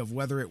legitimacy of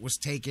whether it was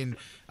taken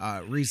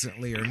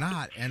recently or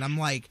not. And I'm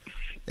like,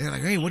 they're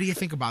like, "Hey, what do you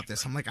think about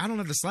this?" I'm like, "I don't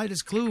have the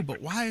slightest clue,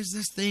 but why is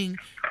this thing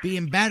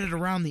being batted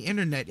around the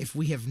internet if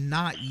we have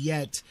not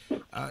yet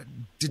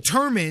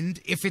determined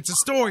if it's a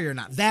story or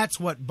not?" That's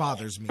what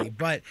bothers me.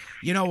 But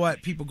you know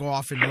what? People go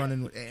off and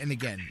run, and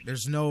again,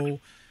 there's no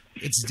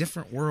it's a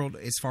different world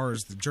as far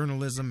as the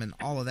journalism and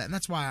all of that. And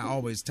that's why I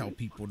always tell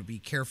people to be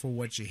careful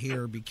what you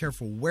hear, be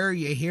careful where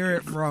you hear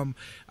it from.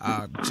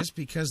 Just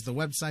because the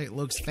website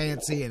looks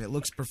fancy and it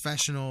looks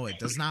professional, it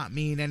does not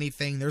mean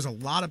anything. There's a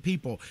lot of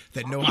people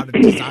that know how to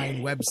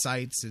design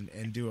websites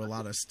and do a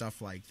lot of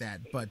stuff like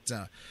that. But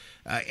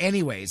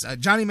anyways,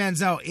 Johnny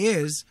Manziel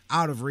is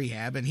out of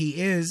rehab, and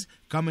he is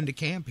coming to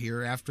camp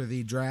here after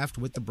the draft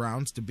with the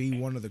Browns to be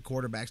one of the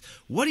quarterbacks.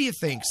 What do you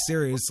think,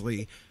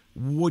 seriously,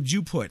 would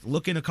you put,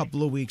 looking a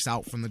couple of weeks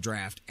out from the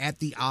draft, at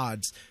the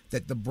odds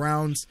that the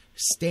Browns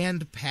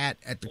stand pat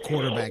at the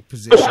quarterback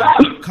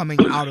position coming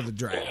out of the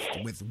draft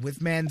with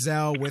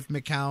Manziel, with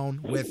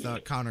McCown, with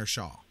Connor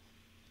Shaw?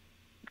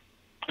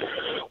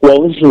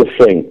 Well, this is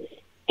the thing,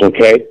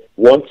 okay?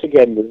 Once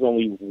again, there's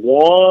only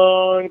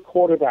one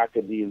quarterback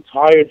in the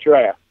entire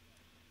draft,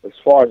 as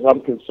far as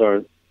I'm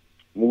concerned,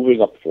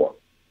 moving up for,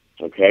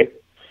 okay?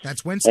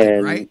 That's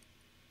Winston, right?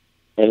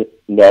 And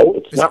no,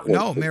 it's not Winston.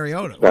 No,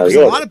 Mariota. It's Because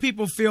a lot of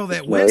people feel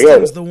that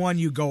Winston's the one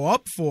you go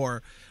up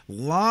for. A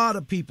lot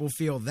of people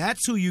feel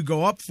that's who you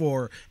go up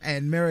for,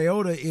 and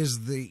Mariota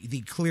is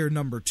the clear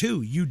number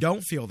 2. You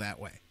don't feel that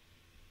way.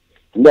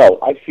 No,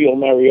 I feel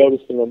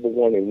Mariota's the number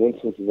 1 and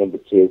Winston's the number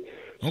 2,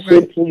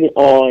 simply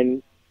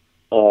on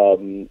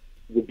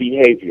the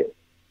behavior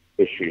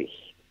issues,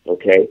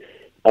 okay?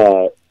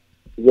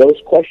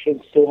 Those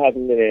questions still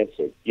haven't been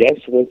answered. Yes,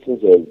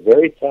 Winston's a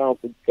very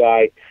talented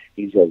guy.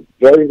 He's a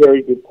very,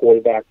 very good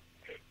quarterback.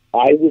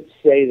 I would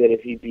say that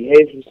if he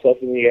behaves himself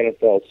in the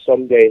NFL,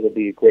 someday he'll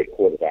be a great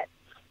quarterback.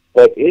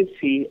 But is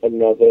he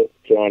another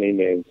Johnny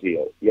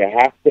Manziel? You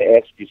have to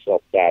ask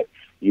yourself that.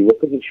 You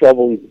look at the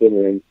trouble he's been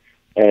in,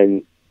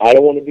 and I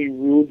don't want to be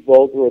rude,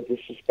 vulgar, or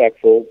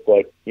disrespectful,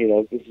 but, you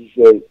know, this is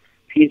a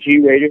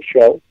PG-rated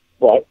show.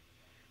 But,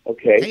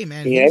 okay, hey,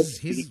 man, let's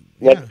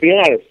be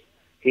honest,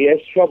 he has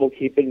trouble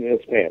keeping in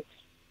his pants.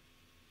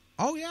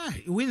 Oh, yeah.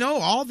 We know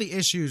all the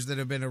issues that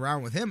have been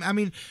around with him. I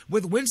mean,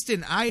 with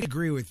Winston, I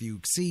agree with you.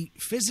 See,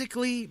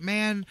 physically,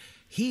 man,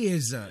 he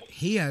has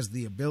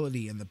the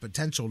ability and the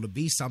potential to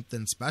be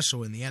something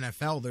special in the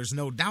NFL. There's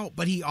no doubt.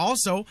 But he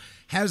also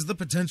has the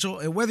potential,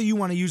 whether you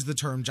want to use the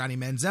term Johnny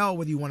Manziel,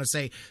 whether you want to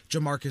say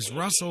Jamarcus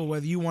Russell,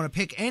 whether you want to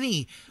pick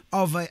any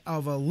of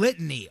a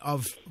litany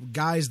of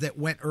guys that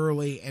went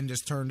early and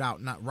just turned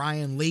out not.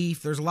 Ryan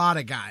Leaf, there's a lot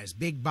of guys,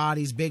 big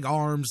bodies, big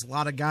arms, a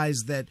lot of guys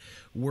that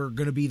were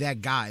going to be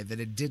that guy that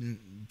it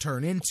didn't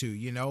turn into,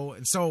 you know.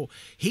 And so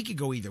he could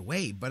go either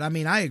way. But, I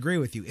mean, I agree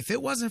with you. If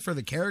it wasn't for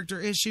the character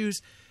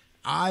issues,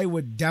 I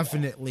would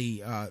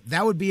definitely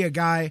that would be a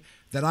guy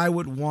that I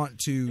would want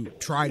to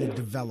try to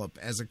develop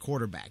as a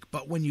quarterback.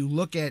 But when you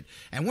look at,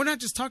 and we're not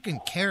just talking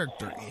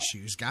character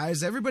issues,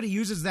 guys. Everybody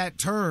uses that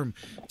term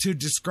to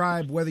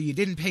describe whether you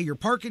didn't pay your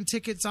parking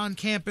tickets on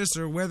campus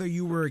or whether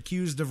you were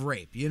accused of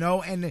rape, you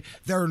know, and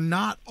they're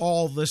not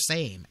all the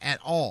same at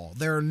all.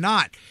 They're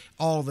not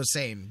all the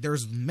same.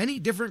 There's many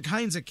different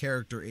kinds of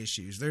character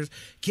issues. There's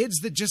kids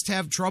that just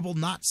have trouble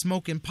not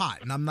smoking pot,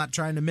 and I'm not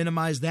trying to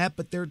minimize that,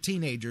 but they're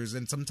teenagers,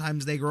 and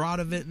sometimes they grow out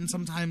of it and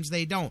sometimes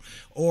they don't.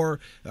 Or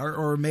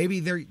maybe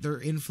they're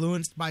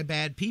influenced by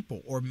bad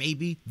people, or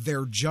maybe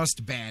they're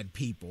just bad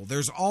people.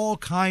 There's all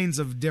kinds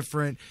of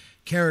different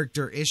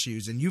character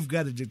issues, and you've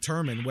got to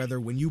determine whether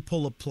when you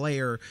pull a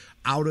player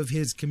out of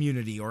his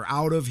community or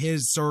out of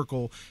his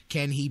circle,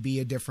 can he be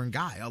a different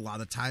guy? A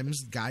lot of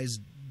times guys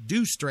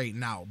do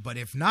straighten out, but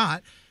if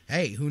not,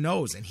 hey, who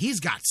knows? And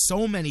he's got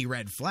so many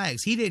red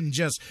flags. He didn't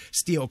just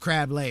steal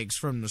crab legs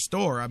from the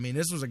store. I mean,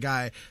 this was a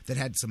guy that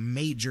had some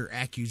major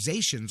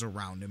accusations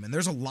around him. And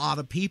there's a lot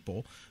of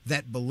people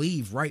that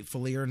believe,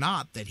 rightfully or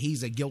not, that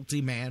he's a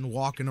guilty man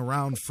walking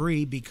around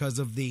free because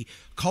of the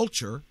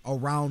culture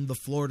around the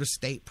Florida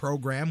State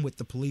program with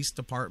the police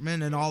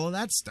department and all of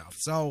that stuff.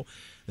 So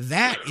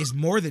that is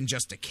more than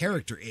just a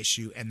character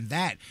issue. And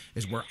that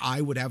is where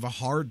I would have a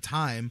hard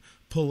time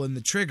pulling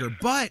the trigger.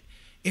 But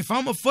if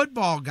I'm a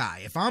football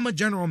guy, if I'm a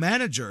general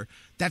manager,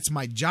 that's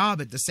my job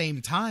at the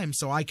same time,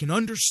 so I can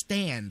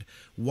understand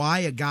why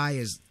a guy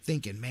is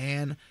thinking,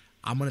 man,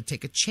 I'm going to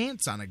take a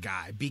chance on a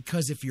guy,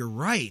 because if you're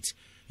right,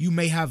 you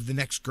may have the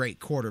next great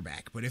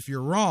quarterback. But if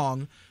you're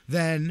wrong,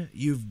 then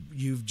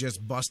you've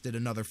just busted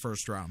another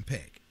first-round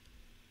pick.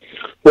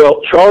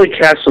 Well, Charlie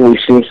Casserly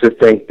seems to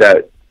think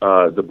that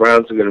the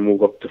Browns are going to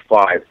move up to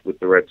 5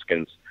 with the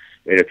Redskins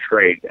in a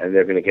trade, and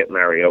they're going to get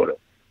Mariota.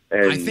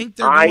 And I think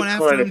they're going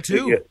after him,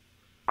 too.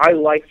 I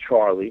like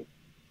Charlie,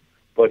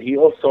 but he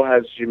also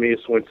has Jameis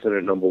Winston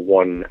at number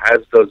 1, as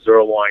does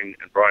Zerline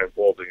and Brian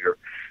Baldinger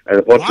and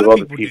a bunch of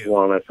other people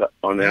on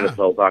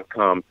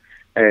NFL.com.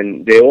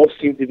 And they all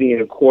seem to be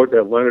in accord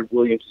that Leonard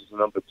Williams is the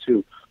number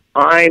 2.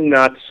 I'm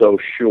not so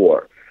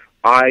sure.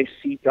 I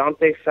see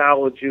Dante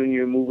Fowler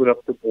Jr. moving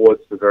up the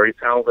boards, the very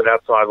talented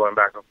outside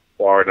linebacker from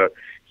Florida.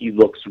 He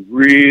looks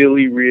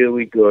really,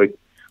 really good.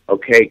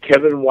 Okay,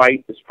 Kevin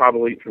White is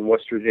probably, from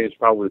West Virginia, is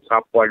probably the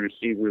top wide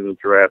receiver in the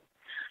draft.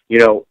 You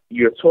know,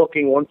 you're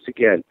talking, once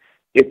again,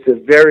 it's a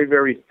very,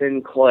 very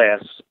thin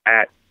class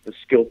at the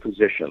skill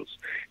positions.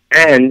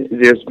 And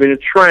there's been a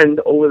trend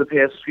over the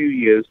past few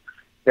years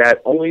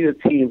that only the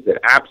teams that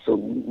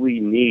absolutely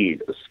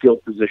need a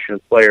skilled position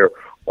player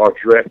are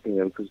drafting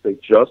them because they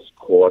just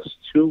cost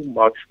too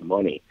much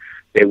money.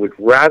 They would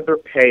rather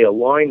pay a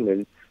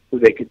lineman who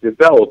they could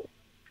develop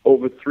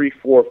over 3,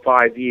 4,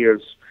 5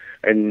 years,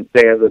 and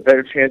they have a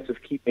better chance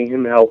of keeping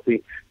him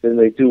healthy than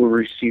they do a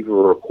receiver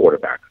or a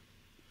quarterback.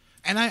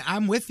 And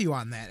I'm with you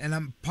on that. And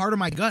I'm part of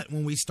my gut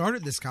when we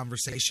started this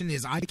conversation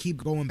is I keep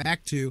going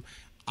back to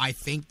I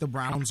think the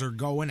Browns are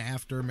going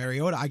after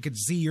Mariota. I could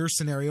see your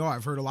scenario.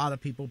 I've heard a lot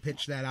of people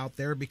pitch that out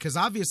there because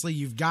obviously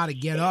you've got to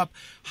get up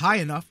high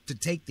enough to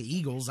take the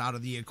Eagles out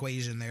of the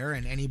equation there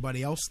and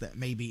anybody else that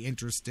may be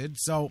interested.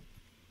 So,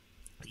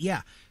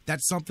 yeah,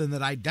 that's something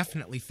that I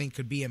definitely think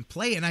could be in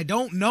play. And I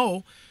don't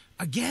know,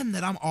 again,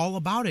 that I'm all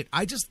about it.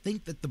 I just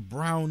think that the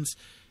Browns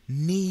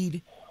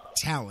need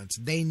talent.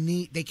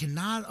 They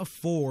cannot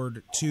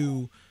afford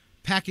to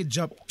package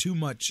up too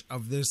much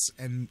of this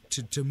and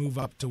to move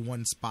up to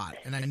one spot.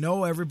 And I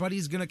know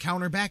everybody's going to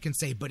counter back and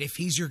say, but if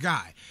he's your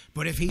guy,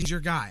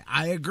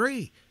 I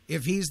agree.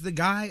 If he's the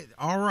guy,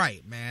 all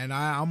right, man,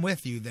 I'm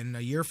with you. Then a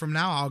year from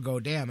now, I'll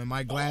go, damn, am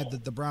I glad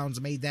that the Browns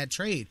made that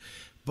trade?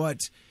 But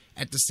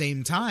at the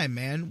same time,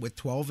 man, with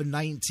 12 and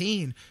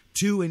 19,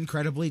 two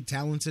incredibly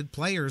talented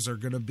players are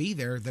going to be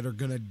there that are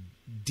going to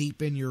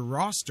deepen your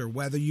roster,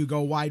 whether you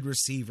go wide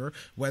receiver,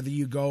 whether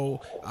you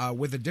go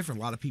with a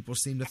lot of people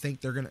seem to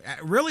think they're going to,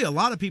 really a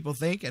lot of people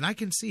think, and I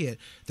can see it,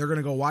 they're going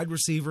to go wide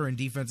receiver and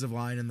defensive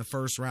line in the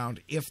first round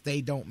if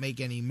they don't make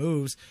any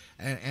moves,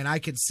 and I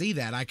could see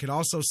that. I could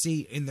also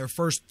see in their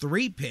first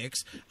 3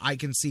 picks, I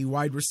can see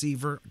wide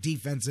receiver,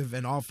 defensive,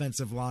 and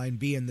offensive line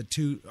being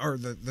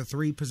the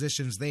 3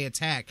 positions they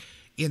attack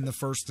in the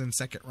first and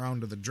second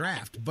round of the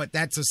draft. But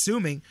that's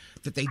assuming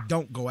that they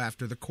don't go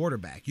after the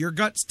quarterback. Your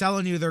gut's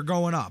telling you they're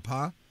going up,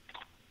 huh?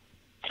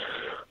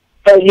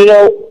 At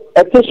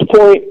this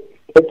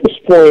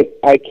point,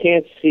 I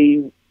can't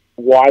see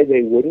why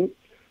they wouldn't.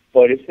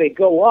 But if they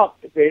go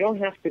up, they don't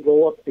have to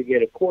go up to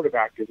get a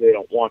quarterback if they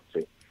don't want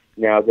to.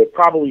 Now, they're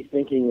probably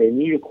thinking they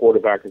need a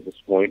quarterback at this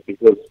point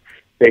because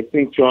they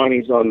think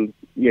Johnny's on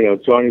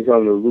the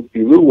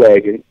loop-de-loo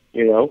wagon,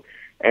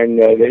 and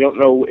they don't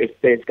know if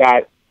they've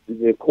got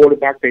the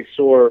quarterback they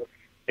saw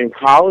in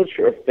college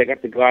or if they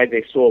got the guy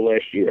they saw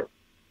last year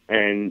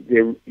and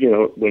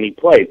when he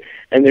played.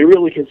 And they're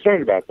really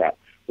concerned about that.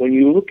 When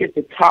you look at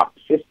the top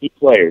 50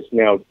 players,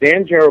 now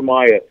Dan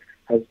Jeremiah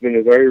has been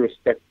a very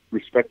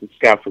respected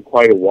scout for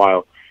quite a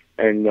while.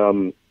 And,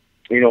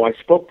 I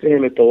spoke to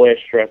him at the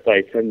last draft I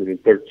attended in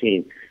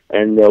 13,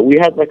 and we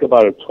had like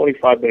about a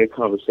 25-minute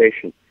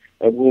conversation.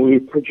 And when we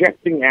were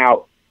projecting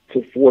out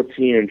to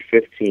 14 and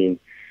 15,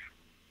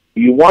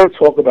 you want to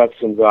talk about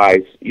some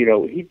guys.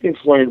 He thinks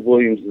Leonard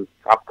Williams is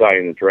the top guy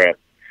in the draft.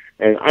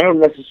 And I don't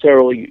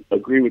necessarily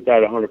agree with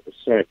that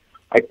 100%.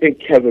 I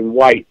think Kevin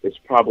White is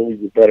probably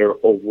the better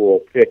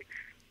overall pick,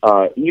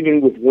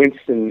 even with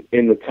Winston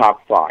in the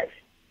top 5,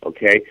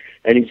 okay?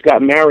 And he's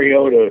got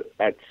Mariota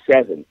at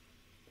 7,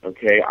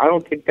 okay? I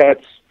don't think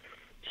that's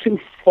too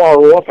far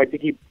off. I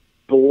think he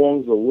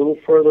belongs a little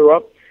further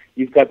up.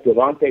 You've got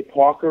Devontae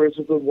Parker as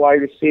a good wide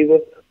receiver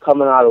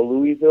coming out of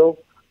Louisville.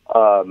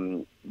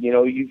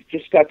 You've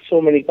just got so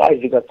many guys.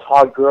 You've got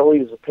Todd Gurley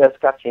as a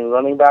pass-catching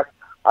running back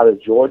out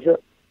of Georgia.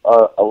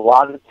 A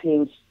lot of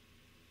teams,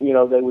 they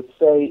would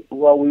say,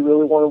 well, we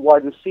really want a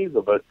wide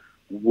receiver, but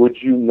would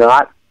you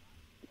not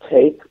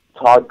take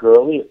Todd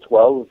Gurley at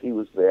 12 if he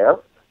was there?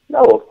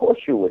 No, of course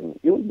you wouldn't.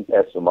 You wouldn't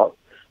pass him up.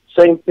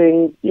 Same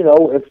thing,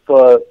 if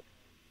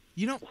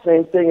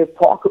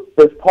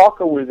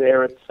Parker were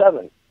there at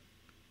 7.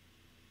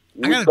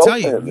 I got to tell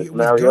you,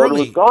 Mariota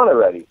was gone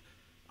already.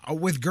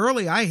 With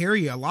Gurley, I hear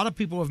you. A lot of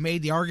people have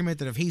made the argument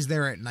that if he's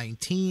there at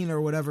 19 or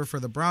whatever for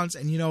the Browns,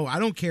 and I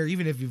don't care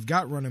even if you've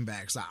got running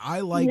backs. I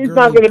like he's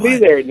Gurley. He's not going to be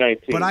there at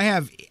 19. But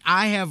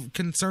I have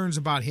concerns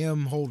about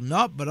him holding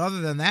up. But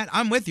other than that,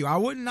 I'm with you. I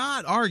would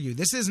not argue.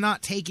 This is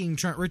not taking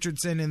Trent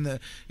Richardson in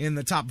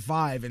the top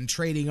 5 and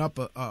trading up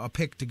a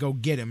pick to go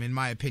get him. In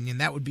my opinion,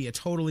 that would be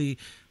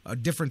a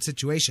different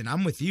situation.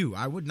 I'm with you.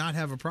 I would not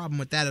have a problem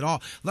with that at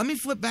all. Let me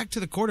flip back to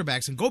the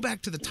quarterbacks and go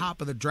back to the top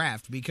of the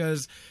draft,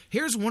 because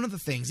here's one of the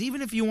things.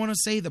 Even if you want to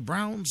say the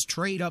Browns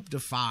trade up to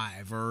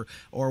 5 or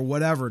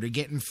whatever to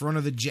get in front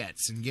of the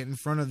Jets and get in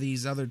front of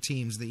these other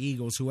teams, the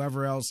Eagles,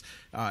 whoever else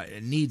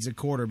needs a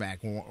quarterback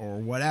or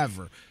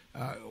whatever,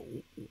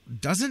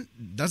 doesn't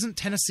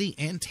Tennessee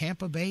and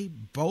Tampa Bay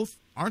both,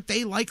 aren't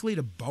they likely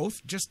to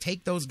both just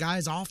take those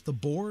guys off the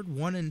board,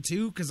 1 and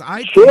 2? Because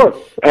and so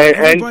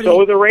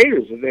are the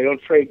Raiders if they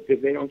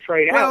don't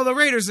trade out. Well, the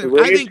Raiders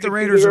I think the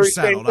Raiders are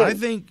settled. I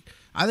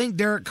think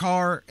Derek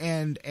Carr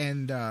and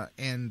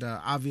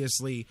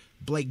obviously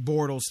Blake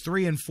Bortles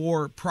 3 and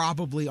 4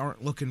 probably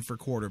aren't looking for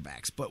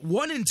quarterbacks, but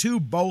 1 and 2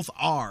 both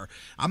are.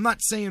 I'm not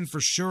saying for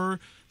sure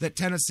that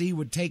Tennessee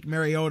would take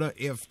Mariota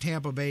if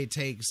Tampa Bay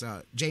takes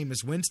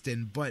Jameis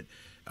Winston, but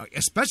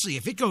especially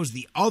if it goes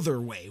the other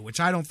way, which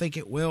I don't think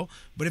it will.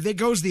 But if it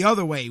goes the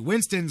other way,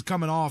 Winston's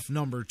coming off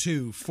number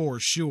 2 for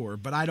sure,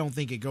 but I don't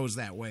think it goes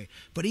that way.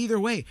 But either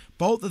way,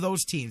 both of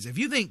those teams, if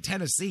you think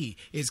Tennessee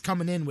is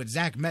coming in with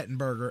Zach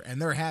Mettenberger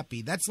and they're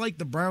happy, that's like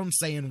the Browns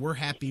saying we're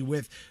happy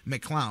with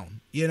McClown.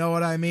 You know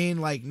what I mean?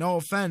 Like, no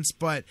offense,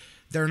 but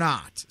they're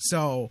not.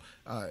 So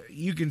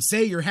you can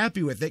say you're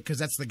happy with it because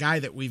that's the guy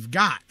that we've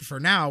got. For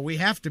now, we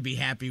have to be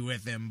happy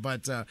with him.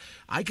 But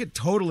I could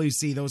totally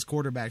see those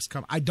quarterbacks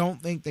come. I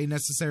don't think they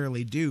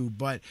necessarily do,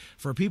 but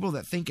for people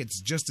that think it's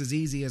just as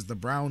easy as the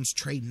Browns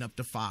trading up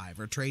to 5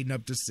 or trading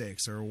up to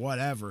 6 or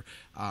whatever,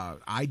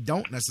 I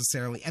don't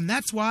necessarily. And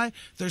that's why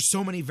there's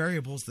so many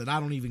variables that I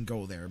don't even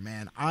go there,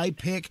 man. I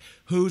pick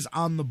who's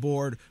on the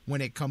board when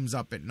it comes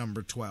up at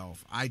number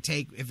 12. I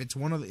take,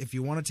 if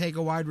you want to take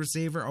a wide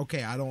receiver,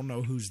 okay, I don't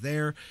know who's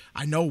there.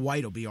 I know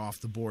White will be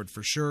off the board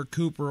for sure.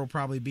 Cooper will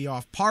probably be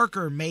off.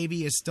 Parker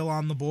maybe is still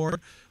on the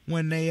board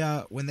when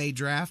they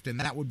draft, and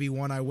that would be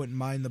one I wouldn't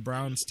mind the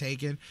Browns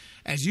taking.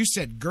 As you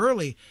said,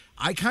 Gurley,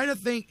 I kind of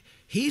think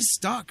he's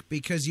stuck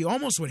because you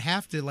almost would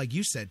have to, like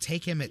you said,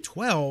 take him at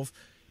 12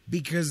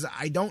 because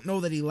I don't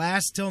know that he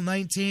lasts till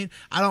 19.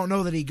 I don't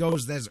know that he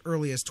goes as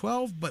early as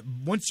 12, but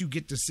once you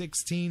get to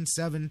 16,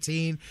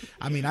 17,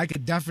 I mean, I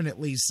could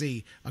definitely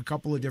see a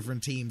couple of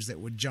different teams that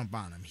would jump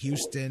on him.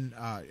 Houston,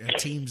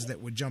 teams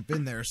that would jump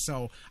in there.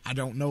 So I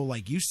don't know,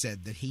 like you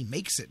said, that he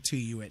makes it to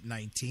you at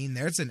 19.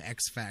 There's an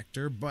X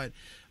factor, but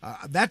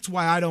that's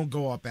why I don't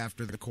go up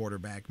after the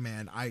quarterback,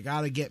 man. I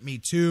got to get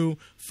me 2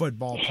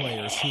 football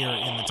players here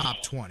in the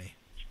top 20.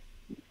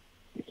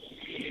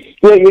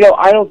 Yeah,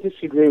 I don't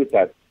disagree with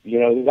that.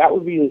 That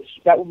would be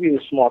the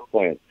smart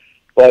plan.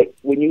 But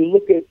when you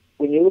look at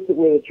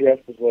where the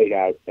draft was laid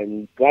out,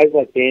 and guys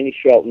like Danny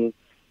Shelton,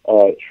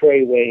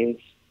 Trey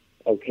Waynes,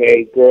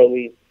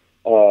 Gurley,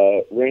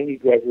 Randy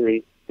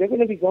Gregory, they're going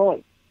to be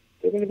gone.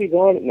 They're going to be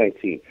gone at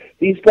 19.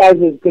 These guys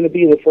are going to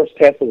be in the first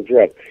half of the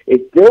draft.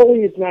 If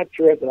Gurley is not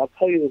drafted, I'll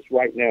tell you this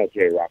right now,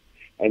 J-Rocc,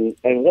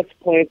 and let's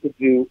plan to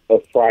do a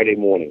Friday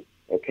morning,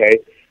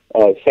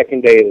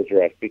 second day of the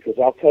draft, because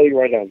I'll tell you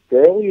right now, if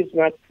Gurley is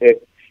not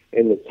picked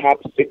in the top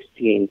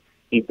 16,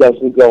 he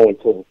doesn't go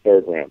until the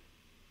 3rd round.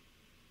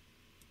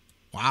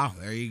 Wow,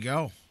 there you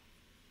go.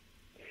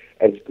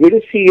 As good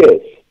as he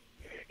is,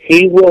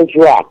 he will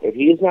drop. If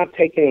he is not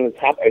taken in the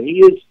top, and he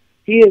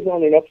is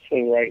on an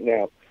upswing right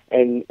now,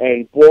 and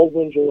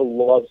Baldinger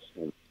loves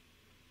him.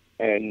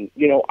 And,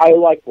 I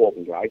like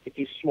Baldinger. I think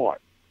he's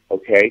smart,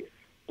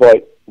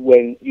 But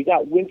when you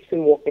got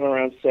Winston walking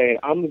around saying,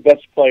 I'm the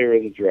best player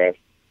in the draft,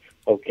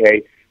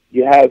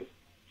 you have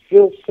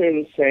Phil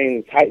Simms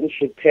saying the Titans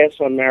should pass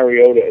on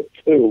Mariota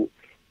at 2,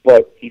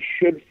 but he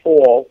should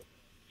fall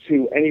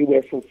to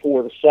anywhere from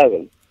 4 to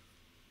 7.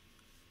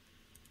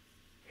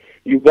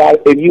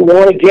 If you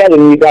want to get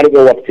him, you got to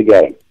go up to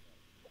get him.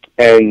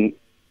 And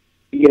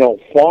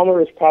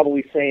Farmer is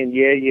probably saying,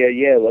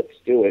 yeah, let's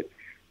do it.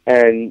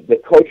 And the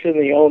coach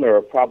and the owner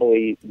are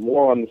probably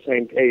more on the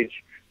same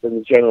page than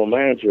the general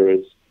manager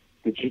is.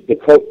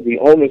 The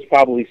owner's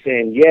probably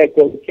saying, yeah,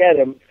 go get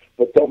him,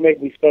 but don't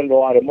make me spend a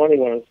lot of money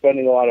when I'm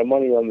spending a lot of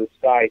money on this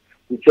guy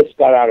who just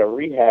got out of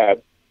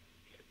rehab.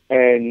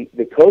 And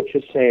the coach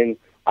is saying,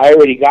 I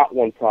already got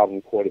one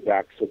problem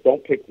quarterback, so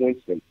don't pick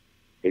Winston.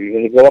 If you're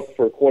going to go up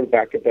for a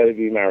quarterback, it better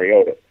be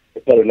Mariota.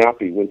 It better not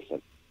be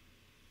Winston.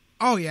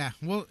 Oh, yeah.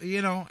 Well,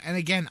 and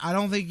again, I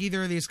don't think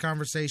either of these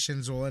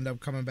conversations will end up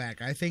coming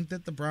back. I think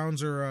that the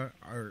Browns are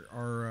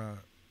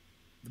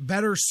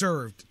better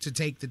served to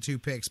take the 2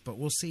 picks, but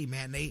we'll see,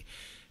 man. They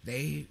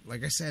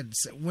like I said,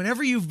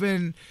 whenever you've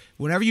been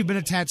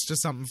attached to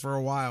something for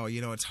a while,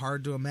 it's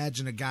hard to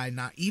imagine a guy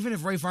not, even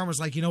if Ray Farmer's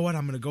like, you know what,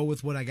 I'm going to go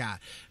with what I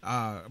got.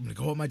 I'm going to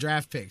go with my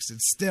draft picks.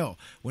 It's still,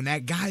 when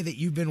that guy that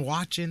you've been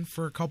watching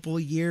for a couple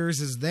of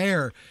years is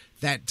there,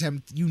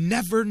 you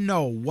never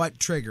know what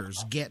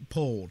triggers get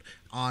pulled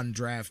on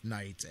draft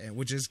night,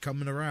 which is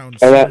coming around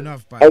soon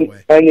enough, by the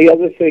way. And the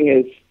other thing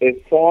is,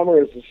 if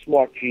Farmer is a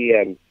smart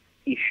GM,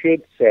 he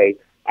should say,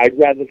 I'd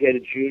rather get a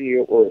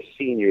junior or a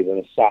senior than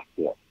a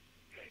sophomore.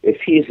 If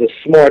he's a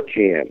smart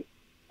GM,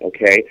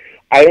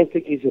 I don't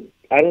think he's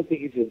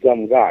a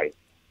dumb guy.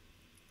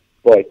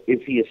 But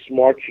is he a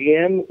smart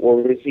GM,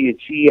 or is he a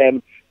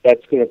GM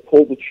that's going to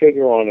pull the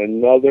trigger on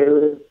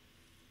another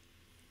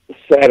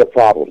set of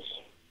problems?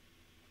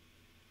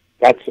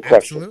 That's the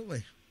question.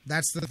 Absolutely.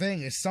 That's the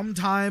thing, is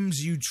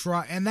sometimes you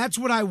try, and that's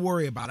what I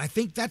worry about. I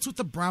think that's what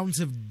the Browns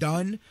have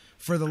done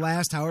for the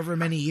last however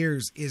many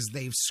years, is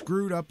they've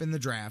screwed up in the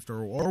draft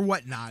or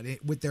whatnot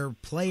with their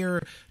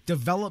player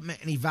development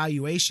and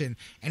evaluation,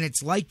 and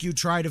it's like you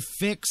try to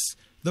fix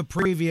the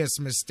previous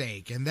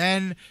mistake, and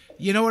then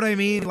You know what I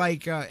mean?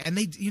 Like, and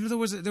they,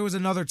 there was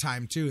another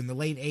time too in the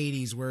late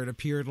 '80s where it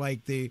appeared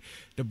like the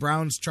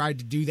Browns tried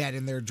to do that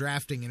in their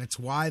drafting, and it's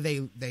why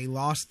they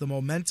lost the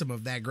momentum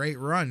of that great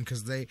run,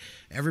 because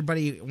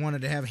everybody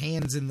wanted to have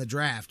hands in the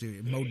draft.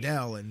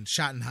 Modell and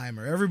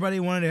Schottenheimer, everybody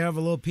wanted to have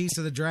a little piece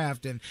of the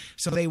draft, and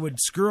so they would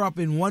screw up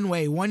in one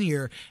way one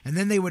year, and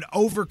then they would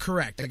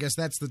overcorrect. I guess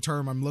that's the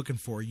term I'm looking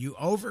for. You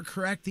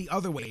overcorrect the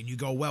other way, and you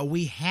go, well,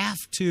 we have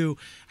to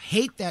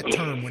hate that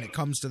term when it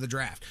comes to the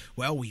draft.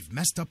 Well, we've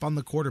messed up on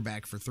the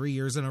quarterback for 3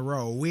 years in a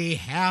row. We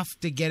have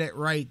to get it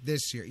right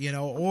this year,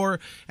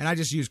 and I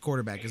just use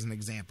quarterback as an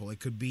example. It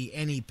could be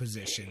any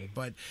position,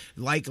 but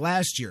like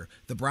last year,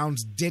 the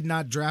Browns did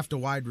not draft a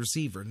wide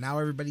receiver. Now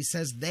everybody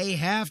says they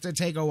have to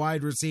take a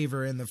wide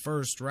receiver in the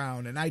first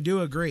round, and I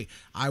do agree.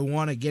 I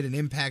want to get an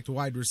impact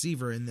wide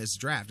receiver in this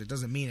draft. It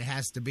doesn't mean it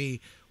has to be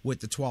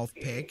with the 12th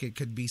pick. It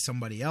could be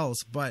somebody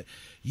else, but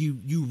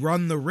you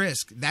run the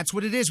risk. That's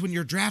what it is when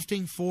you're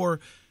drafting for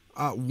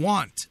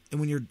want, and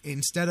when you're,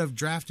 instead of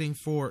drafting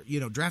for,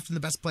 drafting the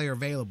best player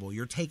available,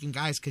 you're taking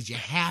guys because you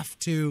have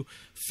to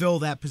fill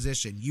that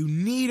position. You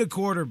need a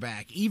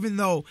quarterback. Even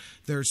though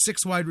there's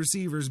 6 wide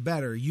receivers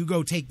better, you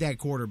go take that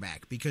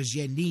quarterback because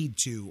you need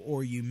to,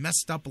 or you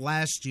messed up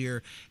last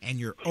year and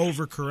you're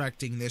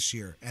overcorrecting this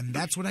year. And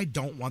that's what I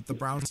don't want the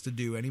Browns to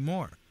do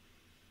anymore.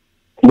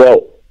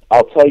 Well,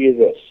 I'll tell you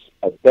this.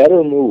 A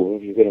better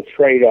move, if you're going to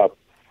trade up,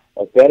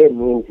 a better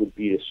move would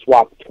be to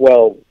swap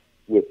 12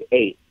 with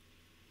 8.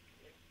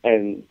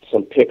 And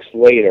some picks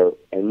later,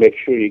 and make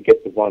sure you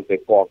get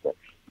Devontae Parker,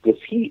 because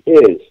he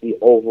is the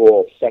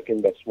overall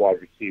second-best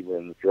wide receiver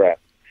in the draft.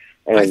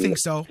 And I think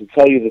so. To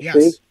tell you the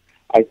truth,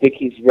 I think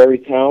he's very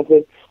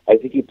talented. I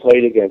think he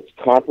played against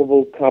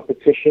comparable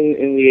competition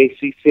in the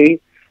ACC.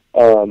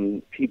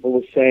 People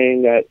are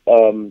saying that,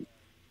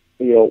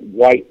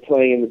 White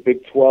playing in the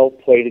Big 12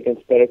 played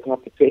against better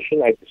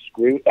competition. I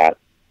disagree with that.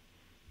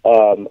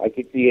 I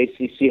think the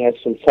ACC has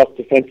some tough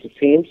defensive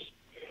teams.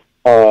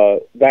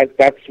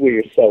 That's where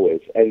your so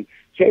is. And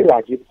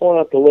J-Rocc, you're pulling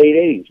out the late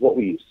 '80s. What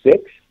were you, 6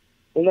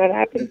 when that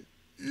happened?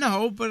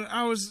 No, but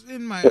I was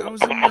in my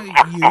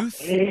youth.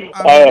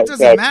 It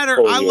doesn't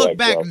matter. I look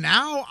back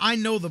now. I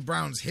know the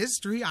Browns'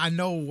 history. I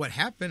know what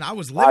happened. I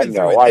was living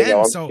through it then.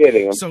 I'm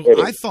kidding.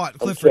 I thought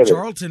Clifford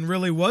Charlton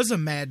really was a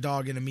mad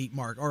dog in a meat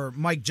market, or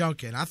Mike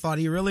Junkin. I thought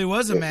he really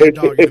was a mad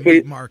dog in a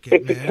meat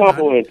market. It's a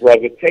compliment,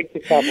 brother. Take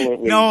the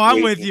compliment. No,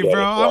 I'm with you,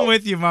 bro. I'm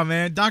with you, my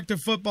man. Dr.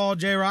 Football,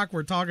 J-Rocc.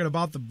 We're talking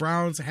about the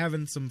Browns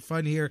having some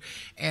fun here,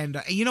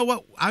 and you know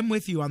what? I'm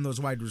with you on those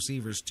wide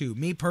receivers too.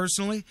 Me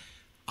personally,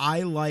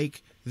 I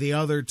like the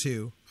other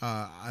two.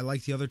 I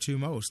like the other two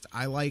most.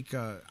 I like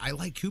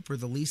Cooper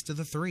the least of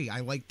the 3.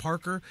 I like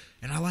Parker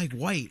and I like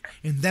White,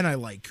 and then I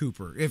like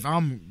Cooper if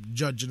I'm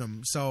judging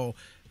them. So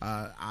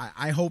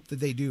I hope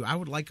that they do. I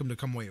would like them to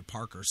come away with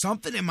Parker.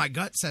 Something in my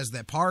gut says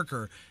that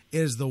Parker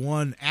is the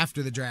one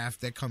after the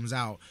draft that comes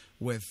out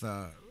with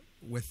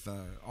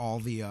all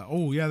the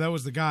that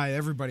was the guy,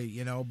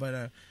 everybody,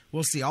 but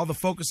we'll see. All the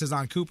focus is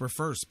on Cooper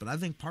first, but I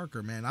think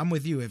Parker, man, I'm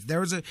with you. If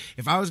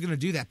I was going to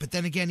do that, but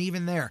then again,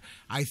 even there,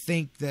 I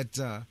think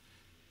that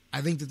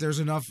there's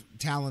enough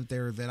talent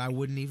there that I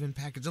wouldn't even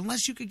package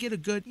unless you could get a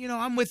good,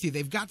 I'm with you.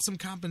 They've got some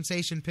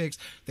compensation picks.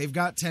 They've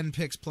got 10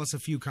 picks plus a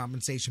few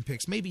compensation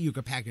picks. Maybe you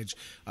could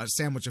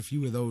sandwich a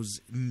few of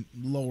those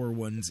lower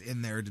ones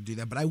in there to do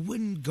that. But I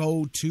wouldn't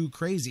go too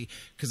crazy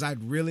because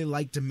I'd really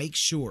like to make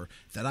sure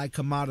that I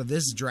come out of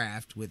this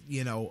draft with,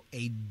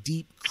 a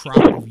deep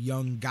crop of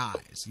young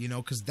guys,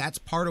 because that's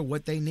part of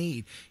what they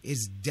need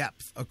is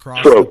depth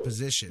across the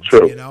positions,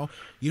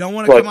 You don't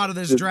want to come out of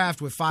this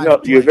draft with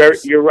 5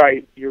 players. You're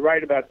right. You're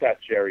right about that,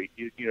 Jerry.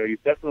 You're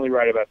definitely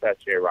right about that,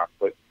 J-Rocc.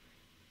 But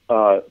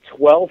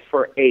 12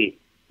 for 8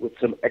 with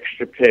some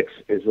extra picks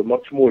is a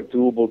much more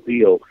doable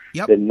deal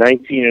than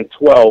 19 and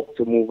 12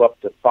 to move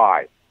up to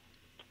 5.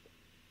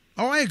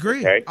 Oh, I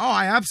agree. Okay. Oh,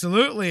 I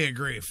absolutely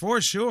agree. For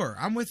sure.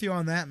 I'm with you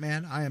on that,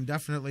 man. I am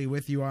definitely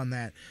with you on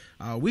that.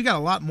 We got a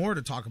lot more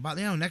to talk about.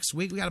 Next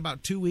week, we got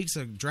about 2 weeks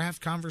of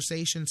draft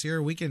conversations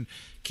here. We can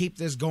keep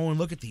this going,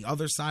 look at the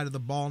other side of the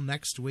ball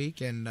next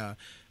week. And,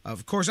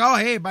 of course,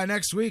 by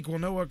next week, we'll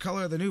know what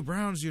color the new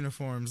Browns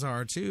uniforms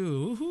are,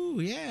 too.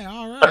 Woohoo, yeah,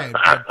 all right.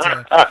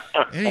 But,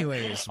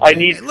 anyways. I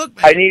need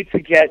to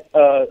get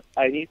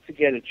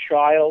a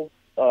child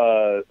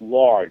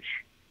large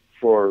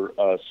for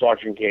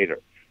Sergeant Gator.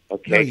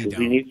 Okay, because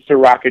he needs to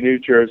rock a new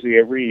jersey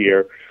every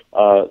year.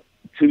 2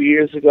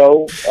 years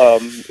ago,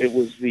 it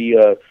was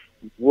the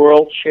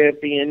world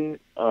champion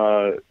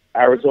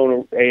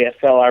Arizona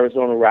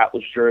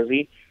Rattlers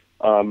jersey.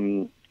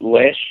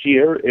 Last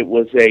year, it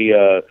was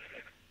a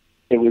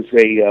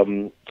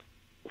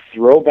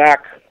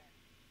throwback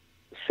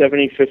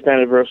 75th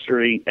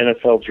anniversary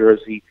NFL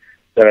jersey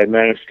that I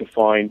managed to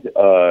find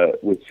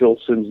with Phil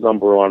Simms'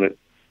 number on it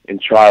in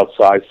child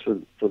size for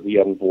the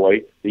young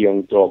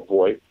dog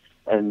boy.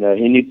 And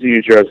he needs a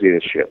new jersey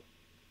this year.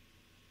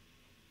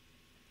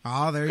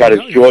 Oh, there he's got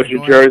his Georgia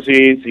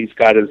jerseys. He's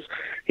got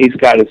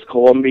his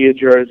Columbia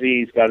jersey.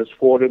 He's got his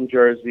Fordham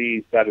jersey.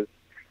 He's got his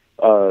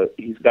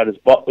He's got his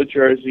Butler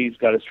jersey. He's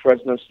got his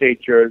Fresno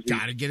State jersey.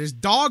 Got to get his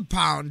Dog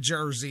Pound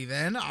jersey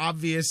then,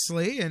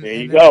 obviously. And there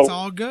you and go. It's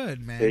all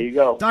good, man. There you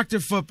go. Dr.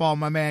 Football,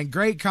 my man,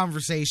 great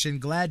conversation.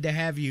 Glad to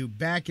have you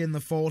back in the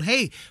fold.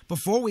 Hey,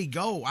 before we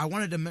go, I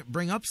wanted to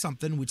bring up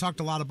something. We talked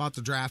a lot about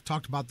the draft,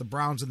 talked about the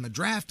Browns, and the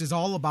draft is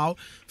all about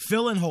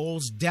filling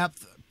holes,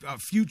 depth,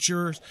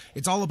 futures.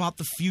 It's all about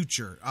the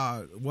future.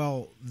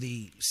 Well,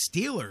 the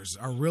Steelers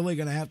are really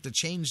going to have to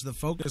change the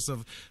focus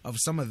of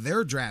some of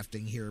their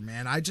drafting here,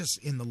 man.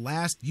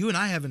 You and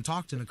I haven't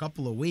talked in a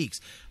couple of weeks.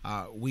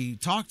 We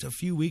talked a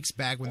few weeks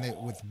back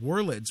with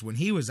Werlitz when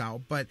he was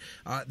out, but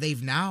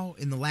they've now,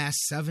 in the last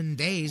 7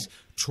 days,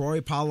 Troy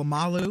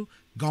Polamalu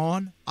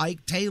gone,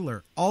 Ike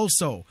Taylor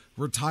also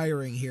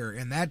retiring here,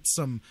 and that's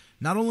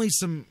not only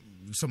some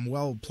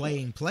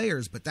well-playing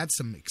players, but that's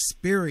some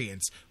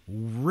experience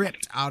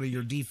ripped out of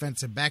your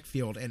defensive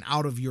backfield and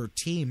out of your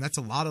team. That's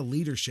a lot of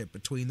leadership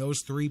between those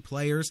three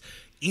players,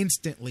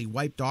 instantly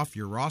wiped off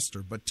your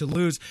roster. But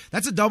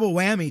that's a double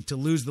whammy to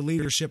lose the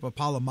leadership of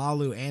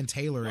Polamalu and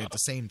Taylor at the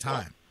same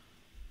time.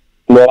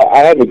 Well, I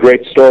have a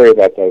great story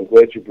about that. I'm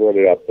glad you brought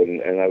it up,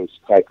 and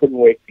I couldn't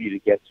wait for you to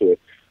get to it.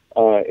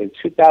 In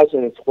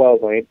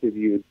 2012, I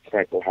interviewed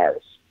Franco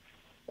Harris.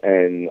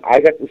 And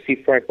I got to see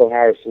Franco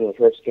Harris in the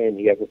first game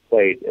he ever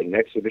played, an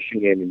exhibition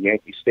game in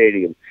Yankee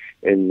Stadium,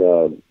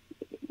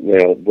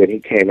 when he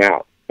came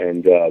out.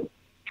 And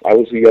I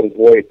was a young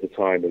boy at the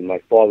time, and my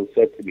father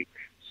said to me,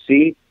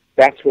 "See,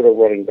 that's what a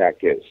running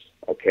back is,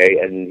 okay?"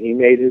 And he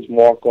made his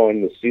mark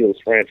on the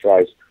Steelers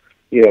franchise.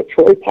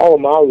 Troy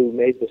Polamalu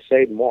made the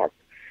same mark.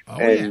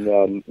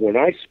 When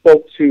I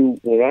spoke to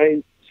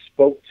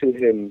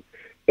him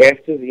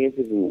after the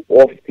interview,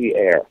 off the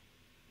air,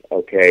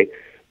 okay,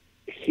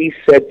 he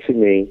said to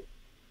me,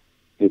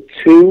 the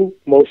two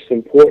most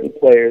important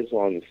players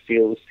on the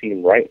Steelers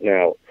team right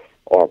now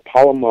are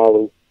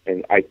Polamalu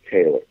and Ike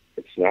Taylor.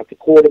 It's not the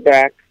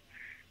quarterback.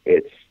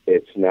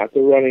 It's not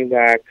the running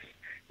backs.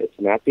 It's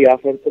not the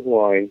offensive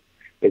line.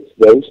 It's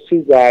those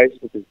two guys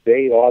because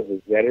they are the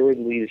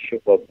veteran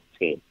leadership of the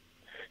team.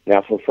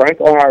 Now, for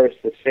Franco Harris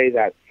to say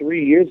that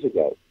 3 years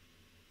ago,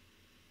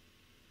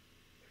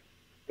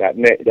 that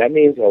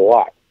means a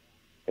lot.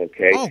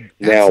 Okay. Oh,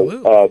 now,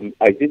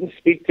 I didn't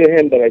speak to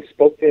him, but I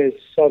spoke to his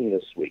son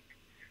this week.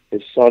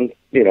 His son,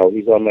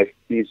 he's one of my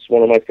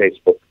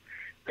Facebook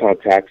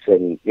contacts,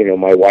 and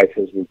my wife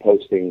has been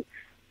posting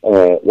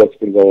what's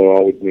been going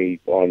on with me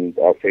on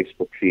our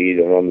Facebook feed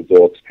and on the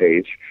dog's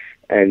page.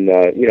 And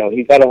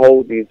he got a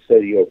hold of me and said,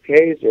 "Are you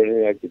okay? Is there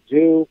anything I could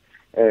do?"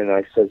 And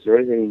I said, "Is there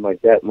anything my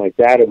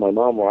dad and my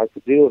mom or I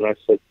could do?" And I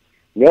said,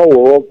 "No,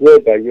 we're all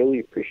good. I really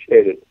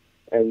appreciate it."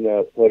 And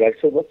but I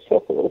said, "Let's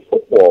talk a little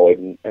football."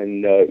 And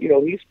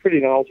he's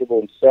pretty knowledgeable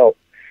himself,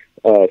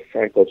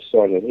 Franco's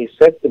son. And he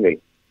said to me,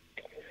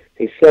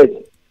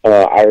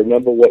 "I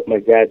remember what my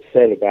dad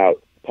said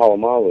about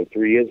Polamalu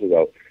 3 years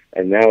ago,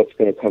 and now it's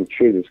going to come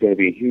true. There's going to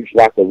be a huge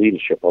lack of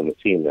leadership on the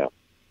team now.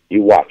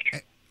 You watch."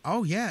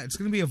 Oh, yeah, it's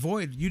going to be a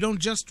void. You don't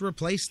just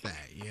replace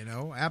that,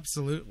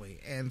 absolutely.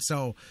 And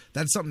so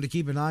that's something to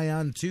keep an eye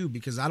on, too,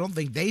 because I don't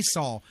think they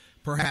saw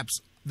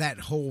perhaps that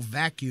whole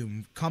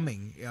vacuum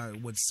coming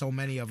with so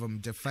many of them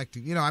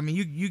defecting.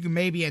 You can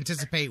maybe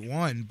anticipate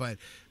one, but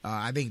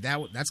I think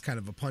that's kind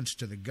of a punch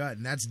to the gut,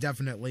 and that's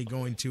definitely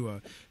going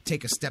to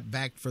take a step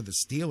back for the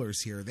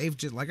Steelers here. They've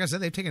just, like I said,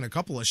 they've taken a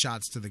couple of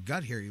shots to the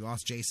gut here. You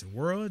lost Jason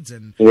Woods,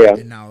 and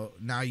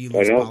now you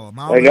lose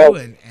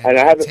Polamalu and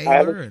I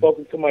haven't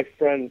spoken to my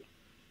friend.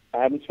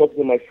 I haven't spoken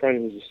to my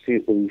friend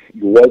who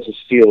was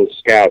a Steelers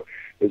scout,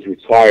 who's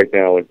retired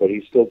now, but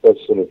he still does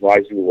some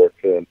advisory work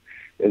for them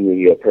in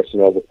the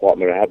personnel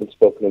department. I haven't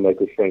spoken to my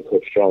good friend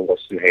Coach John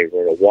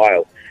Westenhaver in a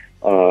while.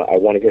 I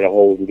want to get a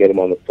hold and get him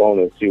on the phone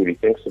and see what he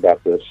thinks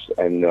about this.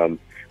 And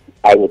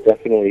I will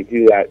definitely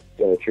do that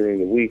during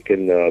the week,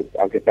 and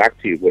I'll get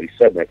back to you what he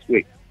said next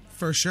week.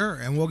 For sure.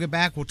 And we'll get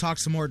back. We'll talk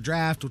some more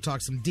draft. We'll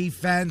talk some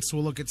defense.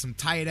 We'll look at some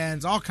tight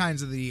ends, all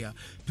kinds of the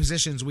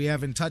positions we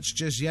haven't touched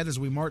just yet as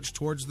we march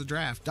towards the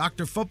draft.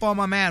 Dr. Football,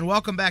 my man,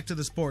 welcome back to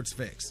the Sports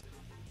Fix.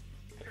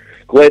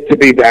 Glad to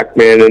be back,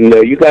 man. And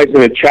you guys in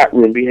the chat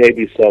room, behave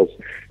yourselves.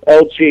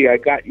 LG, I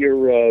got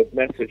your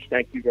message.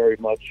 Thank you very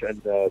much.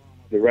 And the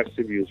rest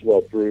of you as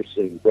well, Bruce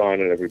and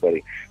Brian and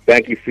everybody.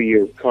 Thank you for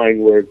your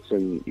kind words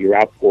and your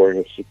outpouring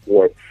of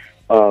support.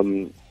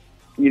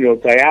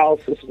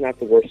 Dialysis is not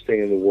the worst thing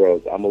in the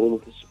world. I'm a little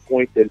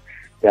disappointed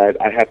that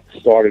I have to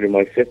start it in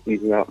my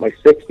 50s, not my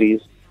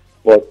 60s.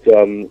 But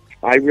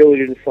I really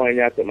didn't find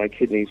out that my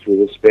kidneys were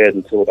this bad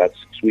until about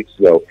 6 weeks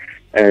ago.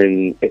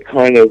 And it's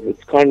kind of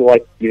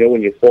like,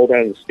 when you fall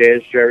down the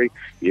stairs, Jerry,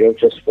 you don't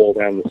just fall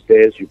down the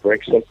stairs, you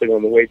break something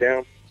on the way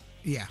down.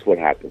 Yeah. That's what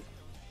happened.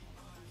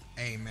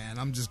 Hey, man,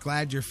 I'm just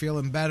glad you're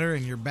feeling better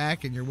and you're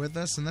back and you're with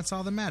us, and that's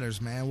all that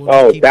matters, man. We'll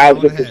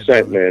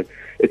 1,000%, man.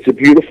 It's a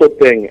beautiful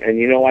thing. And,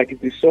 I could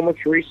do so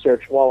much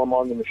research while I'm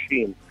on the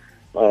machine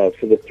for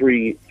the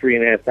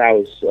 3.5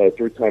 hours,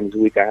 3 times a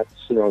week I have to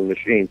sit on the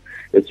machine.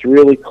 It's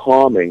really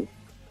calming.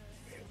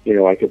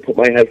 I can put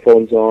my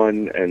headphones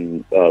on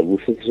and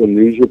listen to some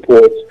news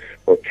reports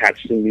or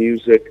catch some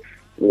music.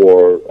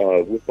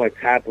 or with my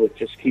tablet,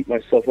 just keep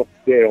myself up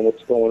to date on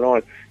what's going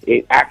on.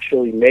 It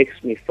actually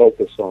makes me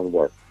focus on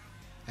work.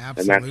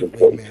 Absolutely, and that's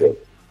important, too.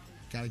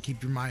 Got to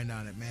keep your mind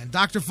on it, man.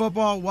 Dr.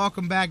 Football,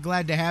 welcome back.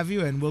 Glad to have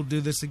you, and we'll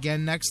do this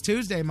again next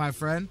Tuesday, my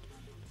friend.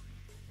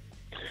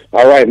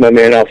 All right, my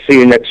man. I'll see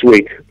you next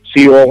week.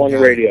 See you all on the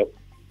radio.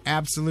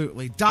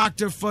 Absolutely.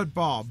 Dr.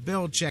 Football,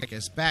 Bill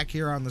Checkus, back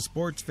here on the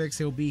Sports Fix.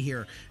 He'll be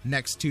here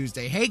next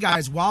Tuesday. Hey,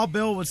 guys, while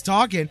Bill was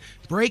talking,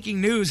 breaking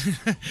news.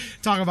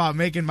 Talk about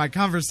making my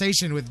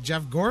conversation with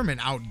Jeff Gorman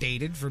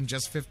outdated from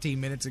just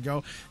 15 minutes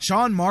ago.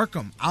 Sean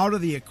Markham out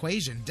of the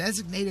equation,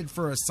 designated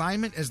for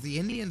assignment as the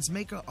Indians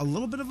make a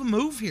little bit of a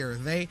move here.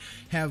 They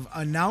have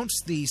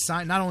announced the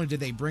sign. Not only did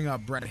they bring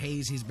up Brett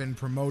Hayes, he's been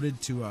promoted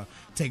to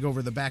take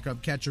over the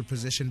backup catcher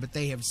position, but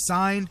they have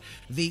signed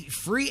the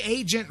free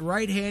agent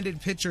right-handed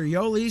pitcher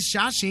Yolis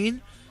Shashin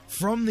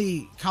from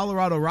the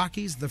Colorado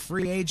Rockies, the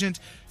free agent,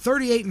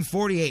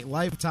 38-48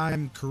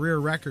 lifetime career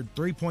record,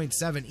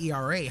 3.7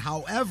 ERA.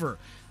 However,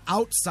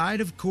 outside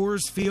of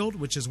Coors Field,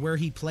 which is where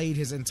he played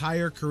his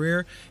entire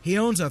career, he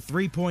owns a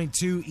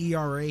 3.2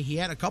 ERA. He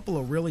had a couple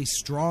of really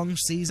strong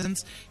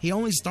seasons. He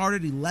only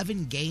started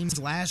 11 games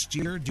last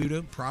year due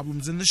to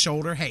problems in the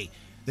shoulder. Hey,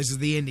 this is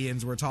the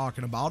Indians we're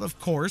talking about, of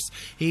course.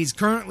 He's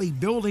currently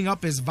building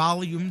up his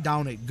volume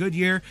down at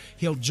Goodyear.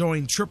 He'll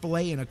join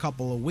AAA in a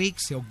couple of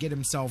weeks. He'll get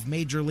himself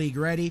major league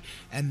ready,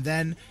 and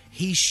then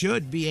he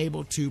should be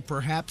able to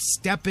perhaps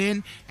step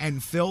in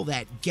and fill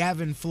that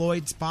Gavin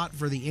Floyd spot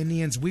for the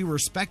Indians. We were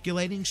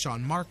speculating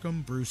Sean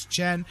Markham, Bruce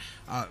Chen.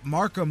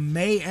 Markham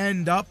may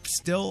end up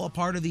still a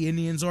part of the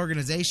Indians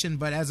organization,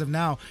 but as of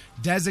now,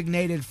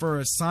 designated for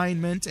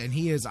assignment, and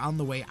he is on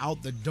the way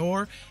out the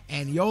door.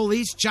 And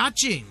Yolis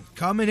Shashin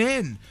coming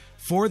in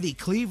for the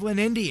Cleveland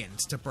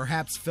Indians to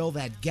perhaps fill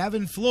that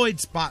Gavin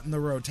Floyd spot in the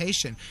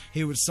rotation.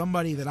 He was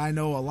somebody that I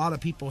know a lot of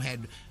people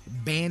had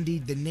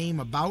bandied the name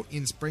about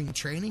in spring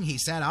training. He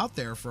sat out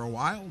there for a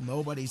while.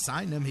 Nobody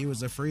signed him. He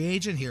was a free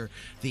agent here.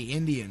 The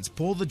Indians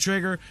pull the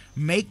trigger,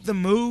 make the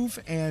move,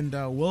 and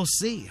we'll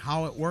see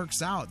how it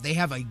works out. They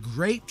have a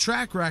great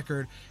track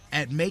record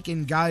at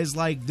making guys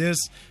like this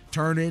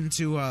turn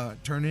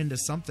into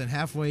something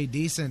halfway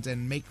decent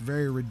and make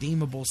very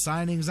redeemable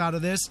signings out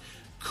of this.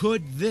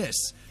 Could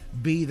this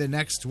be the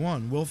next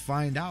one? We'll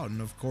find out, and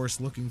of course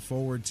looking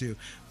forward to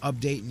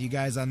updating you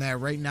guys on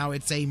that. Right now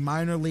it's a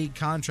minor league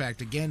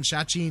contract. Again,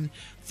 Shashin,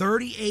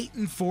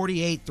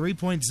 38-48,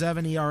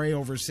 3.7 ERA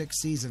over 6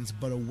 seasons,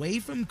 but away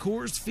from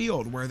Coors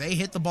Field where they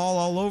hit the ball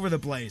all over the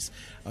place,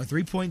 a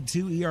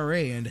 3.2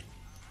 ERA and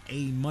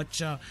a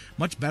much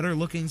better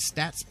looking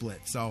stat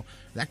split. So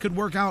that could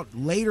work out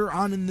later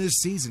on in this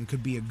season.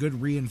 Could be a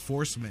good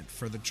reinforcement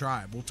for the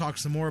Tribe. We'll talk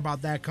some more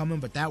about that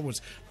coming, but that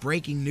was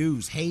breaking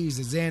news. Hayes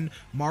is in,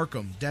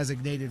 Markham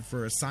designated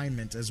for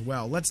assignment as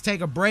well. Let's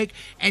take a break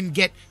and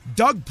get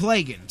Doug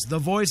Plagens, the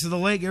voice of the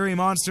Lake Erie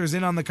Monsters,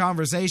 in on the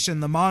conversation.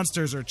 The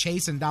Monsters are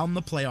chasing down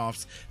the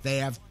playoffs. They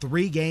have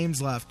 3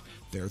 games left.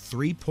 They're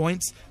 3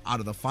 points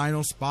out of the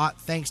final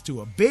spot thanks to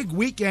a big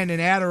weekend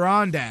in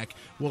Adirondack.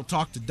 We'll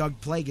talk to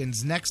Doug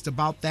Plagens next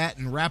about that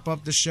and wrap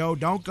up the show.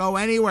 Don't go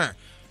anywhere.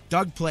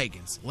 Doug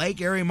Plagens, Lake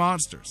Erie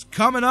Monsters,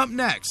 coming up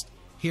next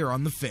here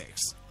on The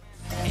Fix.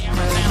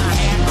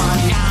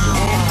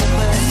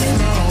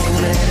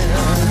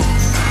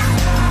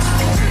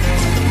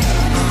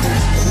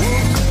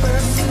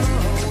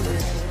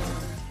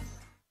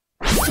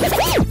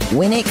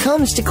 When it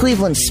comes to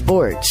Cleveland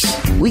sports,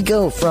 we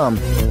go from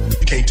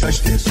 "You can't touch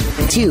this"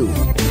 to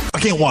 "I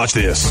can't watch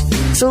this."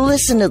 So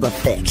listen to The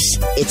Fix.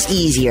 It's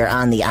easier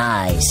on the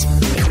eyes.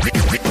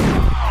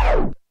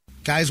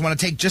 Guys, want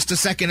to take just a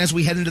second as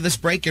we head into this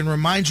break and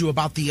remind you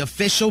about the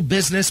official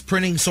business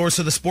printing source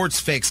of the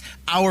Sports Fix,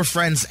 our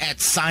friends at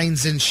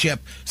Signs and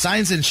Ship.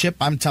 Signs and Ship,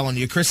 I'm telling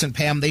you, Chris and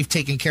Pam, they've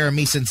taken care of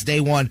me since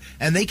day one,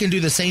 and they can do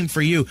the same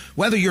for you.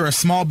 Whether you're a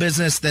small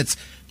business that's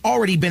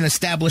already been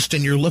established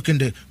and you're looking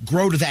to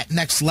grow to that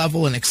next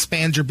level and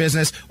expand your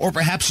business, or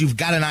perhaps you've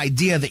got an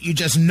idea that you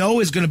just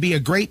know is going to be a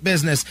great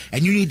business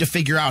and you need to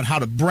figure out how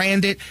to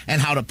brand it and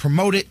how to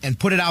promote it and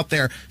put it out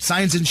there,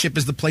 Signs and Ship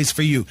is the place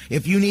for you.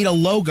 If you need a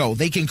logo,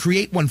 they can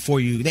create one for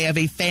you. They have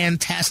a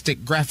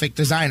fantastic graphic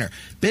designer.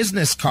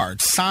 Business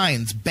cards,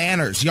 signs,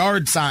 banners,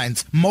 yard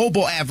signs,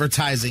 mobile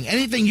advertising,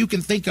 anything you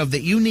can think of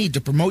that you need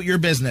to promote your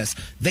business,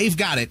 they've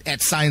got it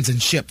at Signs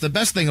and Ship. The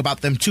best thing about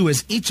them, too,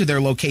 is each of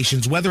their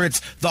locations, whether it's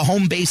the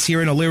home base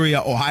here in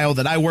Elyria, Ohio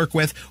that I work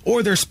with,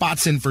 or their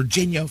spots in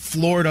Virginia,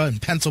 Florida,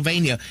 and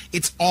Pennsylvania,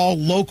 it's all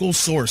local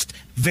sourced.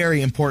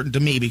 Very important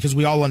to me because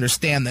we all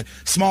understand that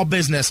small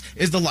business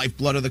is the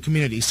lifeblood of the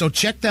community. So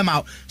check them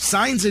out,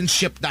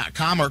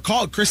 signsandship.com, or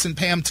call Chris and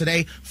Pam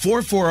today,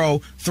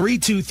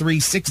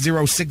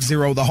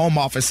 440-323-6060, the home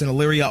office in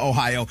Elyria,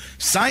 Ohio.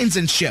 Signs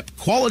and Ship,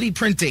 quality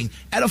printing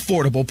at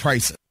affordable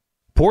prices.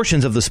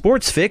 Portions of the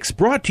Sports Fix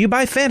brought to you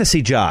by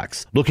Fantasy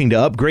Jocks. Looking to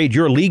upgrade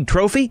your league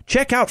trophy?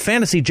 Check out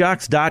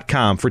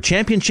fantasyjocks.com for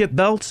championship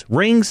belts,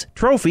 rings,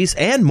 trophies,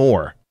 and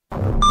more.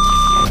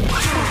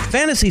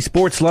 Fantasy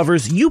sports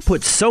lovers, you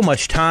put so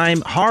much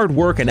time, hard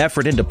work, and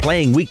effort into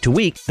playing week to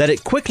week that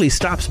it quickly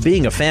stops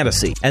being a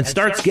fantasy and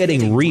starts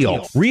getting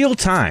real. Real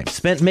time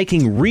spent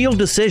making real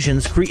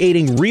decisions,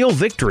 creating real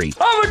victory.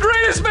 I'm the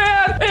greatest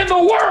man in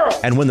the world!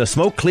 And when the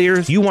smoke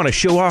clears, you want to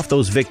show off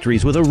those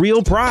victories with a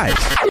real prize.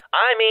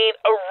 I mean,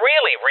 a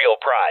really real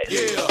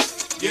prize.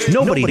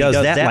 Nobody does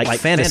that like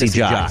Fantasy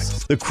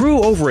Jocks. The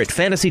crew over at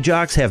Fantasy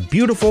Jocks have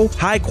beautiful,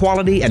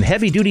 high-quality, and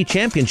heavy-duty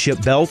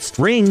championship belts,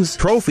 rings,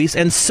 trophies,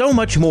 and so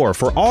much more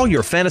for all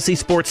your fantasy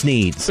sports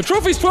needs. The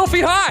trophy's 12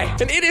 feet high,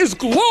 and it is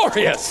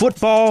glorious!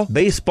 Football,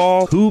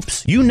 baseball,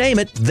 hoops, you name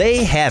it,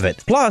 they have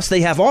it. Plus, they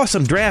have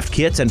awesome draft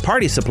kits and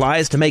party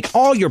supplies to make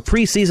all your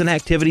preseason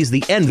activities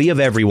the envy of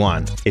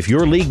everyone. If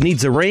your league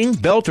needs a ring,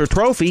 belt, or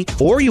trophy,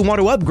 or you want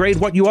to upgrade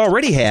what you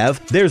already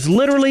have, there's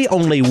literally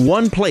only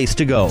one place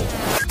to go.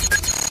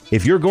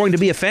 If you're going to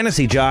be a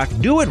fantasy jock,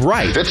 do it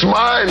right. It's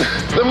mine,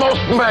 the most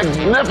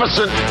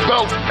magnificent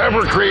belt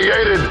ever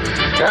created,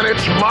 and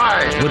it's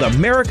mine. With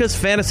America's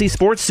fantasy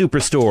sports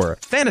superstore,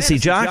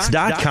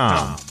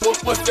 fantasyjocks.com.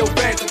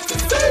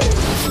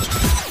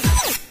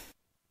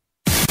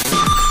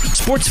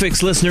 Sports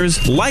Fix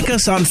listeners, like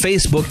us on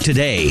Facebook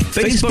today.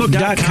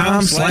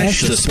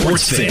 Facebook.com/The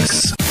Sports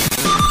Fix.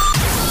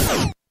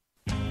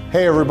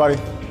 Hey, everybody,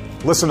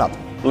 listen up.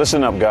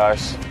 Listen up,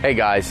 guys. Hey,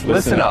 guys,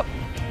 listen up.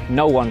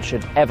 No one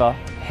should ever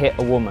hit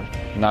a woman.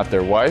 Not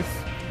their wife,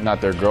 not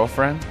their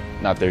girlfriend,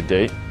 not their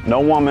date. No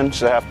woman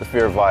should have to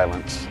fear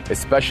violence.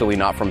 Especially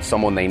not from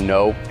someone they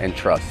know and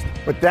trust.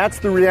 But that's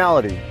the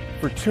reality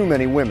for too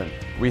many women.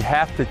 We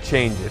have to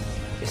change it.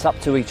 It's up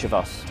to each of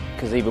us,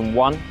 because even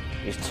one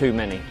is too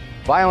many.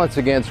 Violence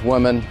against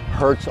women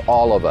hurts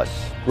all of us.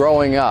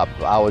 Growing up,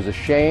 I was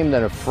ashamed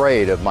and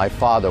afraid of my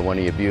father when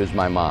he abused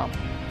my mom.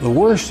 The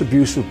worst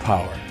abuse of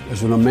power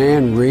is when a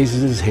man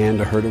raises his hand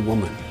to hurt a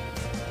woman.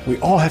 We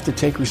all have to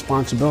take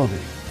responsibility.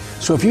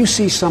 So if you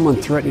see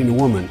someone threatening a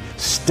woman,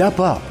 step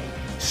up,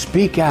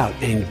 speak out,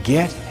 and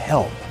get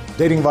help.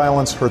 Dating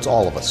violence hurts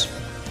all of us.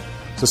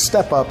 So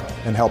step up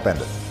and help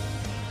end it.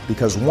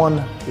 Because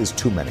one is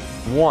too many.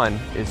 One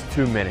is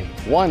too many.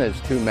 One is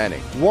too many.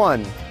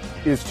 One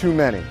is too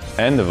many.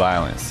 End the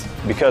violence.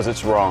 Because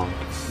it's wrong.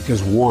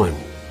 Because one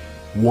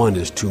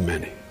is too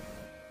many.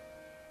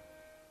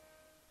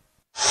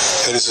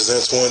 Hey, this is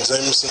Antoine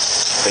Jameson,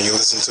 and you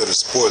listen to the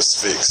Sports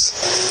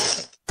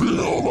Fix.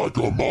 Feel like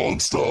a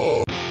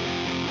monster.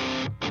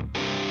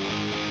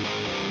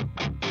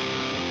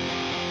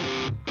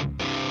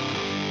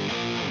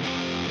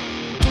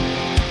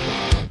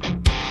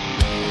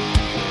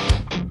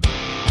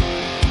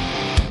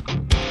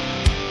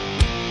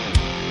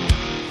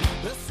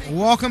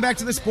 Welcome back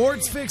to the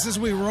Sports Fix as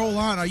we roll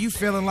on. Are you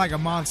feeling like a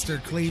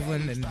monster,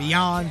 Cleveland and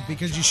beyond?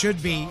 Because you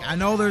should be. I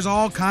know there's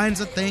all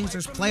kinds of things.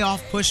 There's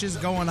playoff pushes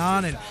going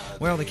on, and,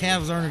 well, the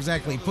Cavs aren't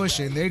exactly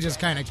pushing. They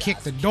just kind of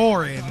kicked the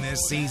door in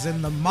this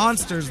season. The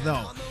Monsters,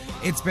 though,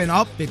 it's been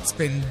up, it's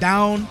been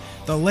down.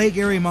 The Lake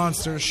Erie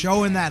Monsters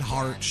showing that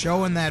heart,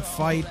 showing that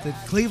fight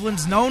that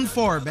Cleveland's known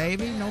for,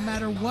 baby, no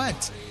matter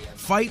what.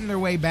 Fighting their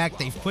way back.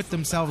 They've put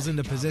themselves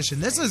into position.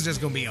 This is just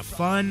going to be a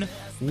fun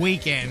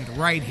weekend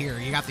right here.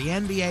 You got the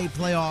NBA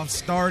playoffs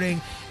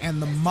starting,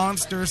 and the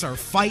Monsters are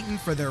fighting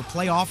for their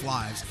playoff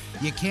lives.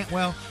 You can't,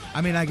 well,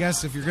 I mean, I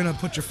guess if you're going to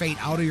put your fate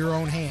out of your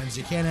own hands,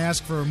 you can't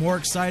ask for a more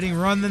exciting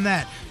run than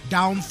that.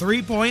 Down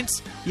 3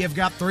 points, you've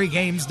got 3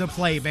 games to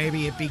play,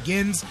 baby. It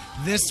begins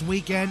this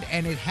weekend,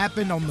 and it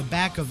happened on the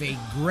back of a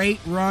great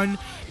run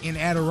in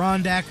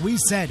Adirondack. We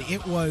said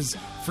it was,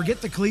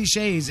 forget the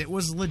cliches, it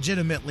was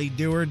legitimately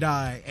do or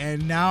die.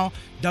 And now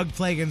Doug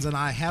Plagens and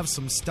I have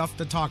some stuff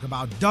to talk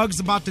about. Doug's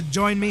about to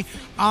join me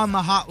on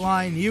the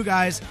hotline. You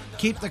guys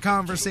keep the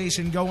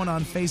conversation going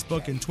on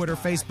Facebook and Twitter,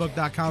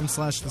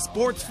 facebook.com/The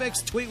Sports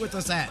Fix. Tweet with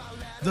us at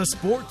The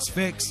Sports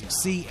Fix,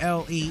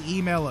 CLE.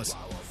 Email us,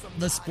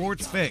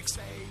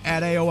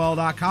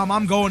 thesportsfix@AOL.com.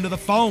 I'm going to the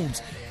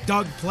phones.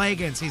 Doug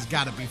Plagens, he's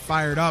got to be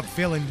fired up,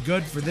 feeling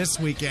good for this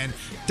weekend.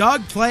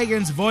 Doug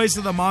Plagens, voice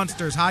of the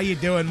Monsters. How you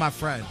doing, my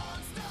friend?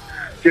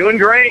 Doing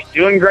great. We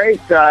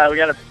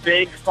got a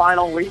big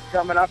final week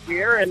coming up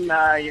here, and,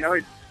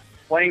 it's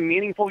playing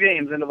meaningful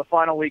games into the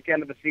final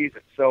weekend of the season.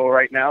 So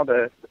right now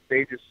the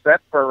stage is set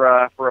for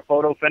a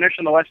photo finish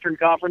in the Western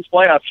Conference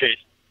playoff chase.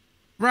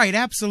 Right,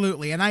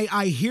 absolutely. And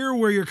I hear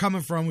where you're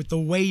coming from with the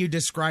way you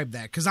describe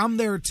that, because I'm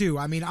there too.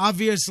 I mean,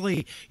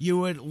 obviously, you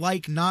would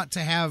like not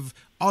to have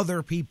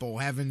other people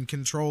having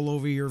control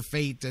over your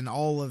fate and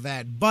all of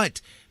that, but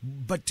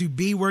to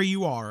be where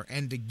you are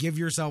and to give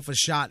yourself a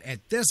shot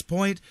at this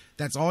point,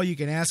 that's all you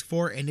can ask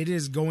for, and it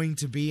is going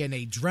to be an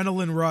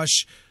adrenaline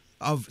rush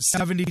of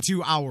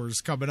 72 hours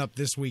coming up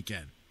this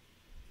weekend.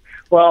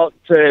 Well,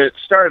 to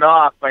start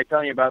off by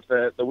telling you about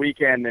the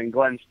weekend in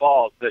Glens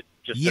Falls that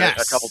just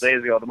a couple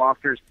days ago, the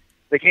Monsters,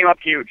 they came up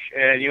huge.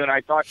 And you and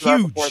I talked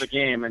about it before the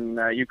game, and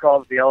you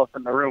called it the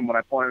elephant in the room when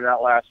I pointed it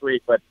out last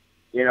week. But,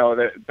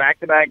 the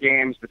back-to-back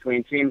games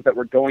between teams that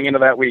were going into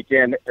that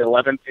weekend,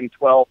 11th and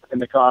 12th in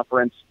the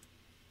conference,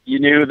 you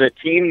knew the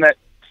team that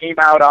came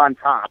out on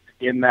top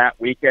in that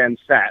weekend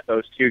set,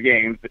 those 2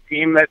 games, the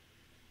team that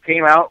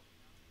came out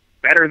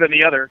better than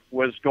the other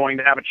was going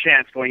to have a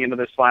chance going into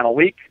this final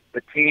week.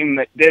 The team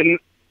that didn't,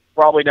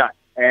 probably not.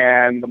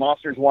 And the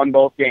Monsters won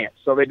both games.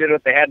 So they did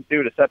what they had to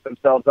do to set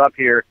themselves up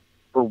here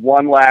for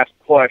one last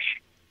push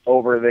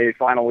over the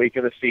final week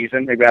of the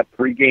season. They've got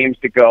 3 games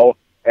to go.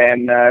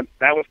 And that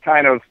was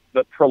kind of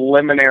the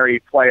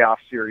preliminary playoff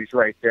series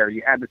right there.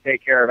 You had to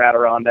take care of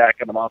Adirondack,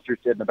 and the Monsters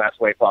did in the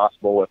best way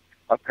possible with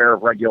a pair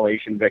of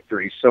regulation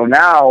victories. So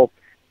now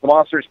the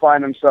Monsters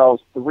find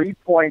themselves 3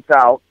 points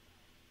out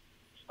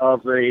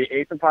of the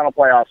 8th and final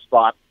playoff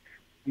spot.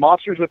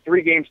 Monsters with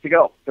 3 games to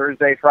go,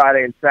 Thursday,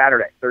 Friday, and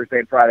Saturday. Thursday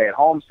and Friday at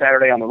home,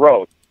 Saturday on the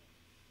road.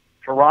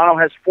 Toronto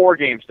has 4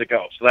 games to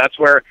go, so that's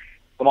where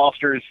the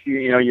Monsters,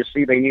 you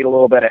see they need a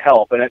little bit of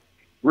help. And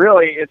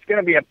it's going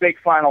to be a big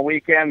final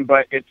weekend,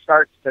 but it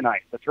starts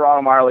tonight. The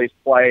Toronto Marlies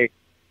play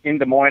in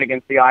Des Moines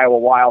against the Iowa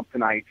Wild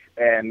tonight,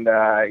 and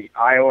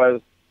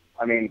Iowa's,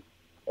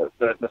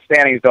 the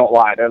standings don't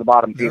lie. They're the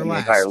bottom team in the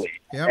entire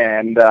league. Yep.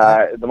 And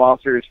the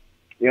Monsters,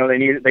 they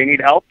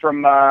need help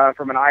from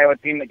an Iowa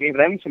team that gave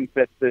them some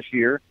fits this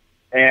year.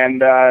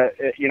 And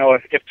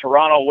if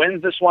Toronto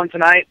wins this one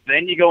tonight,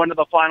 then you go into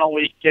the final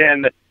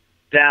weekend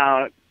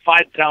down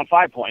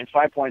 5 points,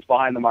 5 points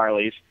behind the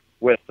Marlies,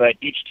 with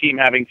each team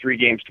having 3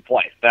 games to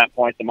play. At that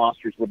point, the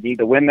Monsters would need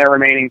to win their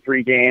remaining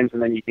 3 games,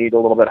 and then you need a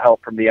little bit of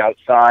help from the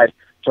outside.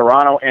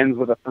 Toronto ends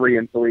with a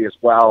 3-3 as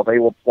well. They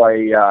will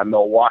play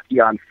Milwaukee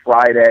on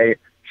Friday,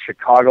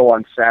 Chicago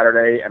on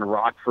Saturday, and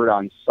Rockford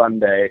on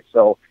Sunday.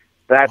 So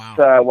that's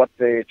what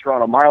the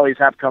Toronto Marlies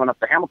have coming up.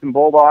 The Hamilton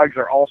Bulldogs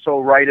are also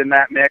right in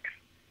that mix.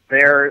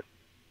 They're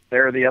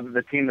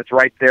the team that's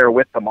right there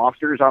with the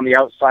Monsters on the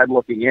outside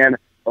looking in.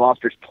 The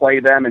Monsters play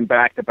them in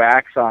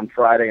back-to-backs on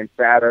Friday and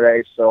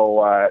Saturday.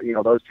 So,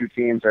 those 2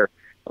 teams are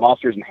the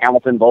Monsters and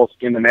Hamilton both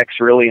in the mix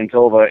really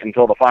until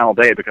the final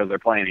day because they're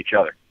playing each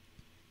other.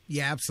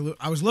 Yeah, absolutely.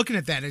 I was looking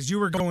at that as you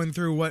were going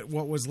through what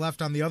was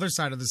left on the other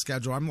side of the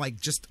schedule. I'm like,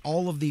 just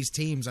all of these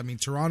teams. I mean,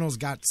 Toronto's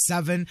got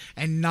 7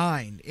 and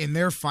 9 in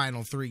their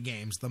final 3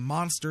 games. The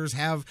Monsters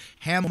have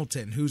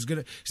Hamilton, who's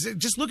going to...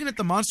 Just looking at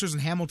the Monsters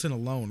and Hamilton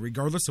alone,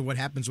 regardless of what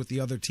happens with the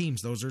other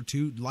teams, those are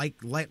 2 like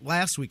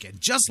last weekend.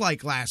 Just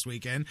like last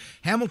weekend,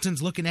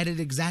 Hamilton's looking at it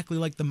exactly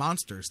like the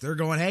Monsters. They're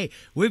going, hey,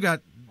 we've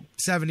got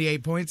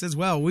 78 points as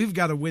well. We've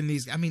got to win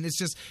these. I mean, it's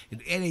just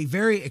a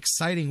very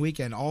exciting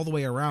weekend all the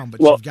way around,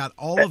 but you've got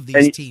all of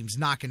these teams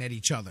knocking at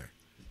each other.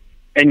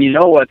 And you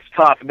know what's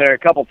tough? There are a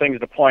couple things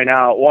to point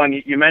out. One,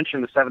 you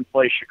mentioned the 7th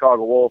place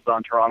Chicago Wolves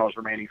on Toronto's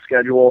remaining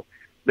schedule.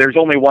 There's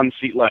only 1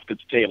 seat left at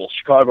the table.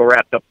 Chicago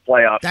wrapped up the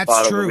playoff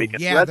spot over the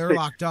weekend. Yeah, they're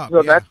locked up.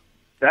 So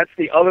that's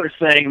the other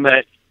thing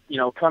that,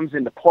 comes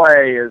into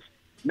play is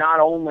not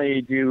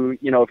only do,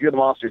 if you're the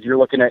Monsters, you're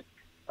looking at,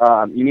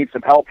 you need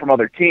some help from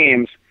other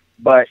teams,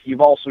 but you've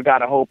also got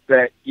to hope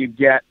that you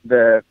get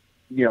the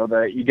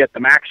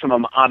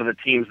maximum out of the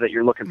teams that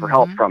you're looking for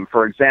help from.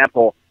 For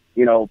example,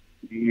 you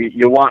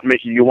want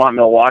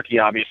Milwaukee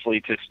obviously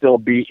to still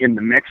be in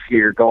the mix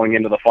here going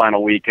into the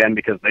final weekend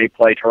because they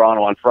play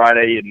Toronto on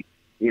Friday, and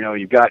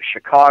you've got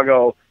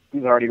Chicago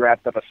who's already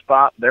wrapped up a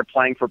spot. They're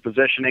playing for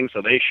positioning,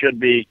 so they should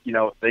be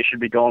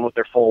going with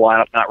their full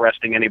lineup, not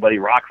resting anybody.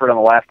 Rockford on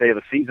the last day of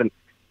the season,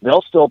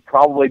 they'll still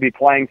probably be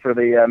playing for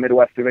the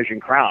Midwest Division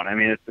crown. I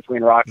mean, it's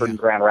between Rockford and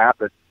Grand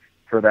Rapids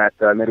for that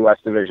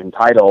Midwest Division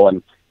title,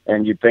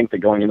 and you'd think that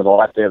going into the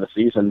last day of the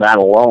season, that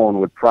alone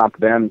would prompt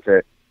them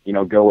to,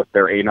 go with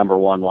their #1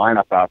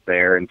 lineup out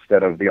there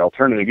instead of the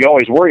alternative. You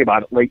always worry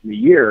about it late in the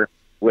year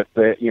with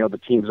the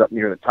teams up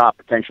near the top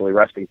potentially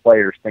resting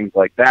players, things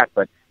like that.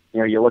 But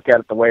you look at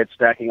it the way it's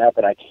stacking up,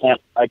 and I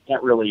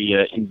can't really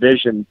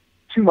envision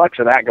too much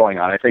of that going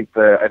on. I think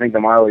the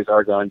Marlies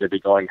are going to be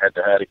going head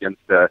to head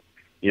against the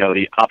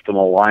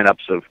optimal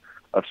lineups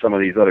of some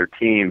of these other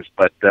teams.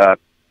 But, as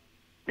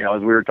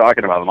we were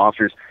talking about, the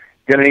Monsters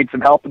going to need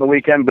some help in the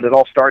weekend, but it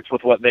all starts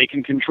with what they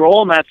can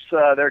control, and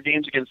that's their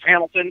games against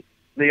Hamilton.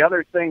 The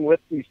other thing with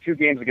these 2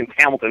 games against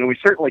Hamilton, we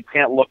certainly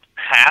can't look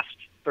past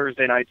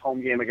Thursday night's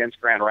home game against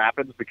Grand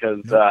Rapids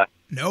because,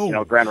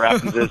 Grand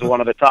Rapids is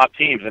one of the top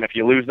teams, and if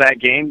you lose that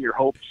game, your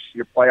hopes,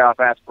 your playoff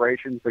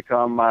aspirations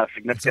become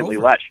significantly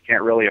less. You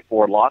can't really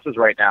afford losses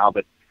right now,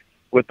 but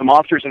with the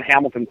Monsters and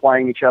Hamilton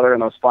playing each other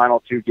in those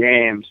final 2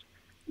 games,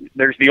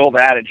 there's the old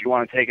adage, you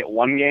want to take it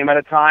 1 game at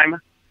a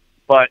time,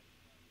 but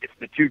if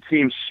the 2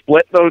 teams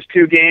split those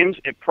 2 games,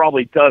 it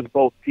probably does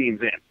both teams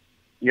in.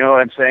 You know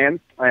what I'm saying?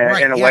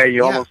 Right, in a way,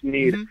 you almost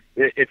need,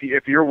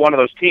 if you're one of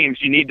those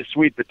teams, you need to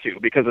sweep the 2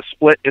 because a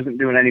split isn't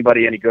doing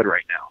anybody any good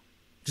right now.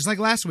 Just like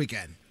last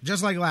weekend.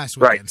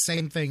 Right.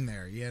 Same thing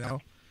there,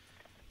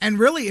 And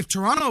really, if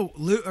Toronto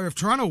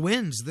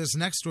wins this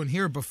next one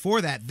here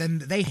before that, then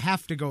they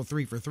have to go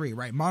 3 for 3,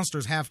 right?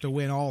 Monsters have to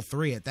win all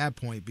 3 at that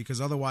point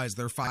because otherwise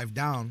they're 5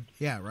 down.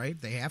 Yeah, right?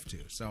 They have to.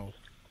 So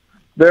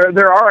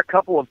there are a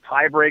couple of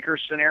tiebreaker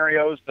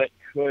scenarios that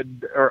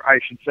could, or I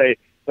should say,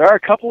 there are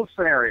a couple of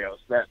scenarios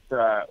that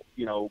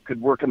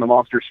could work in the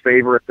Monsters'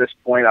 favor at this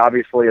point.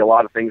 Obviously, a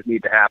lot of things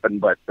need to happen,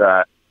 but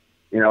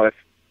if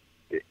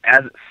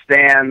as it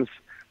stands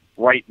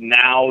right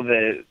now,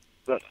 the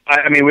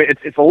I mean,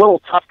 it's a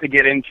little tough to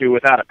get into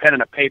without a pen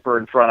and a paper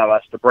in front of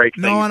us to break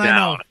things down.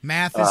 No.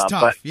 Math is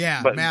tough.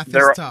 But math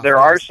is tough. There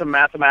are some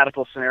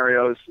mathematical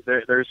scenarios.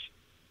 There's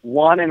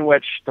one in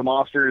which the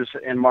Monsters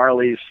and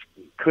Marlies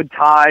could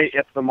tie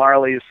if the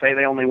Marlies say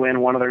they only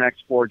win one of their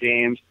next 4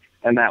 games,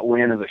 and that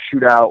win is a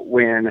shootout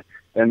win,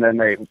 and then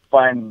they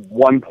find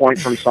 1 point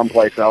from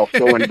someplace else,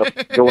 go into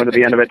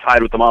the end of it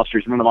tied with the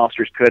Monsters, and then the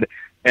Monsters could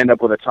end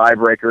up with a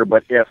tiebreaker.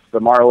 But if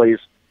the Marlies,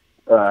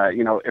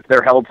 if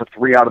they're held to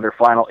 3 out of their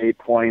final 8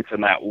 points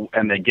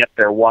and they get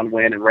their 1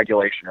 win in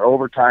regulation or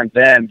overtime,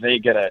 then they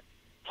get a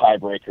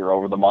tiebreaker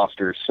over the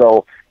Monsters.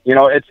 So,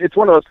 it's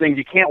one of those things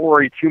you can't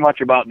worry too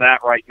much about that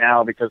right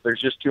now because there's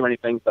just too many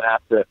things that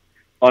have to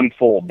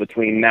unfold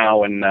between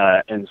now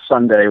and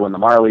Sunday when the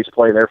Marlies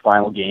play their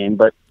final game.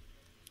 But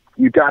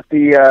you've got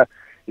the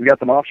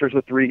Monsters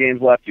with 3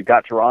 games left. You've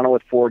got Toronto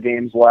with 4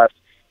 games left.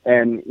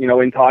 And,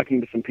 in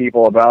talking to some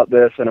people about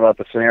this and about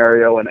the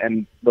scenario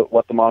and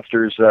what the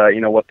Monsters,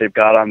 what they've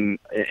got in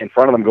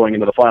front of them going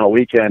into the final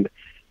weekend,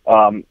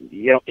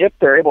 if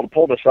they're able to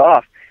pull this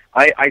off,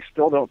 I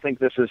still don't think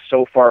this is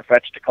so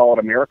far-fetched to call it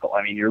a miracle.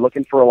 I mean, you're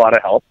looking for a lot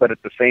of help, but at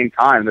the same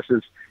time,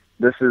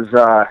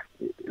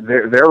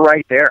 they're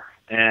right there.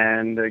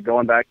 And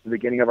going back to the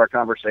beginning of our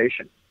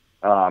conversation,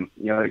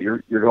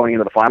 you're going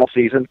into the final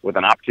season with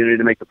an opportunity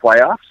to make the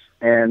playoffs,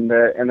 and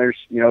there's,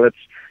 that's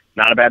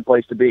not a bad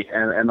place to be.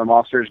 And the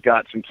Monsters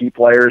got some key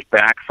players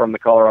back from the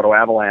Colorado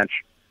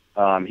Avalanche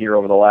here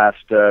over the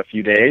last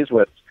few days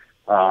with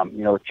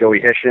Joey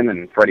Hishin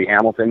and Freddie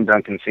Hamilton,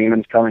 Duncan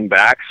Siemens coming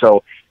back.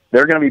 So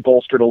they're going to be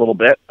bolstered a little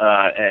bit,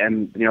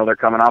 and they're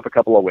coming off a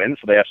couple of wins,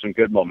 so they have some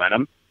good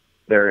momentum.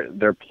 They've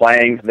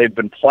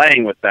been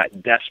playing with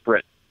that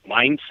desperate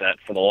mindset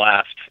for the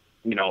last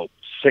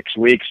 6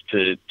 weeks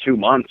to 2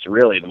 months.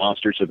 Really, the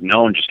Monsters have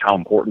known just how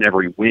important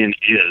every win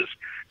is,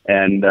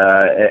 and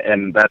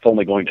that's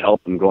only going to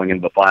help them going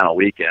into the final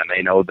weekend.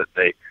 They know that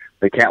they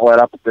can't let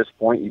up at this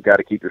point. You've got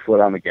to keep your foot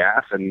on the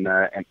gas, and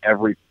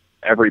every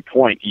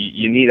point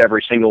you need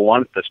every single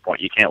one at this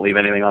point. You can't leave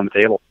anything on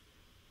the table.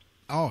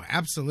 Oh,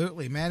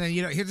 absolutely, man. And,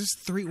 here's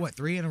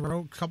 3 in a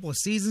row, couple of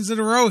seasons in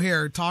a row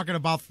here, talking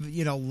about,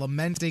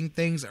 lamenting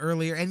things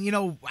earlier. And,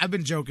 I've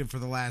been joking for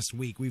the last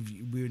week.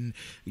 We've been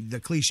the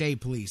cliche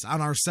police on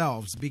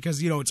ourselves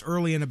because, it's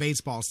early in a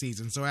baseball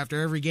season. So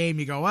after every game,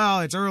 you go,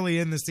 well, it's early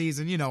in the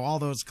season, all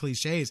those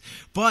cliches.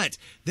 But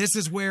this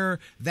is where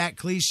that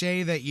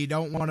cliche that you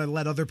don't want to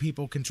let other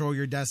people control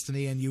your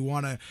destiny and you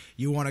want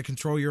to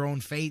control your own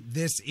fate,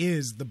 this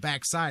is the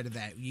backside of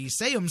that. You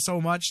say them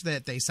so much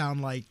that they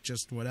sound like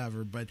just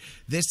whatever. But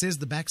this is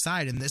the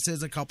backside, and this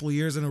is a couple of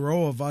years in a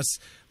row of us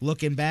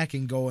looking back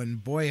and going,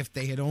 boy, if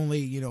they had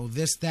only,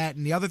 this, that,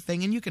 and the other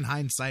thing, and you can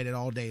hindsight it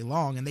all day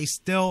long, and they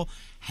still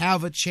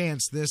have a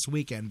chance this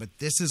weekend. But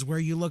this is where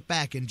you look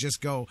back and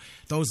just go,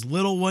 those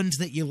little ones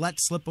that you let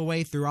slip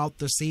away throughout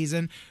the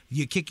season,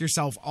 you kick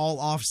yourself all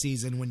off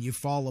season when you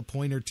fall a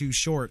point or two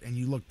short, and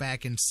you look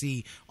back and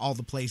see all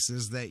the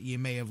places that you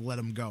may have let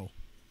them go.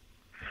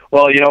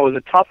 Well, it was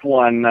a tough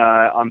one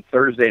on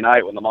Thursday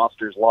night when the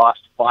Monsters lost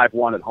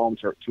 5-1 at home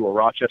to a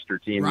Rochester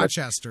team.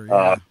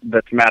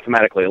 That's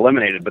mathematically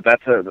eliminated, but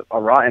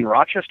and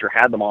Rochester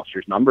had the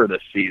Monsters' number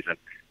this season.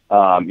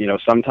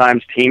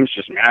 Sometimes teams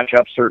just match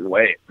up certain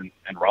ways, and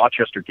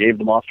Rochester gave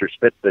the Monsters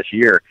fits this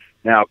year.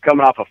 Now,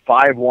 coming off a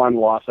 5-1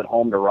 loss at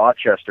home to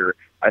Rochester,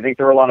 I think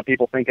there were a lot of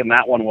people thinking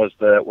that one was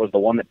the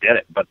one that did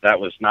it, but that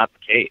was not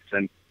the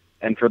case.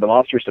 And for the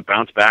Monsters to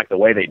bounce back the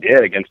way they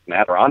did against an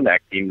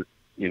Adirondack team,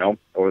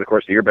 over the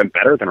course of the year, been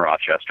better than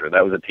Rochester.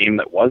 That was a team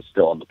that was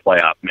still in the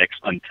playoff mix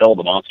until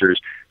the Monsters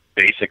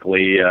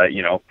basically,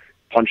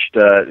 punched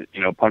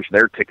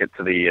their ticket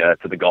to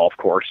the golf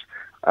course.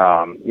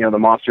 The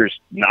Monsters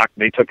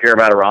they took care of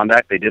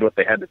Adirondack. They did what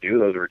they had to do.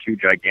 Those were 2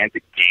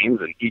 gigantic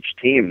games, and each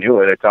team knew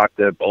it. I talked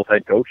to both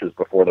head coaches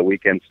before the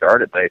weekend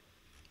started.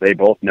 They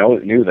both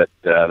knew that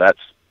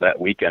that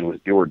weekend was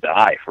do or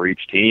die for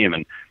each team,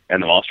 and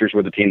the Monsters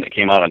were the team that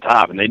came out on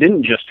top. And they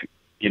didn't just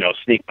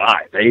sneak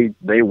by.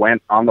 They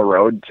went on the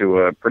road to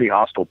a pretty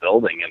hostile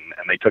building,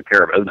 and they took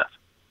care of business.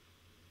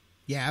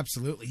 Yeah,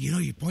 absolutely.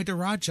 You point to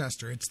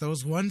Rochester. It's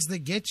those ones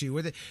that get you.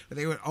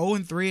 They went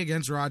 0-3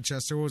 against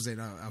Rochester. What was it,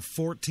 a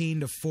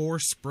 14-4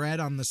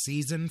 spread on the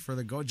season for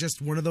the goal?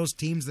 Just one of those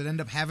teams that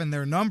end up having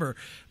their number.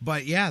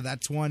 But, yeah,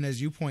 that's one, as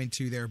you point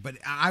to there. But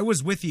I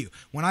was with you.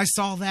 When I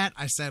saw that,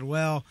 I said,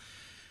 well,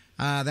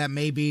 that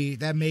may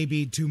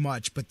be too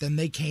much. But then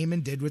they came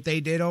and did what they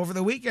did over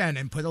the weekend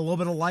and put a little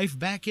bit of life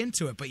back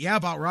into it. But yeah,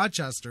 about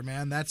Rochester,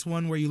 man, that's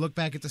one where you look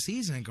back at the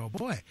season and go,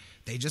 boy,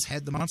 they just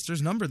had the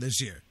Monsters' number this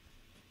year.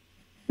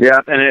 Yeah,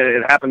 and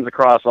it happens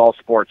across all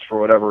sports for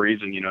whatever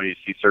reason. You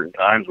see certain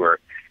times where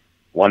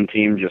one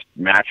team just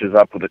matches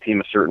up with a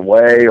team a certain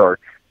way, or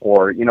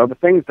the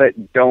things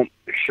that don't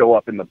show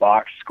up in the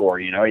box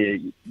score.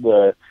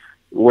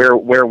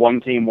 Where one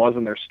team was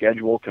in their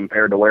schedule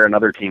compared to where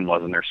another team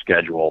was in their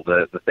schedule,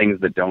 the things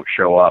that don't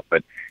show up.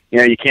 But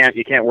you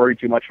can't worry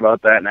too much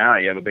about that now.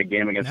 You have a big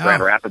game against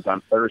Grand Rapids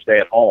on Thursday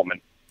at home,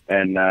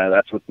 And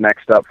that's what's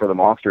next up for the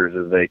Monsters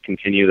as they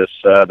continue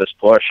this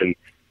push. And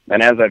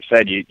as I've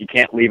said, you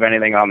can't leave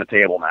anything on the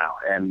table now.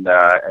 And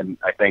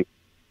I think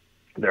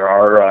there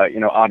are,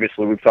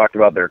 obviously we've talked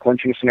about there are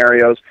clinching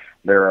scenarios.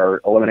 There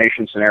are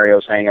elimination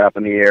scenarios hanging up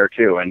in the air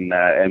too. And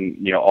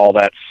all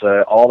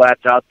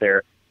that's out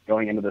there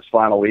going into this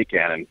final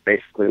weekend. And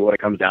basically what it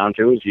comes down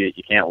to is you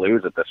can't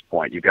lose at this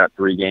point. You've got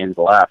 3 games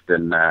left,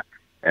 and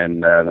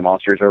the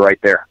Monsters are right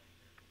there.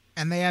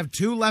 And they have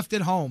 2 left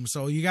at home.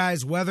 So you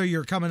guys, whether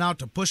you're coming out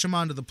to push them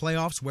onto the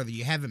playoffs, whether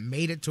you haven't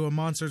made it to a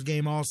Monsters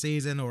game all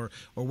season, or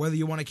whether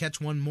you want to catch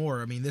one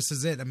more, I mean, this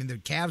is it. I mean, the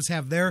Cavs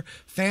have their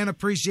fan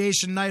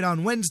appreciation night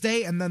on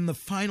Wednesday, and then the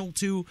final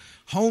 2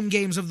 home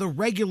games of the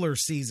regular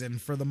season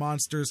for the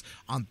Monsters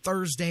on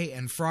Thursday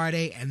and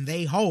Friday, and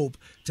they hope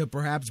to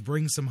perhaps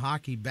bring some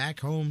hockey back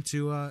home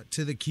to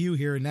the Q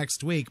here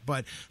next week.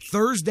 But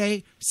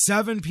Thursday,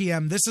 7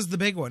 p.m., this is the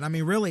big one. I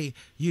mean, really,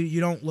 you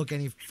don't look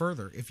any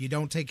further. If you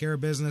don't take care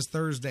of business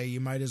Thursday, you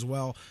might as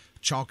well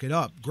chalk it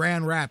up.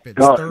 Grand Rapids,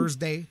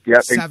 Thursday,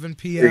 7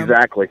 p.m.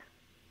 Exactly.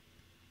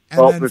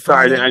 And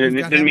sorry, I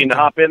didn't mean to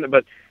hop in,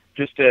 but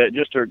just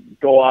to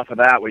go off of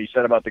that, what you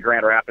said about the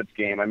Grand Rapids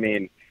game, I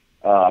mean,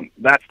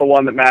 that's the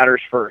one that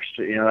matters first.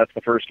 That's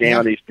the first game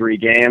of these 3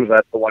 games.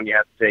 That's the one you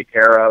have to take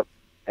care of.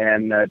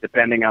 And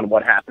depending on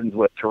what happens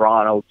with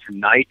Toronto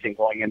tonight and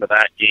going into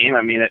that game,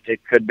 I mean, it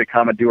could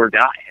become a do or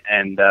die.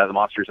 And the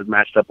Monsters have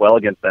matched up well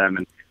against them.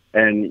 And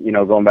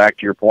going back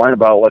to your point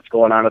about what's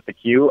going on at the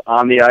Q,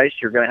 on the ice,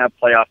 you're going to have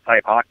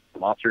playoff-type hockey. The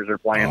Monsters are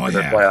playing for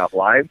their playoff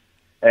lives.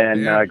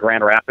 And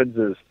Grand Rapids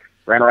is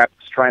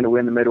trying to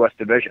win the Midwest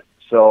Division.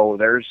 So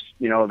there's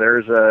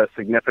a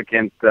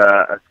significant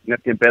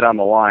bit on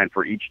the line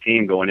for each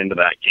team going into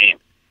that game.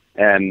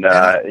 And,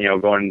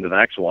 going into the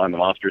next one, the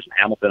Monsters in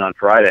Hamilton on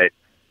Friday,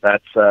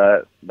 that's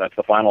the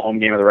final home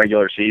game of the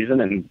regular season.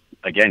 And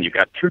again, you've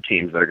got 2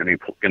 teams that are going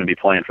to be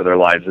playing for their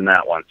lives in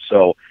that one.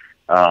 So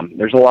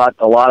there's a lot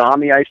on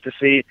the ice to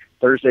see.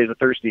 Thursday's a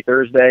Thirsty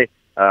Thursday,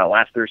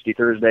 last Thirsty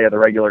Thursday of the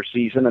regular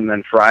season, and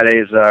then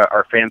Friday's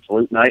our fan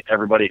salute night.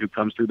 Everybody who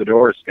comes through the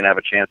door is going to have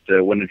a chance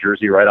to win a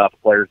jersey right off a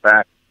player's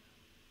back.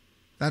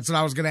 That's what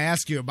I was going to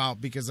ask you about,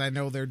 because I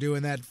know they're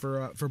doing that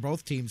for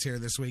both teams here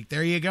this week.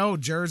 There you go,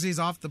 jerseys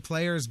off the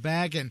players'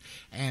 back, and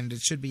it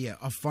should be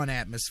a fun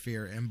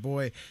atmosphere. And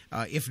boy,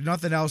 if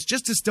nothing else,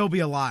 just to still be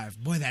alive,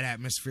 boy, that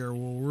atmosphere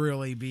will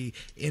really be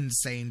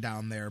insane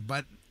down there.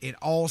 But it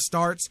all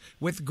starts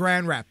with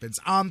Grand Rapids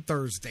on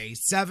Thursday,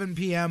 7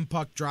 p.m.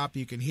 puck drop.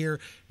 You can hear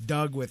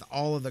Doug with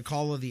all of the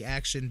call of the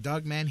action.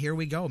 Doug, man, here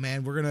we go,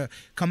 man. We're going to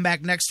come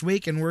back next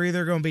week, and we're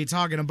either going to be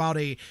talking about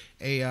a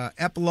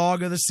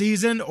epilogue of the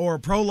season or a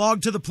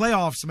prologue to the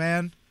playoffs,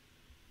 man.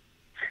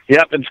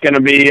 Yep, it's going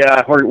to be,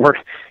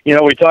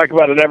 we talk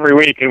about it every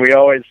week, and we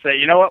always say,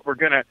 you know what,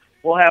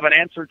 we'll have an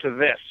answer to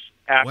this.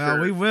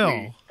 We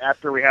will.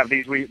 After we have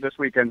this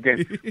weekend's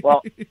game.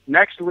 Well,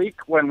 next week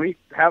when we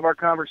have our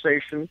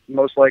conversation,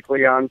 most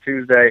likely on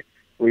Tuesday,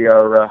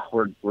 we're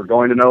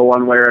going to know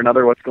one way or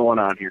another what's going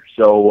on here.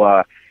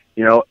 So,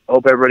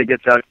 hope everybody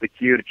gets out to the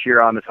Q to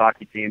cheer on this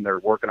hockey team. They're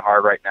working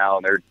hard right now,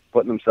 and they're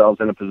putting themselves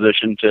in a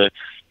position to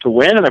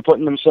win, and they're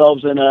putting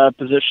themselves in a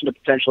position to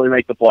potentially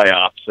make the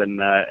playoffs. And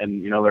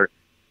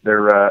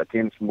their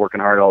team's been working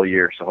hard all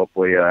year. So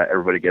hopefully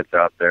everybody gets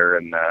out there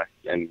and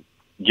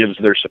gives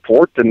their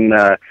support and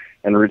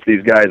roots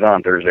these guys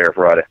on Thursday or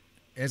Friday.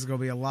 It's going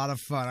to be a lot of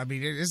fun. I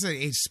mean, it's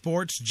a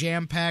sports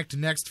jam-packed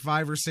next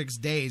 5 or 6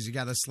 days. You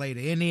got a slate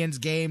of Indians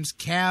games.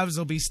 Cavs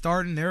will be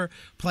starting their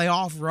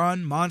playoff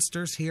run.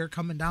 Monsters here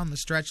coming down the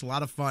stretch. A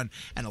lot of fun,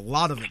 and a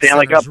lot of it.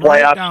 Stanley Cup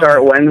playoffs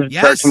start Wednesday,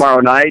 start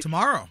tomorrow night.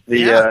 Tomorrow.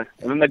 And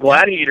then the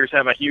Gladiators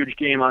have a huge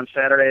game on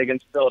Saturday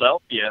against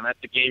Philadelphia, and that's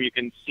a game you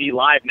can see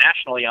live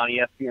nationally on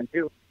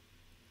ESPN2.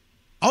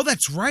 Oh,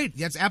 that's right.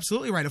 That's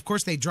absolutely right. Of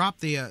course, they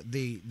dropped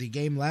the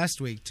game last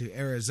week to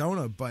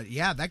Arizona, but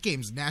yeah, that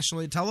game's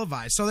nationally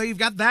televised. So you've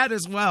got that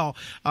as well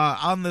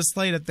on the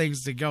slate of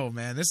things to go,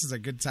 man. This is a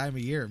good time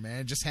of year,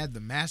 man. Just had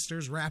the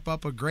Masters wrap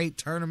up a great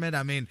tournament.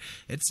 I mean,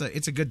 it's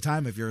a good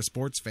time if you're a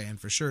sports fan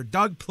for sure.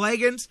 Doug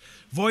Plagens,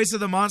 voice of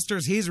the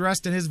Monsters, he's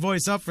resting his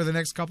voice up for the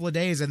next couple of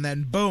days, and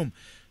then boom.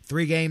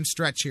 3-game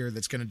stretch here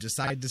that's going to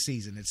decide the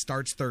season. It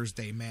starts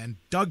Thursday, man.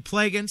 Doug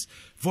Plagens,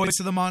 voice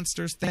of the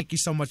Monsters, thank you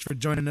so much for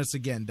joining us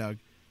again, Doug.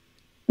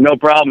 No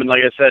problem. And like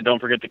I said, don't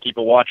forget to keep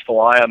a watchful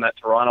eye on that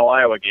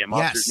Toronto-Iowa game.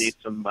 Monsters need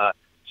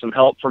some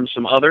help from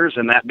some others,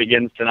 and that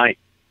begins tonight.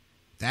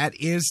 That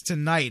is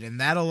tonight, and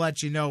that'll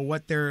let you know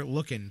what they're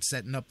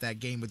setting up that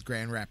game with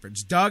Grand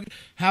Rapids. Doug,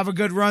 have a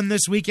good run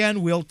this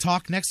weekend. We'll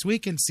talk next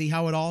week and see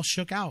how it all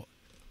shook out.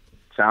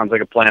 Sounds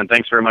like a plan.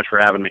 Thanks very much for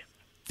having me.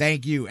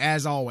 Thank you,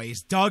 as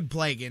always, Doug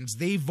Plagens,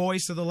 the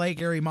voice of the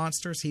Lake Erie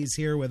Monsters. He's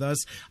here with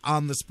us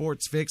on the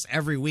Sports Fix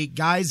every week.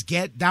 Guys,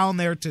 get down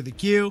there to the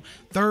Q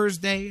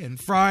Thursday and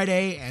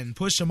Friday and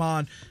push them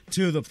on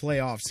to the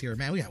playoffs here.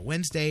 Man, we got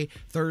Wednesday,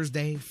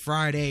 Thursday,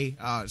 Friday,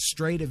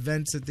 straight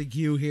events at the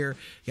Q here.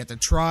 You got the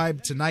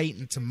Tribe tonight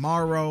and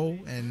tomorrow,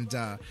 and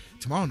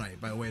tomorrow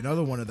night, by the way,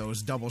 another one of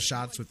those double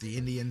shots with the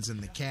Indians and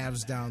the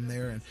Cavs down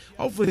there, and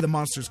hopefully the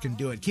Monsters can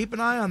do it. Keep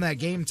an eye on that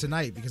game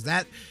tonight, because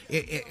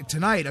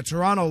tonight, a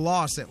Toronto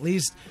loss at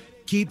least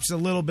keeps a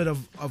little bit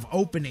of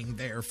opening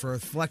there for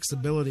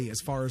flexibility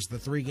as far as the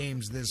 3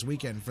 games this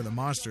weekend for the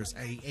Monsters.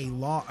 A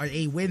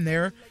win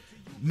there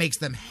makes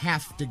them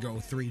have to go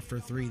 3 for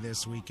 3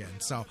 this weekend.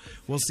 So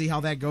we'll see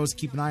how that goes.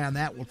 Keep an eye on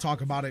that. We'll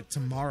talk about it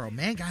tomorrow.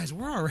 Man, guys,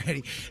 we're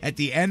already at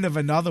the end of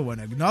another one.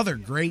 Another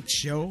great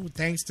show.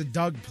 Thanks to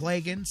Doug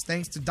Plagens.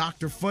 Thanks to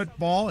Dr.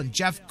 Football and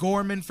Jeff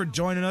Gorman for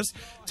joining us.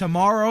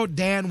 Tomorrow,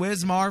 Dan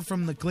Wismar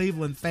from the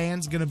Cleveland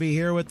Fans going to be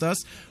here with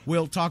us.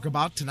 We'll talk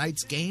about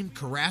tonight's game.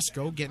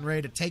 Carrasco getting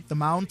ready to take the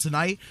mound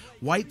tonight.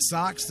 White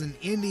Sox and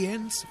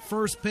Indians.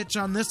 First pitch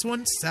on this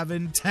one,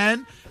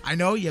 7:10. I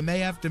know you may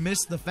have to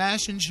miss the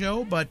fashion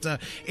show, but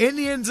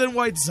Indians and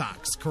White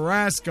Sox.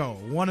 Carrasco,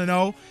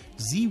 1-0,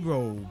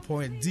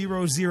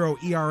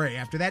 0.00 ERA.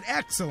 After that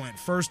excellent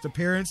first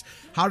appearance,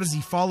 how does he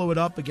follow it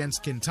up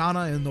against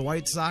Quintana and the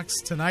White Sox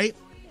tonight?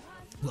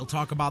 We'll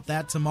talk about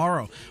that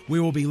tomorrow. We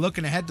will be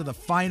looking ahead to the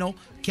final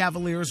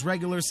Cavaliers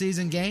regular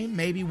season game.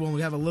 Maybe we'll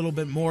have a little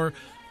bit more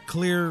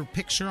clear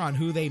picture on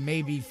who they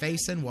may be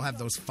facing. We'll have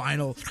those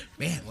final,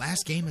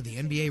 last game of the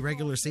NBA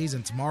regular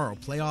season tomorrow.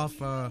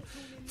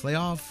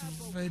 Playoff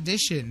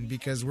edition,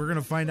 because we're going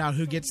to find out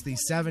who gets the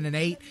 7 and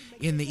 8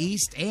 in the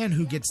East and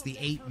who gets the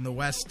 8 in the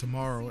West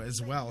tomorrow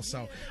as well.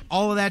 So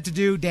all of that to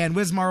do. Dan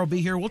Wismar will be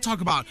here. We'll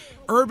talk about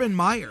Urban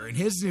Meyer and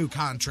his new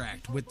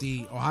contract with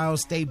the Ohio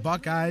State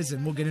Buckeyes,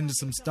 and we'll get into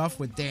some stuff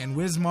with Dan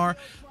Wismar.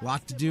 A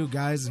lot to do,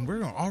 guys, and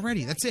we're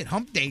already, that's it,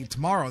 hump day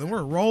tomorrow. Then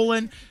we're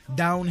rolling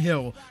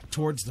downhill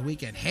towards the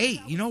weekend.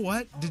 Hey, you know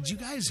what? Did you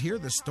guys hear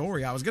the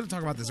story? I was going to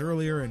talk about this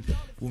earlier, and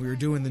when we were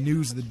doing the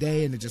news of the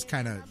day, and it just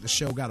kind of, the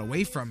show got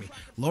away from me.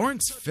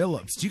 Lawrence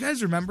Phillips. Do you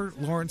guys remember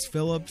Lawrence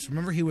Phillips?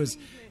 Remember he was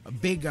a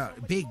big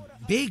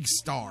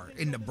star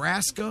in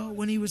Nebraska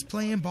when he was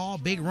playing ball.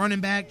 Big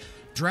running back,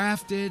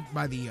 drafted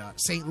by the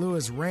St.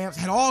 Louis Rams.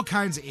 Had all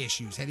kinds of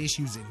issues. Had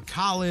issues in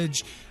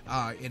college.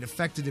 It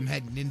affected him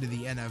heading into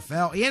the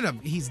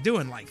NFL. He's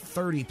doing like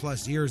 30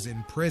 plus years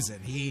in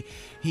prison. He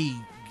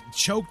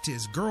choked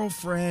his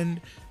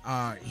girlfriend.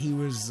 He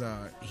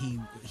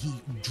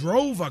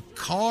drove a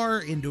car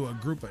into a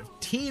group of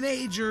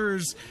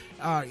teenagers.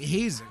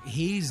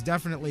 He's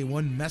definitely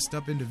one messed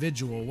up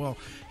individual. Well,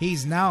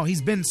 he's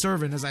been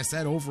serving, as I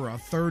said, over a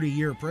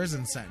 30-year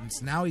prison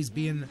sentence. Now he's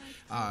being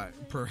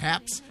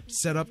perhaps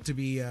set up to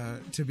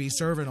be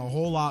serving a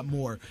whole lot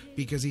more,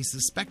 because he's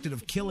suspected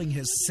of killing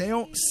his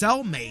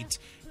cellmate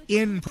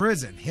in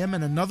prison. Him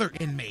and another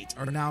inmate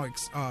are now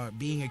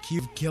being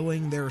accused of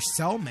killing their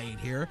cellmate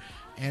here.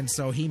 And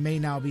so he may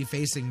now be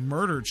facing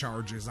murder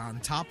charges on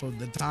top of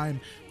the time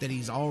that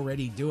he's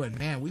already doing.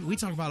 Man, we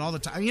talk about all the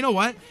time. You know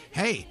what?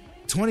 Hey,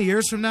 20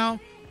 years from now,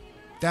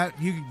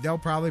 they'll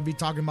probably be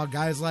talking about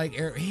guys like,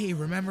 hey,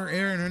 remember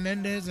Aaron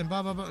Hernandez and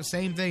blah, blah, blah.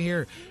 Same thing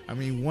here. I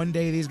mean, one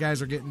day these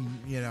guys are getting,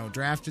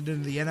 drafted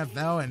into the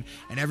NFL,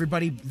 and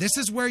everybody, this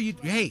is where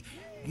hey,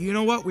 you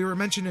know what? We were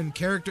mentioning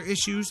character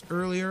issues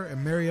earlier,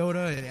 and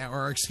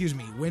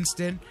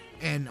Winston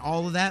and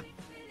all of that.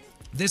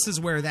 This is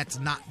where that's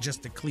not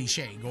just a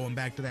cliche, going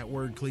back to that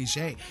word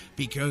cliche,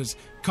 because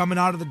coming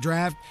out of the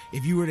draft,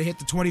 if you were to hit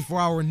the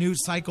 24-hour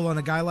news cycle on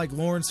a guy like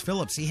Lawrence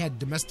Phillips, he had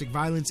domestic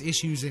violence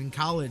issues in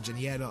college, and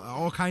he had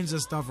all kinds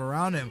of stuff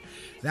around him.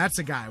 That's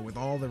a guy with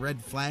all the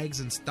red flags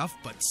and stuff,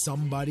 but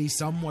somebody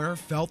somewhere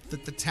felt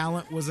that the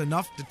talent was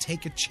enough to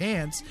take a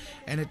chance,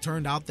 and it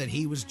turned out that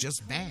he was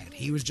just bad.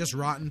 He was just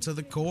rotten to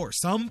the core.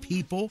 Some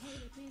people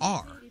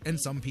are, and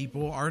some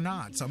people are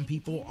not. Some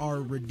people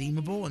are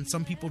redeemable, and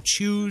some people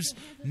choose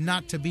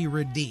not to be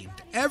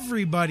redeemed.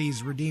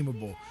 Everybody's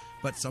redeemable,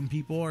 but some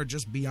people are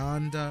just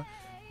beyond the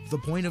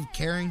point of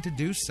caring to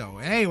do so.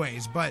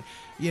 Anyways, but,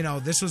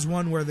 this was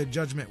one where the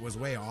judgment was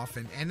way off,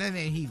 and then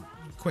he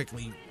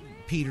quickly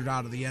petered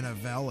out of the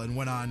NFL and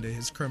went on to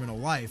his criminal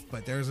life.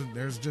 But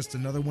there's just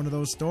another one of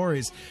those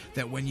stories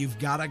that when you've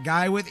got a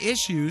guy with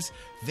issues,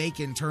 they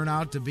can turn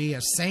out to be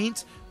a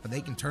saint, but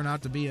they can turn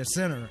out to be a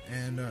sinner.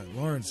 And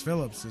Lawrence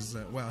Phillips is,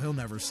 he'll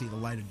never see the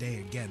light of day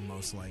again,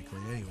 most likely.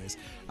 Anyways,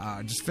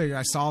 just figured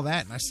I saw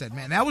that, and I said,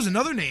 man, that was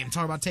another name.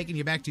 Talk about taking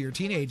you back to your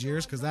teenage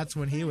years, because that's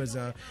when he was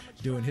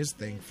doing his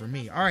thing for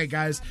me. All right,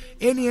 guys,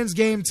 Indians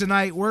game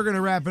tonight. We're going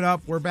to wrap it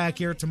up. We're back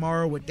here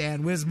tomorrow with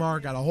Dan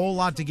Wismar. Got a whole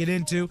lot to get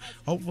into.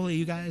 Hopefully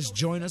you guys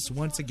join us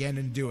once again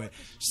and do it.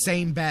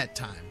 Same bat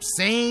time,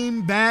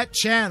 same bat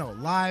channel,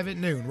 live at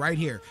noon, right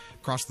here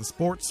across the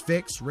Sports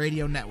Fix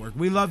Radio Network.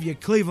 We love you,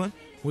 Cleveland.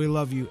 We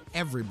love you,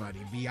 everybody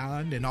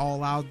beyond and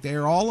all out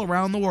there, all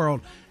around the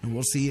world. And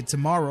we'll see you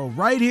tomorrow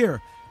right here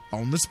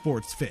on the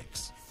Sports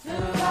Fix.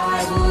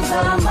 Survival's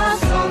a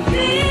must on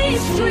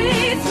these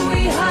streets.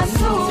 We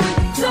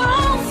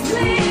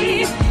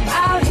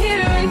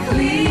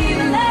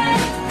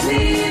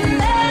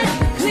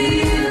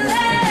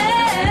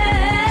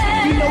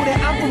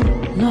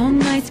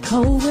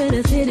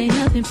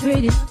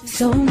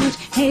So much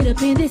hate up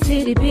in this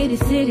city, bitty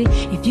city.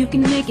 If you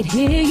can make it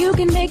here, you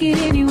can make it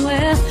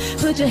anywhere.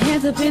 Put your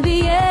hands up in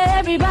the air,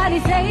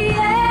 everybody say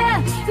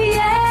yeah,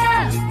 yeah.